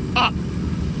fuck up!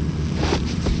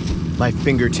 My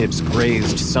fingertips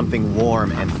grazed something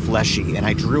warm and fleshy, and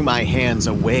I drew my hands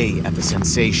away at the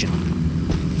sensation.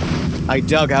 I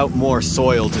dug out more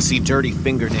soil to see dirty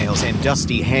fingernails and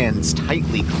dusty hands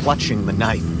tightly clutching the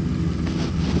knife.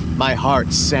 My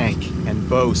heart sank, and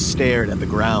Bo stared at the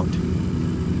ground.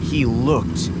 He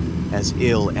looked as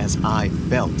ill as I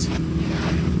felt.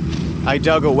 I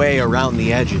dug away around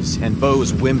the edges, and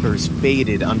Bo's whimpers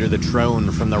faded under the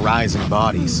drone from the rising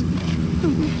bodies.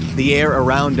 The air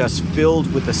around us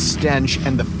filled with the stench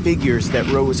and the figures that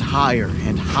rose higher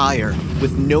and higher,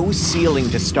 with no ceiling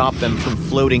to stop them from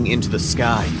floating into the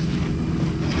sky.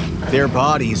 Their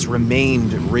bodies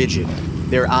remained rigid,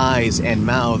 their eyes and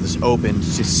mouths opened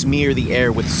to smear the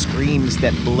air with screams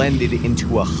that blended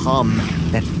into a hum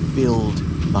that filled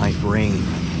my brain.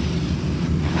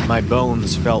 My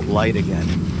bones felt light again,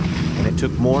 and it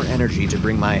took more energy to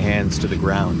bring my hands to the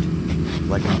ground,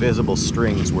 like invisible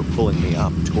strings were pulling me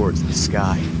up towards the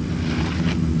sky.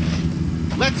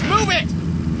 Let's move it!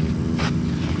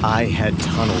 I had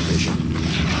tunnel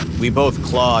vision. We both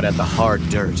clawed at the hard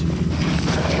dirt.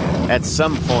 At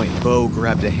some point, Bo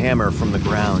grabbed a hammer from the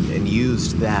ground and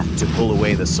used that to pull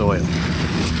away the soil.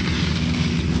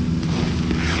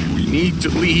 We need to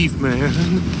leave, man.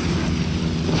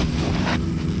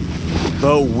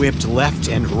 Bo whipped left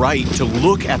and right to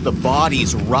look at the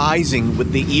bodies rising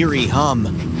with the eerie hum.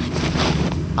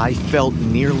 I felt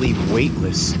nearly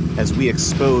weightless as we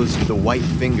exposed the white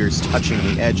fingers touching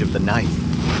the edge of the knife.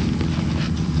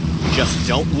 Just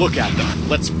don't look at them.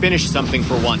 Let's finish something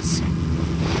for once.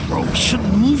 Bro, we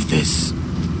shouldn't move this.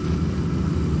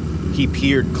 He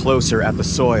peered closer at the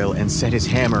soil and set his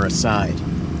hammer aside.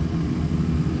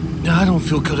 I don't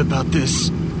feel good about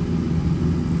this.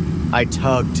 I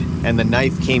tugged, and the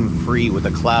knife came free with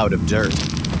a cloud of dirt.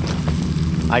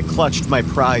 I clutched my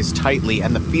prize tightly,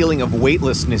 and the feeling of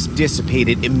weightlessness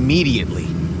dissipated immediately.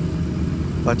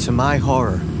 But to my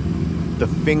horror, the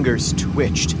fingers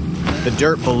twitched, the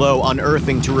dirt below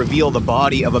unearthing to reveal the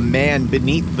body of a man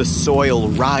beneath the soil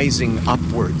rising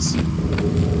upwards.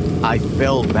 I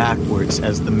fell backwards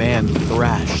as the man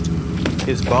thrashed,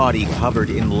 his body covered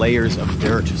in layers of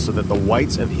dirt so that the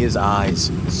whites of his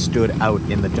eyes stood out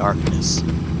in the darkness.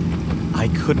 I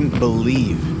couldn't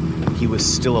believe he was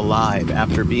still alive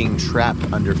after being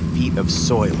trapped under feet of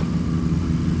soil.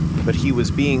 But he was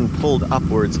being pulled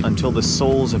upwards until the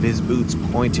soles of his boots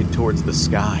pointed towards the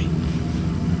sky.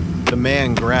 The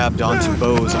man grabbed onto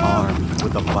Bo's arm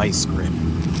with a vice grip.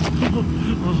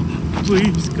 Oh,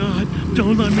 please, God,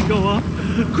 don't let me go up.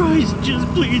 Christ, just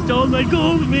please don't let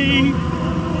go of me.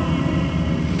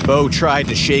 Bo tried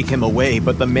to shake him away,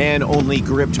 but the man only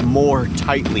gripped more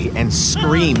tightly and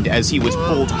screamed as he was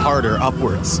pulled harder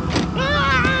upwards.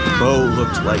 Bo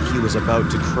looked like he was about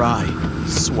to cry,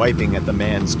 swiping at the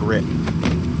man's grip.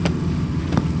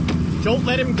 Don't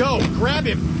let him go! Grab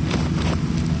him!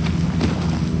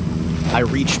 I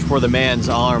reached for the man's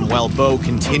arm while Bo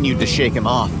continued to shake him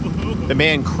off. The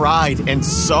man cried and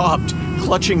sobbed,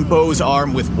 clutching Bo's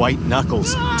arm with white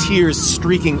knuckles, tears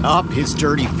streaking up his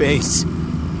dirty face.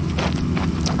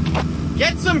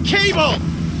 Get some cable!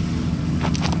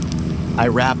 I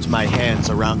wrapped my hands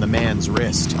around the man's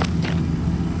wrist.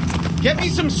 Get me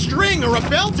some string or a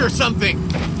belt or something!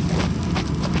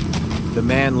 The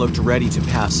man looked ready to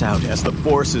pass out as the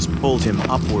forces pulled him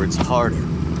upwards harder.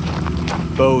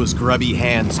 Bo's grubby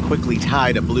hands quickly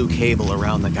tied a blue cable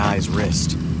around the guy's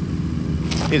wrist.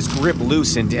 His grip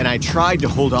loosened, and I tried to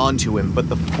hold on to him, but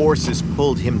the forces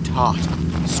pulled him taut,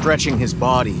 stretching his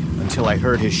body until I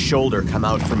heard his shoulder come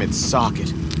out from its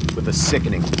socket with a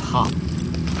sickening pop.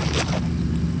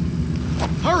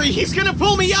 Hurry, he's gonna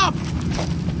pull me up!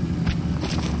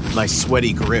 My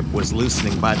sweaty grip was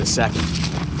loosening by the second.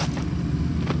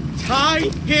 Tie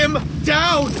him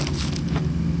down!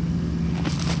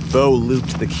 Bo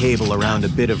looped the cable around a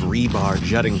bit of rebar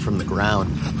jutting from the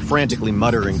ground, frantically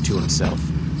muttering to himself.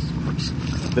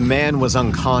 The man was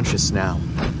unconscious now,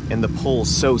 and the pull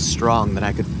so strong that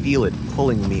I could feel it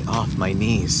pulling me off my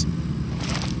knees.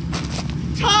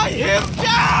 Tie him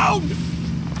down!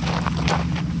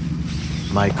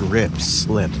 My grip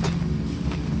slipped.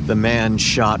 The man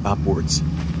shot upwards,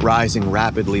 rising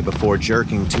rapidly before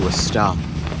jerking to a stop,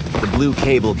 the blue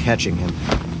cable catching him.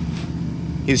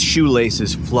 His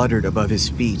shoelaces fluttered above his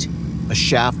feet, a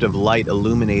shaft of light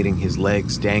illuminating his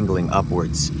legs dangling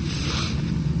upwards.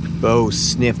 Bo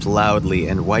sniffed loudly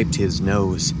and wiped his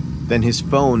nose. Then his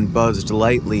phone buzzed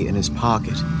lightly in his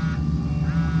pocket.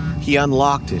 He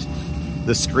unlocked it,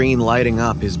 the screen lighting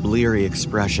up his bleary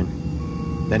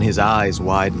expression. Then his eyes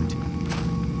widened.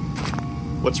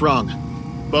 What's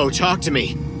wrong? Bo, talk to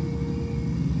me.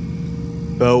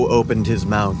 Bo opened his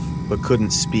mouth, but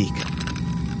couldn't speak.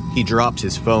 He dropped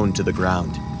his phone to the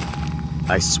ground.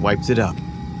 I swiped it up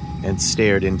and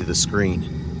stared into the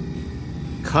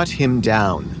screen. Cut him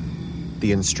down,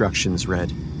 the instructions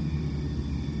read.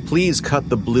 Please cut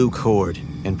the blue cord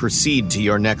and proceed to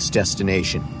your next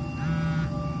destination.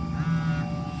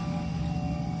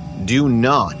 Do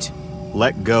not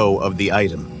let go of the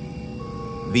item.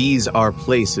 These are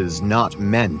places not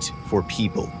meant for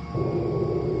people.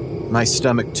 My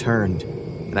stomach turned,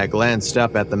 and I glanced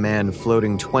up at the man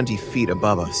floating 20 feet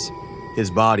above us, his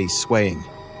body swaying.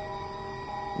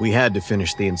 We had to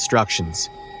finish the instructions.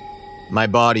 My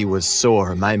body was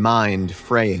sore, my mind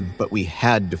fraying, but we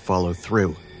had to follow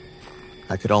through.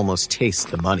 I could almost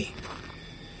taste the money.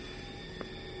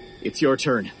 It's your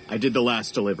turn. I did the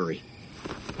last delivery.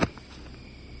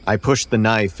 I pushed the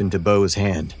knife into Bo's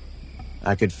hand.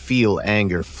 I could feel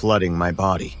anger flooding my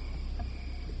body.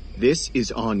 This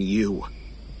is on you.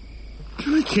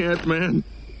 I can't, man.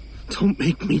 Don't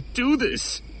make me do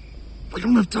this. We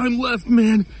don't have time left,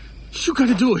 man. You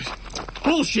gotta do it.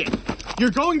 Bullshit! You're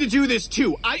going to do this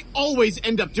too. I always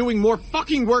end up doing more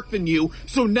fucking work than you,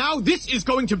 so now this is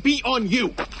going to be on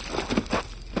you.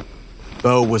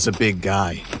 Bo was a big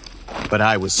guy, but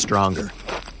I was stronger.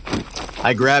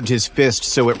 I grabbed his fist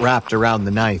so it wrapped around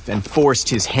the knife and forced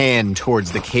his hand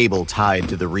towards the cable tied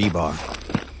to the rebar.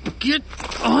 Get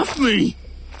off me!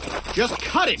 Just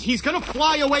cut it! He's gonna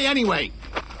fly away anyway!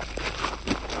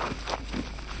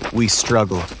 We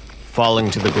struggled,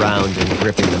 falling to the ground and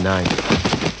gripping the knife.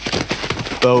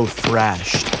 Bo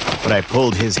thrashed, but I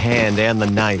pulled his hand and the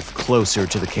knife closer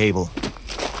to the cable.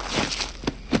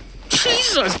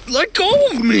 Jesus, let go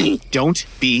of me! Don't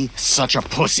be such a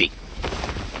pussy!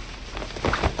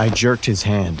 I jerked his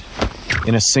hand.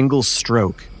 In a single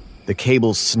stroke, the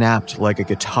cable snapped like a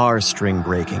guitar string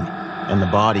breaking, and the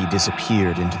body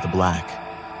disappeared into the black.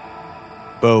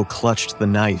 Bo clutched the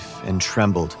knife and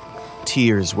trembled,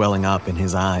 tears welling up in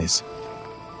his eyes.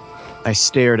 I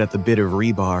stared at the bit of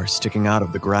rebar sticking out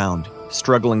of the ground,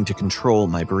 struggling to control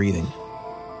my breathing.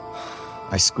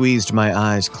 I squeezed my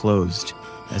eyes closed,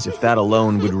 as if that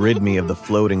alone would rid me of the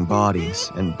floating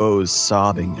bodies and Bo's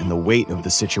sobbing and the weight of the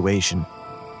situation.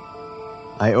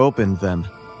 I opened them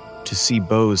to see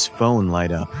Bo's phone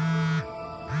light up.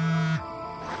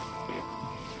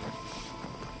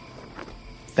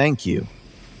 Thank you.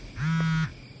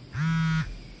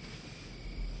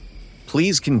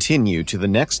 Please continue to the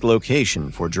next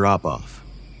location for drop-off.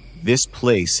 This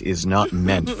place is not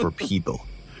meant for people.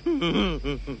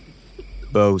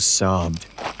 Bo sobbed.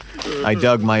 I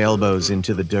dug my elbows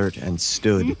into the dirt and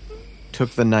stood,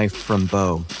 took the knife from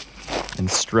Bo,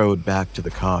 and strode back to the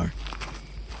car.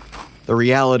 The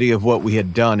reality of what we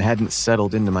had done hadn't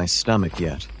settled into my stomach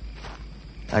yet.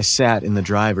 I sat in the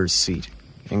driver's seat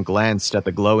and glanced at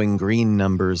the glowing green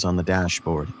numbers on the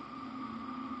dashboard.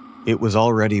 It was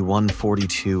already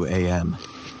 1:42 a.m.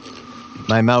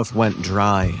 My mouth went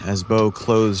dry as Bo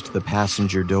closed the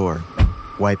passenger door,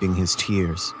 wiping his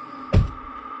tears.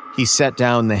 He set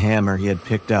down the hammer he had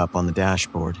picked up on the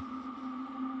dashboard.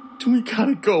 We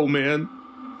gotta go, man.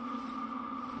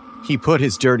 He put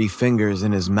his dirty fingers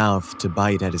in his mouth to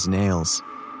bite at his nails.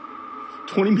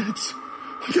 20 minutes.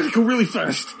 We gotta go really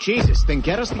fast. Jesus, then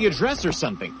get us the address or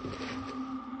something.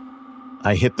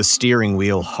 I hit the steering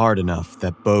wheel hard enough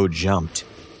that Bo jumped.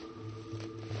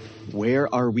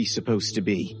 Where are we supposed to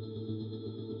be?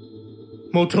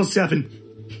 Motel 7,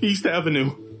 East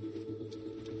Avenue.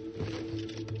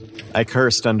 I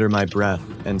cursed under my breath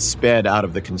and sped out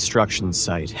of the construction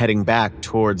site, heading back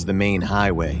towards the main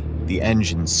highway, the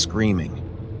engine screaming.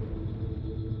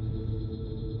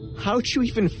 How'd you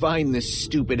even find this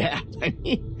stupid app? I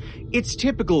mean, it's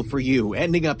typical for you,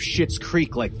 ending up Schitt's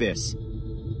Creek like this.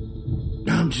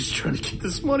 I'm just trying to get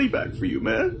this money back for you,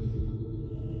 man.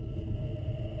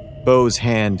 Bo's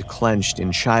hand clenched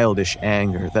in childish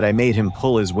anger that I made him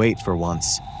pull his weight for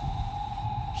once.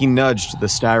 He nudged the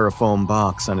styrofoam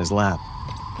box on his lap.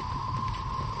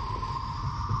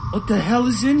 What the hell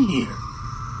is in here?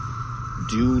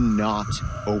 Do not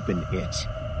open it.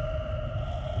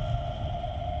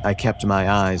 I kept my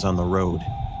eyes on the road.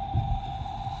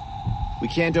 We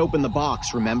can't open the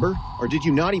box, remember? Or did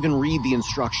you not even read the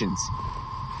instructions?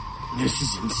 This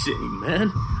is insane,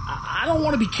 man. I don't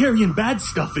want to be carrying bad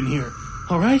stuff in here,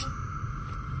 all right?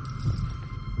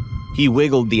 He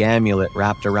wiggled the amulet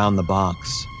wrapped around the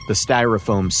box, the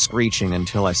styrofoam screeching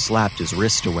until I slapped his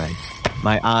wrist away,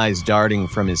 my eyes darting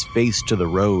from his face to the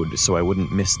road so I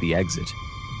wouldn't miss the exit.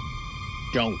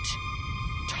 Don't.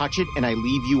 Touch it and I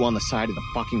leave you on the side of the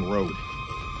fucking road.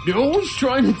 You're always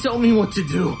trying to tell me what to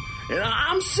do, and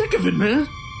I'm sick of it, man.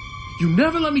 You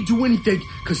never let me do anything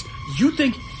because you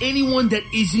think anyone that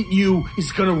isn't you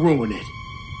is gonna ruin it.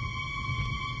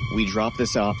 We drop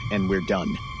this off and we're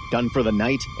done. Done for the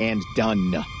night and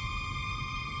done.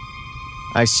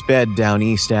 I sped down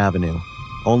East Avenue,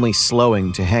 only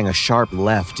slowing to hang a sharp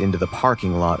left into the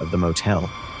parking lot of the motel.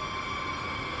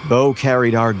 Bo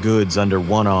carried our goods under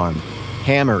one arm,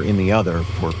 Hammer in the other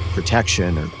for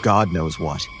protection or God knows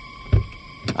what.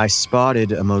 I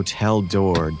spotted a motel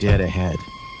door dead ahead,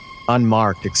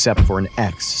 unmarked except for an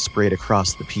X sprayed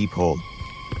across the peephole.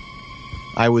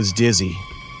 I was dizzy,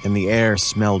 and the air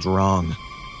smelled wrong.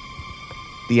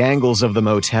 The angles of the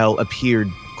motel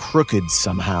appeared crooked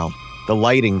somehow, the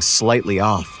lighting slightly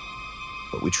off,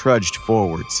 but we trudged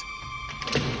forwards.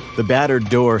 The battered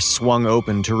door swung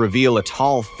open to reveal a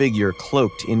tall figure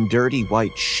cloaked in dirty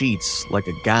white sheets like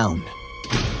a gown.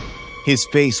 His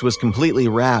face was completely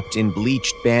wrapped in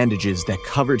bleached bandages that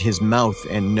covered his mouth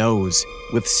and nose,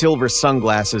 with silver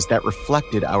sunglasses that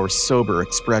reflected our sober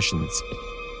expressions.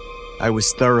 I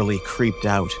was thoroughly creeped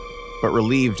out, but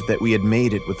relieved that we had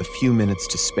made it with a few minutes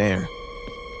to spare.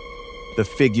 The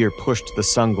figure pushed the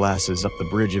sunglasses up the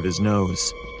bridge of his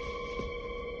nose.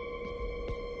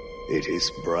 It is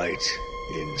bright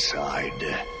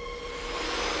inside.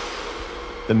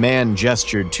 The man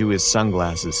gestured to his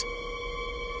sunglasses.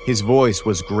 His voice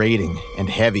was grating and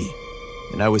heavy,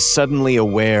 and I was suddenly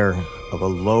aware of a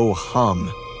low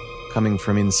hum coming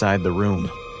from inside the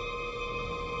room.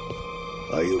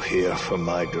 Are you here for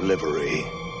my delivery?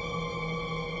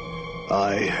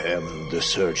 I am the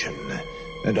surgeon,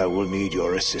 and I will need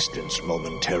your assistance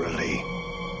momentarily.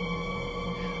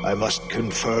 I must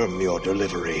confirm your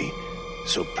delivery,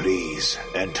 so please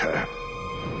enter.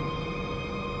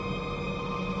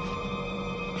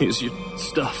 Here's your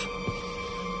stuff.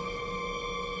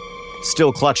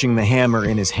 Still clutching the hammer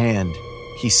in his hand,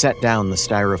 he set down the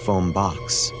styrofoam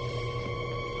box.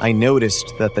 I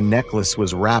noticed that the necklace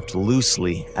was wrapped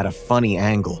loosely at a funny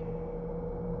angle.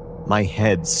 My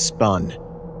head spun.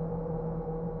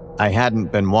 I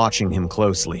hadn't been watching him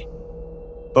closely.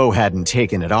 Bo hadn't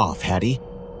taken it off, had he?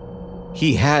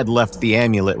 He had left the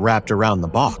amulet wrapped around the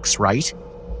box, right?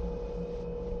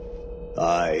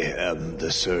 I am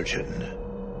the surgeon.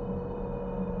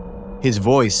 His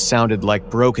voice sounded like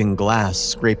broken glass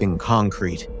scraping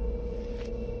concrete.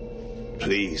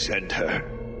 Please enter.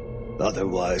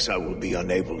 Otherwise, I will be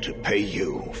unable to pay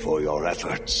you for your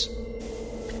efforts.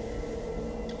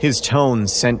 His tone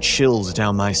sent chills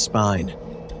down my spine.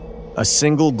 A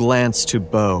single glance to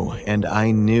Bo, and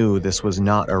I knew this was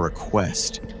not a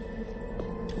request.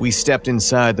 We stepped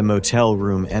inside the motel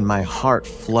room, and my heart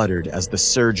fluttered as the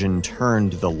surgeon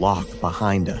turned the lock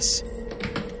behind us.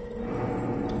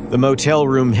 The motel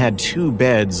room had 2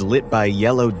 beds lit by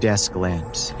yellow desk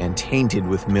lamps and tainted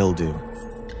with mildew.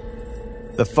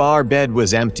 The far bed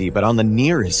was empty, but on the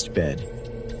nearest bed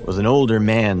was an older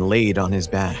man laid on his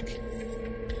back.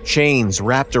 Chains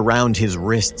wrapped around his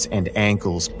wrists and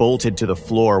ankles bolted to the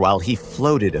floor while he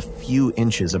floated a few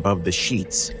inches above the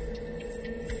sheets.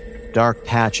 Dark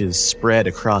patches spread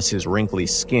across his wrinkly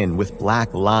skin with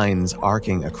black lines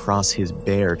arcing across his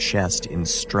bare chest in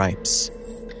stripes.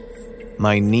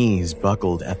 My knees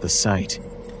buckled at the sight.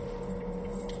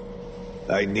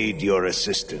 I need your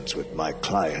assistance with my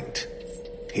client.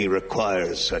 He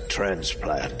requires a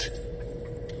transplant.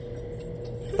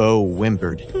 Bo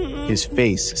whimpered, his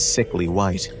face sickly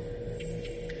white.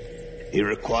 He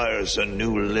requires a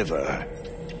new liver.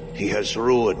 He has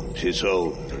ruined his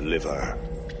own liver.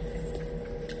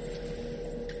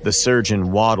 The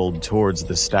surgeon waddled towards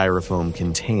the styrofoam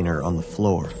container on the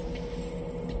floor.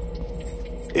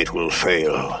 It will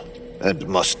fail and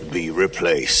must be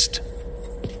replaced.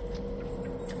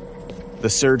 The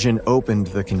surgeon opened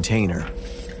the container,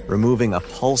 removing a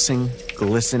pulsing,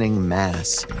 glistening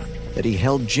mass that he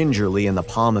held gingerly in the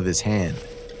palm of his hand.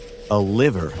 A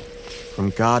liver from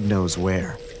God knows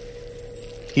where.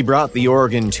 He brought the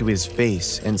organ to his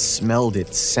face and smelled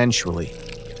it sensually,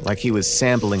 like he was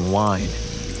sampling wine.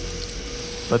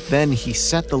 But then he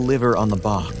set the liver on the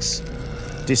box,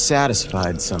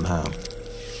 dissatisfied somehow.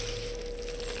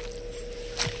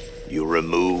 You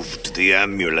removed the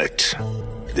amulet.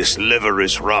 This liver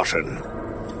is rotten.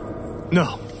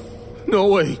 No. No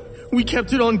way. We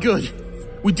kept it on good.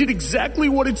 We did exactly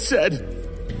what it said.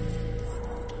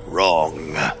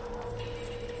 Wrong.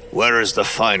 Where is the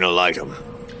final item?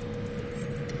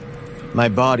 My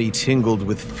body tingled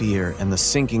with fear and the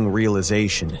sinking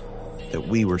realization that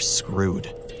we were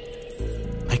screwed.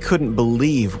 I couldn't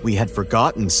believe we had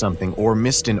forgotten something or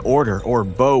missed an order or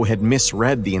Bo had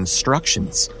misread the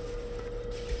instructions.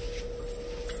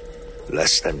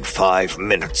 Less than 5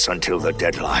 minutes until the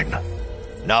deadline.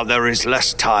 Now there is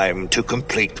less time to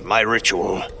complete my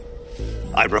ritual.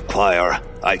 I require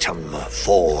item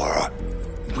 4.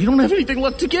 We don't have anything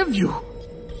left to give you.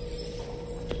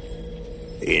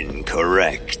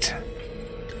 Incorrect.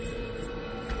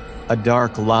 A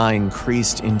dark line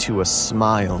creased into a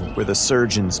smile where the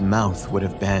surgeon's mouth would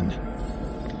have been.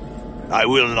 I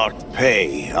will not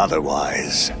pay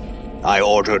otherwise. I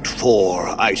ordered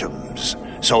 4 items,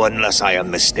 so unless I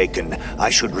am mistaken, I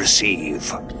should receive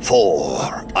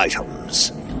 4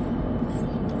 items.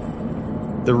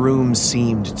 The room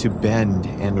seemed to bend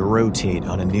and rotate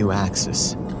on a new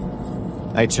axis.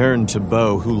 I turned to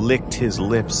Bo, who licked his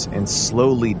lips and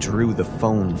slowly drew the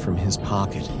phone from his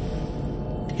pocket.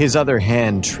 His other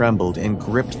hand trembled and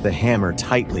gripped the hammer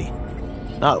tightly,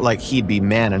 not like he'd be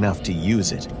man enough to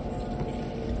use it.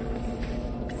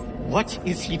 What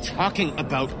is he talking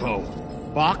about, Bo?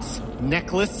 Box,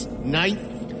 necklace, knife?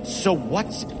 So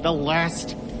what's the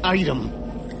last item?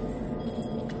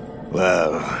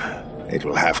 Well, it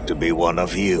will have to be one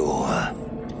of you.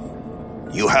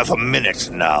 You have a minute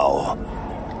now.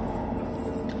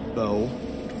 Bo,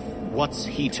 what's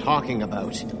he talking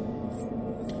about?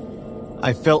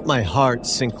 I felt my heart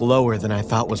sink lower than I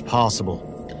thought was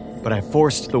possible, but I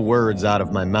forced the words out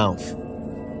of my mouth.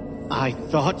 I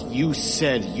thought you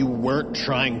said you weren't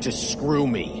trying to screw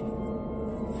me.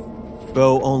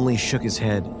 Bo only shook his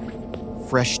head,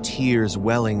 fresh tears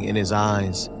welling in his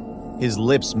eyes, his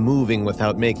lips moving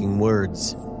without making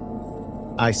words.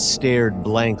 I stared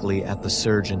blankly at the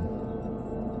surgeon.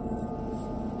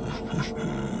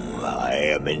 I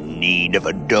am in need of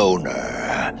a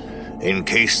donor. In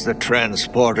case the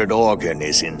transported organ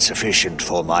is insufficient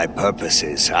for my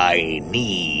purposes, I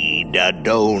need a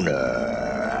donor.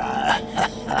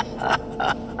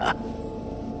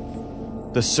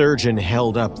 The surgeon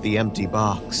held up the empty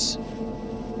box.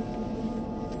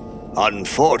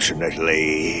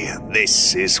 Unfortunately,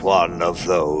 this is one of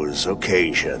those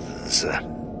occasions.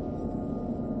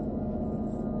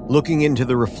 Looking into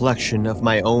the reflection of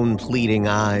my own pleading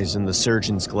eyes in the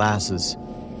surgeon's glasses,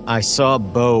 I saw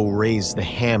Bo raise the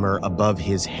hammer above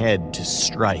his head to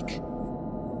strike.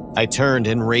 I turned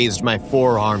and raised my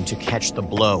forearm to catch the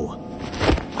blow.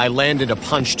 I landed a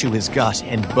punch to his gut,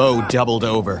 and Bo doubled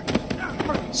over.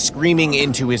 Screaming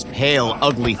into his pale,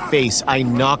 ugly face, I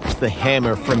knocked the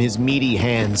hammer from his meaty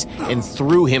hands and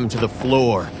threw him to the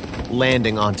floor,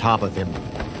 landing on top of him.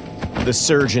 The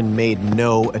surgeon made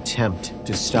no attempt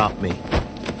to stop me.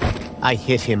 I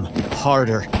hit him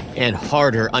harder and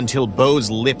harder until Bo's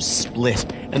lips split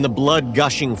and the blood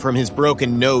gushing from his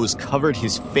broken nose covered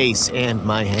his face and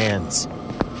my hands.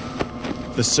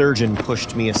 The surgeon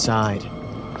pushed me aside.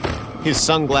 His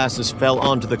sunglasses fell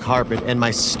onto the carpet and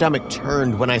my stomach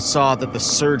turned when I saw that the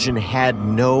surgeon had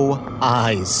no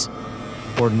eyes,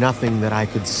 or nothing that I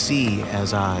could see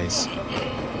as eyes.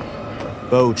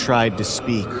 Bo tried to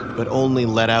speak, but only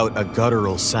let out a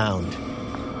guttural sound.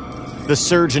 The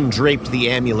surgeon draped the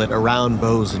amulet around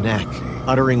Bo's neck,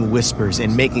 uttering whispers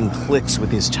and making clicks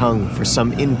with his tongue for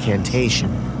some incantation.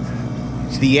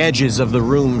 The edges of the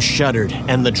room shuddered,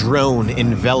 and the drone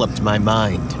enveloped my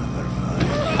mind.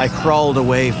 I crawled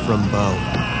away from Bo,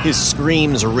 his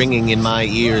screams ringing in my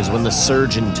ears when the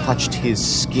surgeon touched his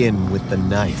skin with the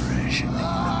knife.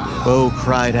 Bo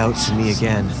cried out to me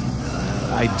again.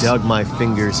 I dug my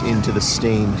fingers into the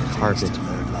stained carpet,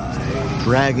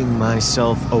 dragging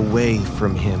myself away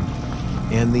from him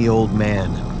and the old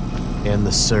man and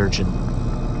the surgeon.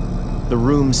 The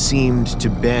room seemed to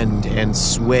bend and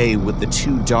sway with the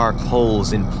two dark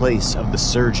holes in place of the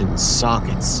surgeon's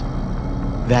sockets.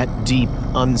 That deep,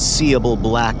 unseeable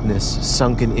blackness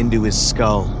sunken into his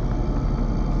skull.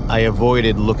 I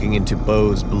avoided looking into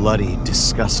Bo's bloody,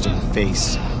 disgusting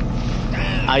face.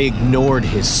 I ignored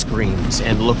his screams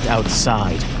and looked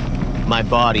outside, my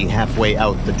body halfway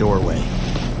out the doorway.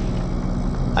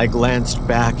 I glanced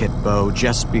back at Bo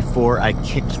just before I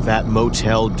kicked that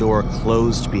motel door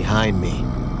closed behind me,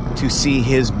 to see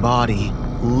his body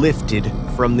lifted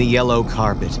from the yellow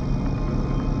carpet,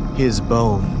 his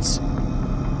bones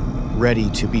ready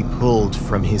to be pulled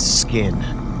from his skin.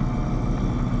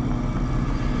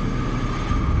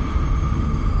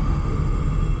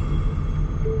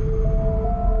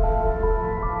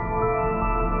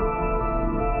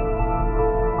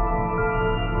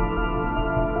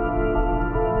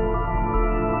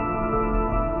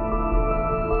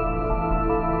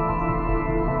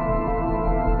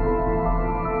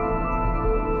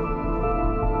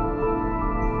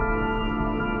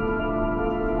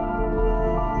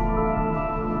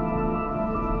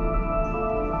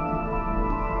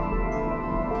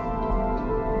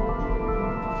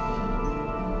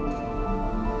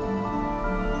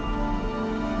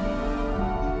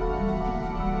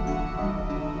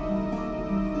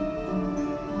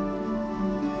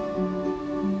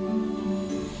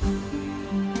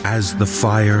 As the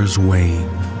fires wane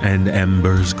and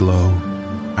embers glow,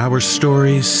 our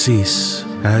stories cease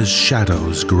as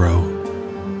shadows grow.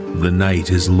 The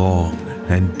night is long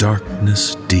and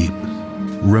darkness deep.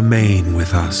 Remain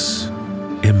with us.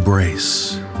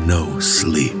 Embrace no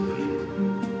sleep.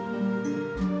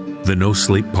 The No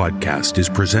Sleep podcast is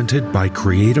presented by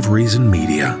Creative Reason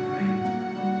Media.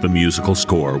 The musical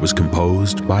score was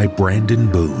composed by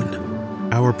Brandon Boone.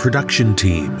 Our production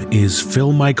team is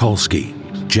Phil Michalski,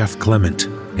 Jeff Clement,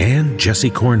 and Jesse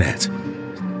Cornett.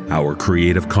 Our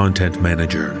creative content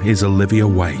manager is Olivia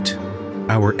White.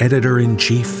 Our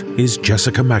editor-in-chief is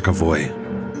Jessica McAvoy.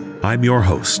 I'm your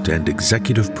host and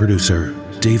executive producer,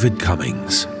 David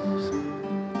Cummings.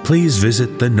 Please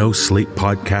visit the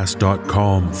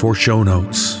NoSleepPodcast.com for show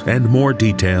notes and more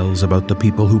details about the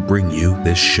people who bring you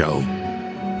this show.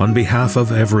 On behalf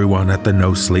of everyone at the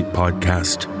No Sleep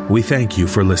Podcast, we thank you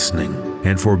for listening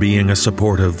and for being a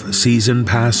supportive Season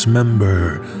Pass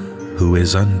member who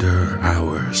is under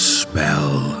our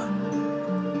spell.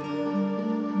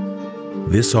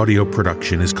 This audio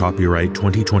production is copyright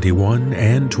 2021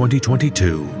 and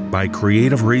 2022 by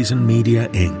Creative Reason Media,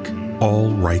 Inc., all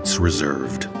rights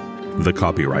reserved. The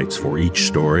copyrights for each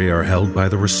story are held by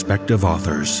the respective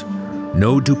authors.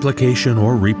 No duplication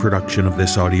or reproduction of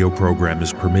this audio program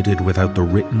is permitted without the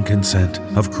written consent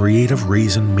of Creative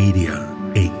Reason Media,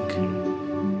 Inc.